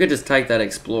 We could just take that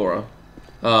Explorer.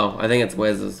 Oh, I think it's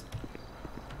Wes's.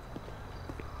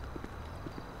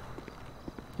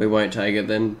 We won't take it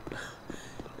then.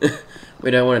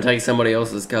 We don't want to take somebody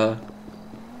else's car.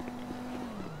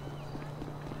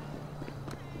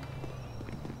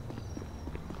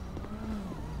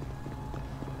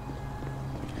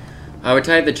 I would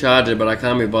take the Charger, but I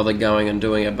can't be bothered going and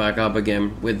doing it back up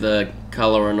again with the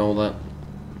colour and all that.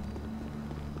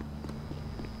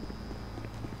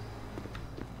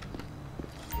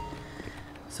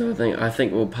 So I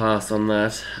think we'll pass on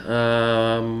that.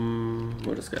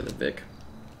 We'll just go to the Vic.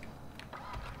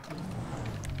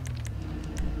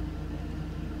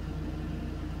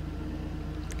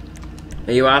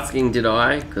 Are you asking did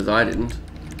I? Because I didn't.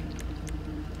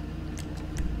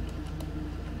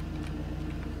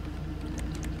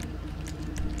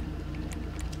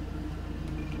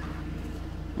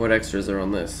 What extras are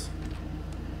on this?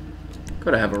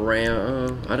 Gotta have a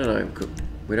Ram. I don't know.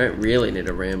 We don't really need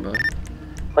a Rambo.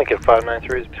 Lincoln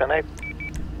 593 is 10-8.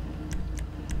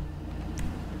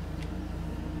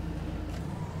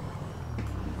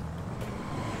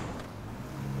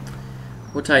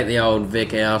 We'll take the old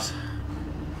Vic out.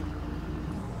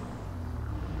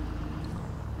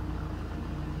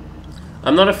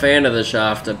 I'm not a fan of the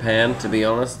shafter pan, to be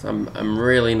honest. I'm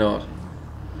really not.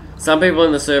 Some people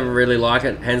in the server really like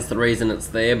it, hence the reason it's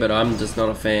there, but I'm just not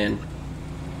a fan.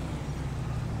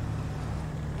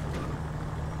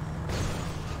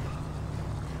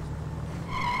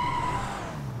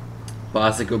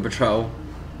 Bicycle patrol.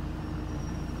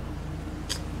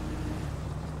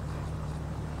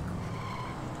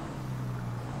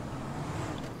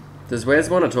 Does Wes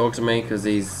want to talk to me? Because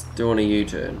he's doing a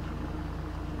U-turn.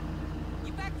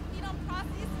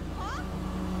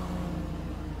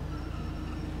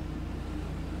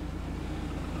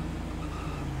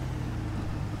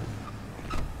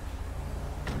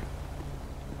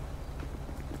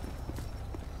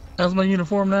 How's my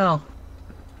uniform now?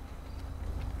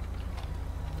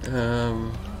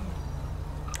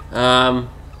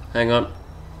 Hang on.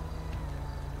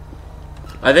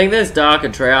 I think there's darker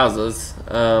trousers,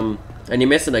 and you're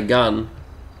missing a gun.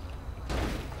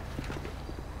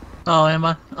 Oh, am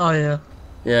I? Oh, yeah.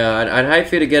 Yeah, I'd hate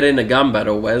for you to get in a gun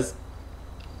battle, Wes.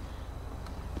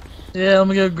 Yeah, let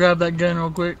me go grab that gun real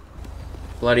quick.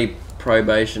 Bloody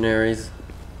probationaries.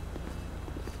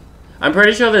 I'm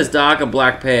pretty sure there's darker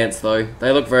black pants, though.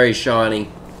 They look very shiny.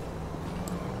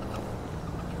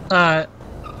 Alright.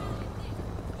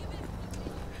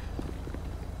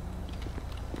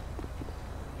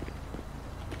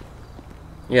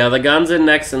 Yeah, the guns in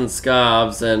necks and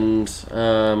scarves, and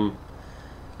I'm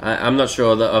not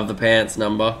sure of the pants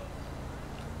number.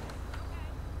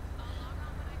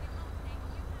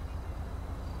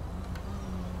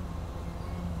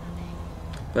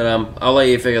 But I'll let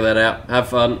you figure that out. Have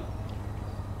fun.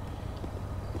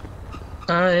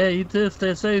 Alright, yeah, you too.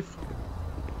 Stay safe.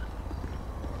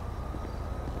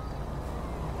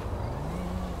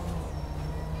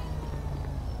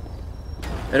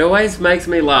 It always makes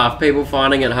me laugh, people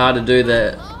finding it hard to do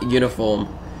their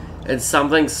uniform. It's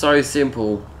something so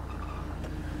simple.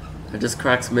 It just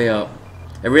cracks me up.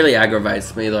 It really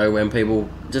aggravates me though when people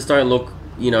just don't look,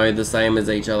 you know, the same as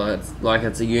each other. It's like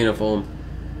it's a uniform.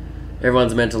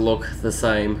 Everyone's meant to look the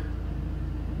same.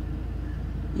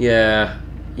 Yeah.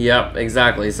 Yep,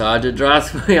 exactly, Sarge. It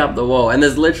drives me up the wall. And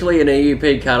there's literally an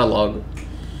EUP catalogue.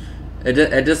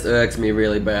 It just irks me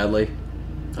really badly.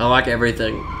 I like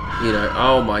everything. You know,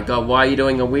 oh my god, why are you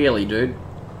doing a wheelie, dude?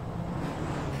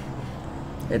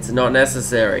 It's not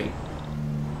necessary.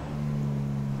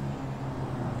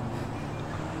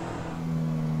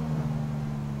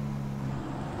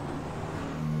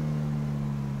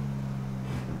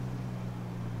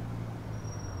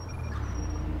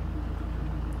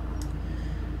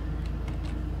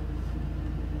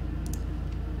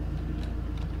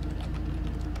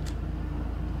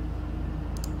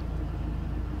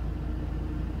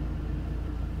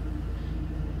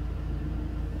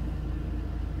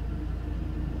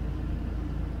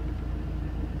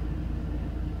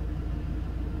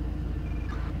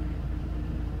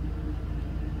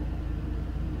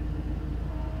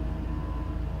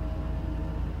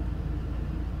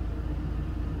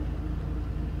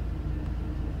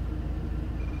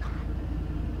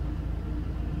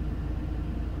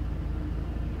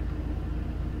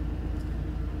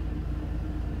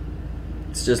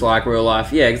 It's just like real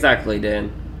life. Yeah, exactly,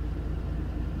 Dan.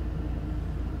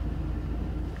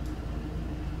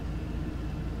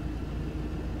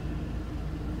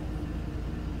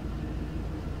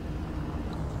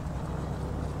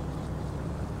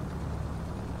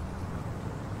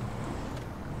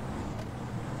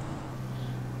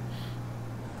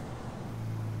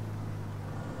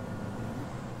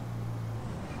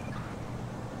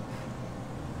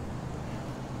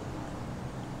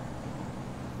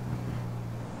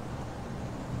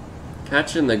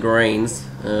 Catching the greens.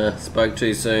 Spoke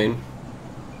too soon.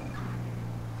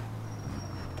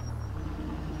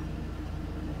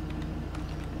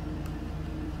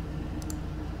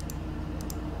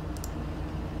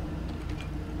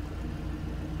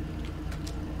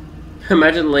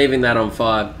 Imagine leaving that on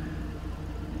 5.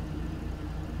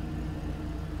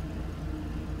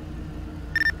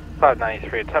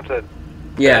 .593 attempted.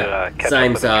 Yeah, catch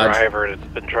same up with the Sarge. driver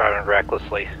that's been driving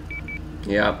recklessly.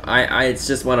 Yeah, it's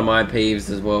just one of my peeves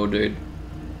as well, dude.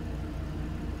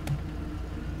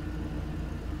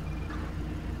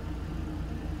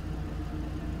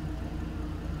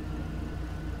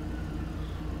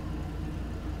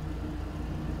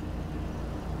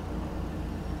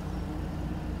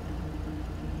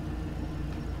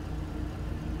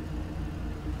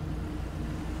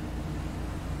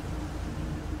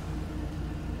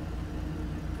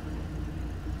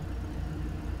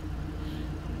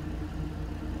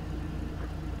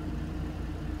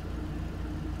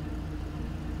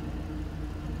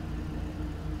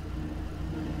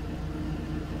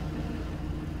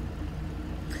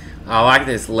 I like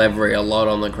this livery a lot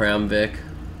on the Crown Vic.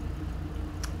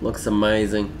 Looks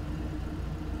amazing.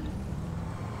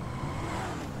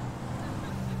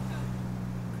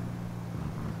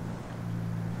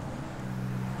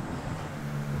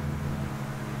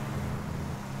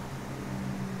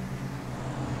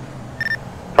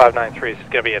 .593 is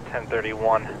going to be at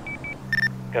 1031.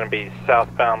 Going to be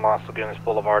southbound Los Lagunas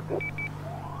Boulevard.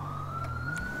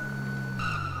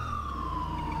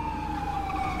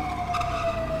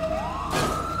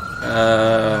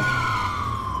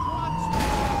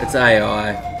 It's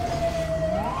AI.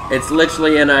 It's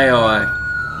literally an AI.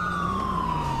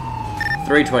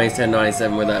 320 is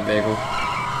 1097 with that vehicle.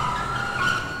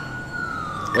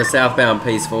 We're southbound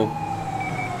Peaceful.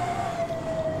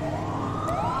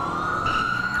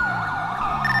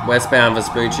 Westbound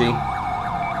Vespucci.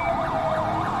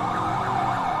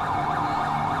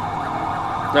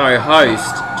 No,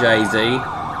 Host, Jay-Z.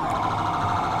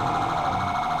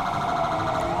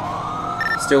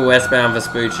 Still westbound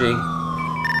Vespucci.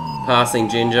 Passing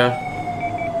Ginger.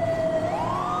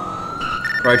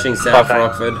 Approaching South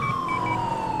Rockford.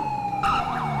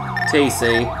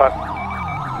 TC.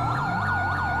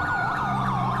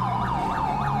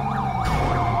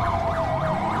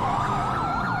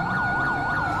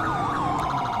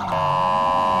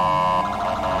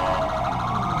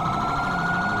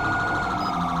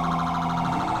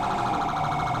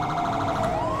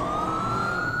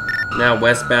 Now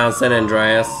westbound San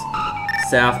Andreas.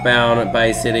 Southbound at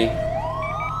Bay City.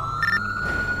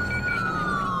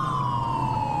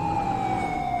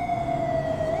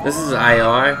 This is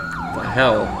AI? What the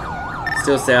hell?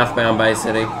 Still southbound Bay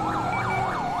City.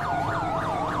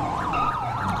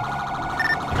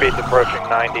 Speed's approaching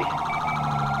 90.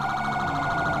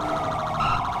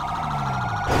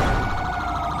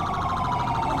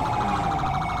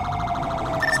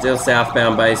 Still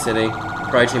southbound Bay City.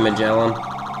 Approaching Magellan.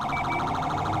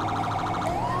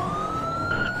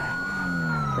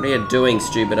 What are you doing,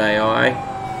 stupid AI?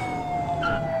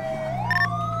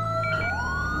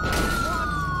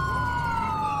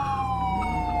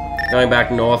 Going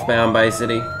back northbound Bay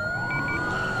City.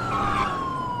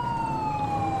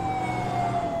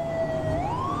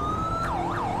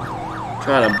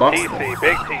 Trying to box TC,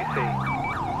 big TC.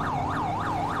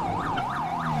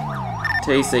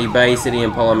 TC, Bay City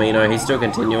and Palomino. He's still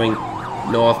continuing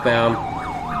northbound.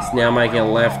 He's now making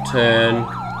a left turn.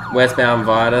 Westbound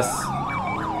Vitus.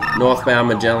 Northbound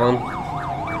Magellan.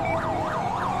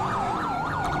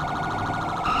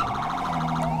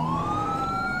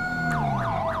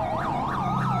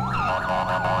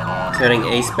 Turning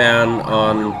eastbound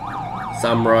on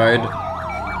some road.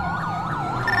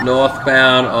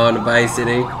 Northbound on Bay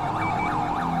City.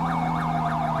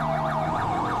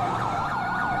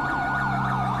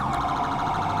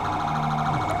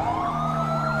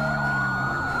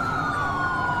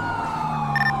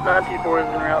 .94 is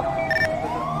en route.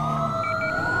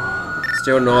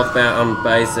 Still northbound on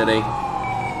Bay City.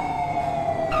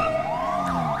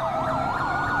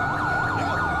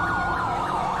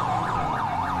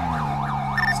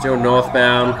 Still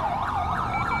northbound.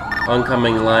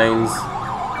 Oncoming lanes.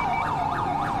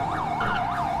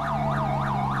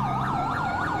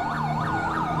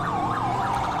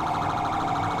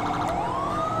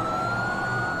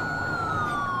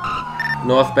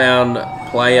 Northbound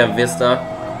Playa Vista.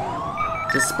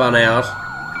 Just spun out.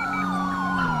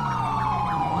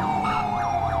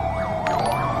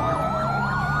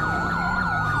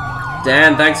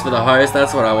 Dan, thanks for the host.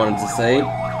 That's what I wanted to see.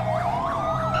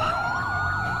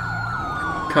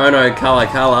 Kono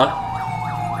Color.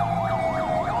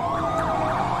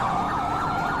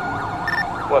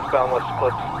 Southbound West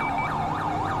Eclipse.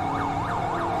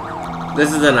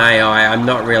 This is an AI. I'm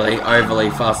not really overly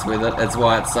fussed with it. That's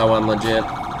why it's so unlegit.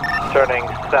 Turning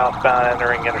southbound,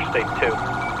 entering Interstate 2.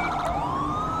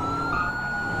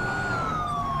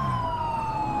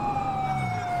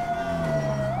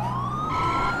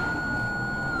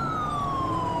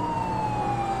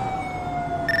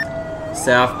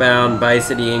 Southbound Bay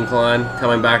City incline,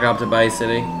 coming back up to Bay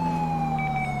City.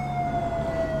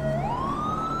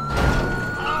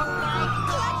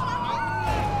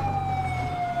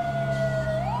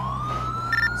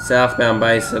 Southbound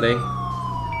Bay City.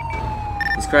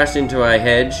 He's crashed into a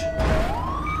hedge.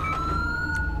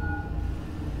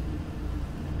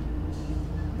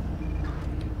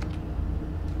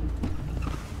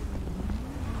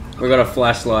 We got a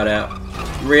flashlight out.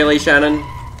 Really, Shannon?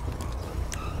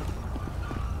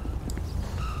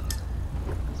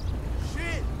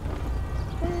 Shit!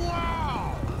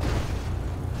 Wow!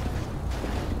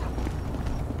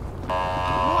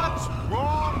 What's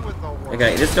wrong with the world?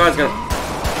 Okay, this guy's gonna...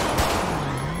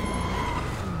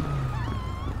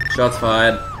 Shots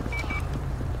fired.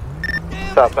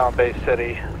 Southbound Bay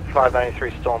City,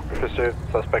 593 still in pursuit.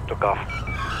 Suspect took off.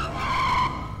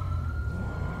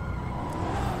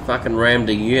 Fucking rammed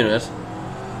a unit.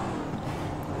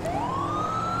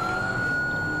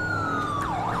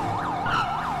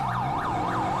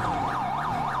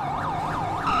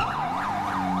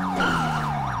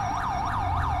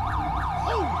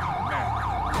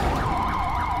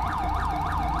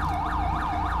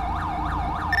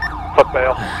 Fuck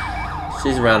bail.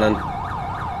 She's running.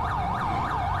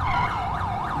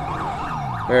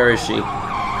 Where is she?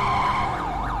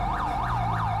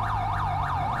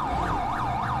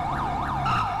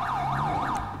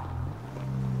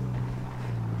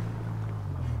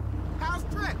 How's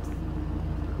Trix?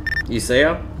 You see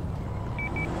her?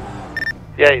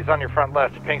 Yeah, he's on your front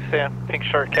left. Pink Sam, pink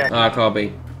shirt, khaki. Ah,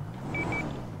 copy.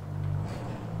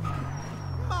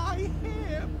 My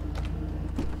hip.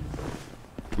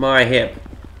 My hip.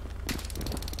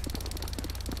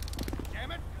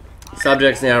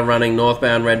 Subject's now running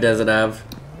northbound Red Desert Ave.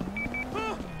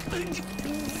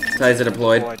 Taser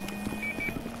deployed.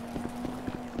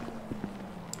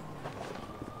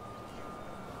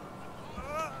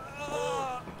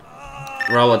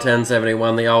 Roller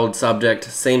 1071, the old subject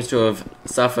seems to have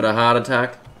suffered a heart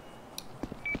attack.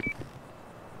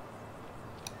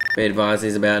 Be advised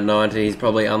he's about 90, he's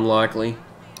probably unlikely.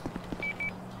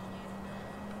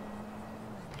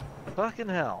 Fucking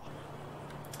hell.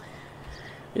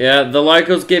 Yeah, the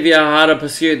locals give you a harder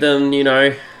pursuit than, you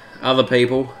know, other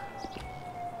people.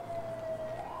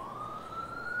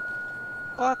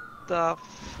 What the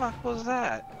fuck was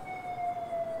that?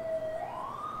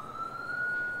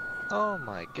 Oh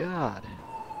my god.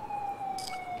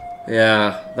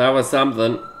 Yeah, that was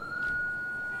something.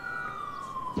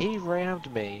 He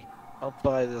rammed me up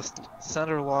by this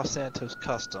center Los Santos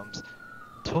Customs,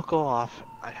 took off,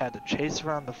 I had to chase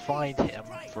around to find him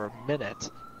for a minute,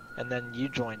 and then you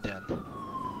joined in.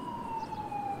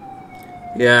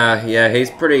 Yeah, he's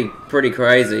pretty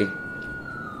crazy.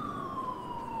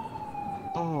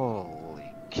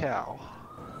 Holy cow.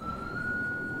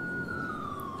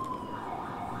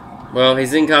 Well,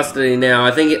 he's in custody now.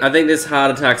 I think this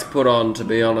heart attack's put on, to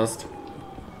be honest.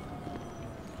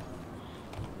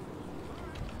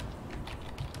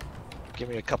 Give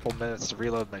me a couple minutes to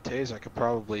reload my taser, I could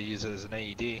probably use it as an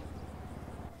AED.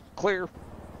 Clear.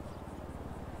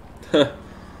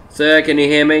 Sir, can you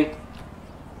hear me?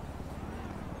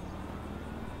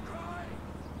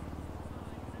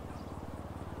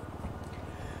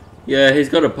 Yeah, he's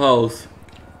got a pulse.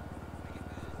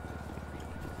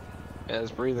 Yeah,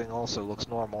 his breathing also looks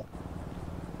normal.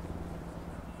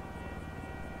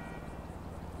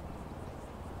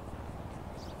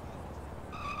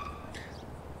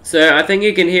 Sir, I think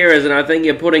you can hear us and I think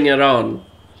you're putting it on.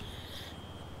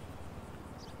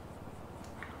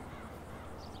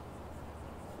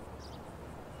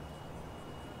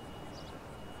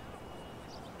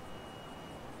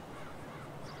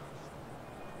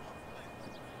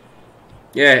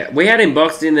 Yeah, we had him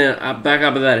boxed in the back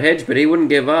up of that hedge, but he wouldn't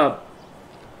give up.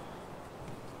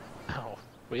 Oh,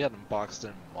 we had him boxed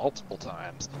in multiple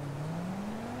times.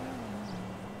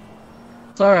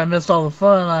 Sorry, I missed all the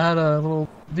fun. I had a little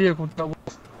vehicle trouble.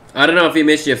 I don't know if you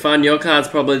missed your fun. Your car's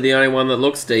probably the only one that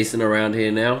looks decent around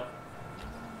here now.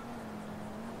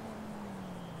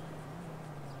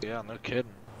 Yeah, no kidding.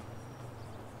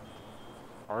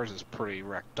 Ours is pretty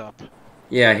wrecked up.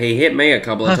 Yeah, he hit me a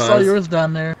couple of times. I saw yours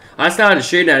down there. I started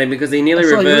shooting at him because he nearly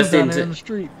reversed into... in the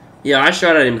street. Yeah, I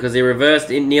shot at him because he reversed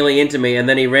nearly into me and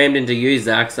then he rammed into you,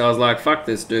 Zach, so I was like, fuck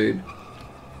this dude.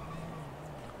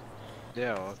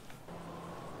 Yeah, well,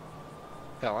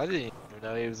 Hell, I didn't even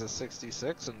know he was a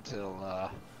 66 until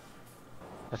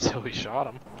we shot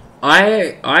him.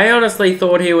 I honestly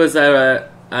thought he was a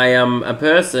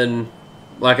person,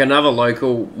 like another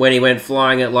local, when he went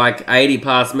flying at like 80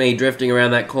 past me, drifting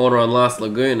around that corner on Las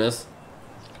Lagunas.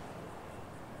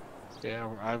 Yeah,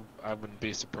 I wouldn't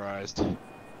be surprised.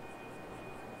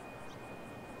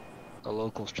 The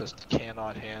locals just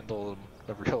cannot handle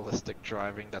the realistic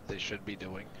driving that they should be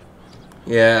doing.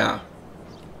 Yeah.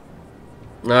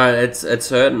 No, it's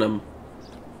hurting them.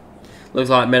 Looks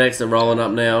like medics are rolling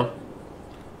up now.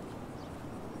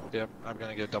 Yep, I'm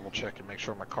gonna go double check and make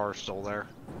sure my car's still there.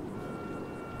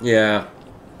 Yeah.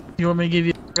 You want me to give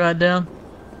you a ride down?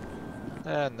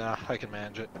 Nah, I can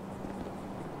manage it.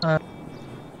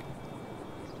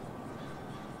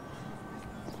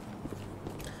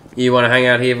 You want to hang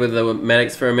out here with the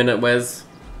medics for a minute, Wes?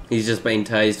 He's just been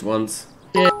tased once.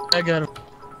 Yeah, I got him.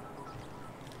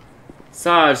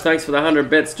 Sarge, thanks for the 100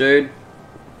 bits, dude.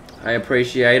 I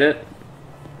appreciate it.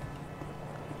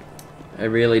 I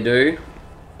really do.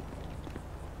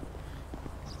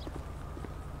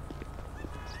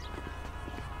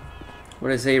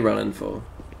 What is he running for?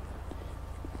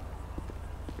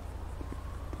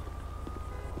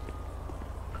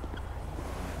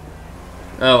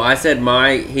 Oh, I said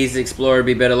his Explorer would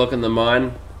be better looking than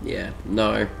mine. Yeah,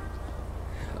 no.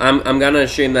 I'm gonna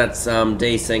assume that's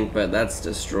desync, but that's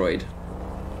destroyed.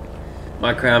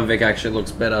 My Crown Vic actually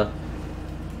looks better.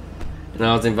 And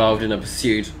I was involved in a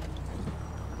pursuit.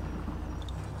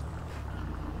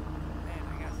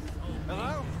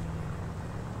 Hello?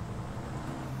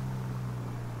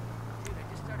 Dude, I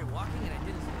just started walking and I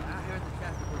didn't see. I heard the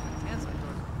traffic was intense. I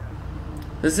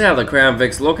thought. This is how the Crown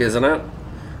Vics look, isn't it?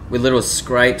 With little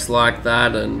scrapes like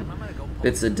that and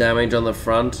bits of damage on the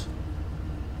front.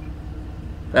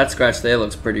 That scratch there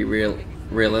looks pretty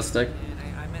realistic.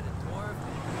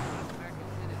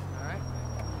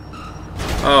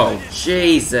 Oh,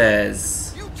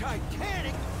 Jesus. You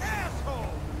Titanic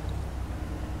asshole!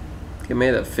 Give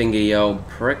me that finger, you old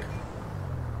prick.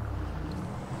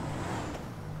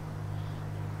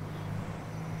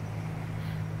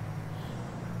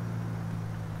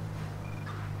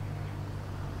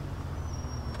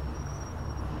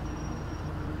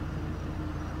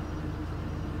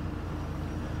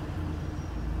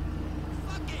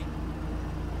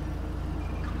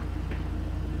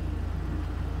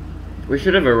 We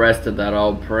should have arrested that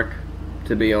old prick,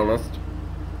 to be honest.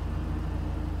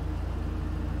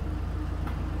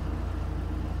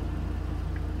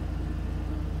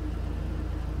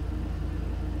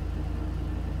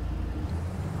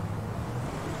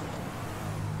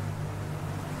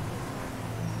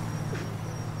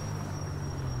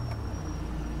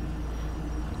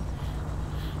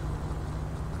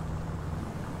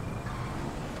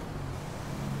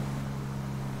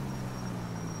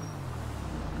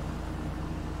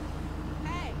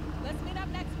 Hey, let's meet up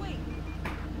next week.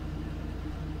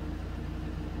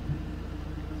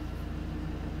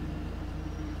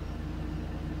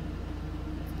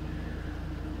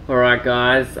 Alright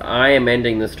guys, I am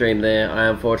ending the stream there. I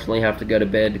unfortunately have to go to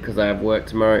bed because I have work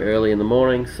tomorrow early in the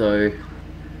morning, so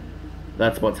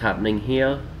that's what's happening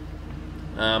here.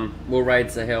 We'll raid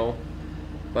Sahel,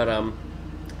 but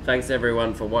thanks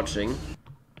everyone for watching.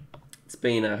 It's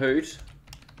been a hoot.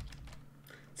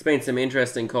 It's been some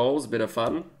interesting calls, a bit of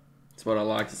fun. It's what I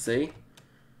like to see.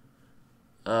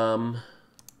 So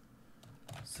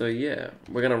yeah,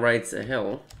 we're gonna raid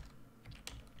Sahel.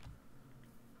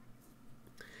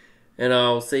 And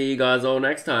I'll see you guys all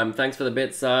next time. Thanks for the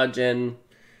bit, Sarge, and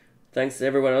thanks to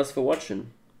everyone else for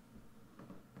watching.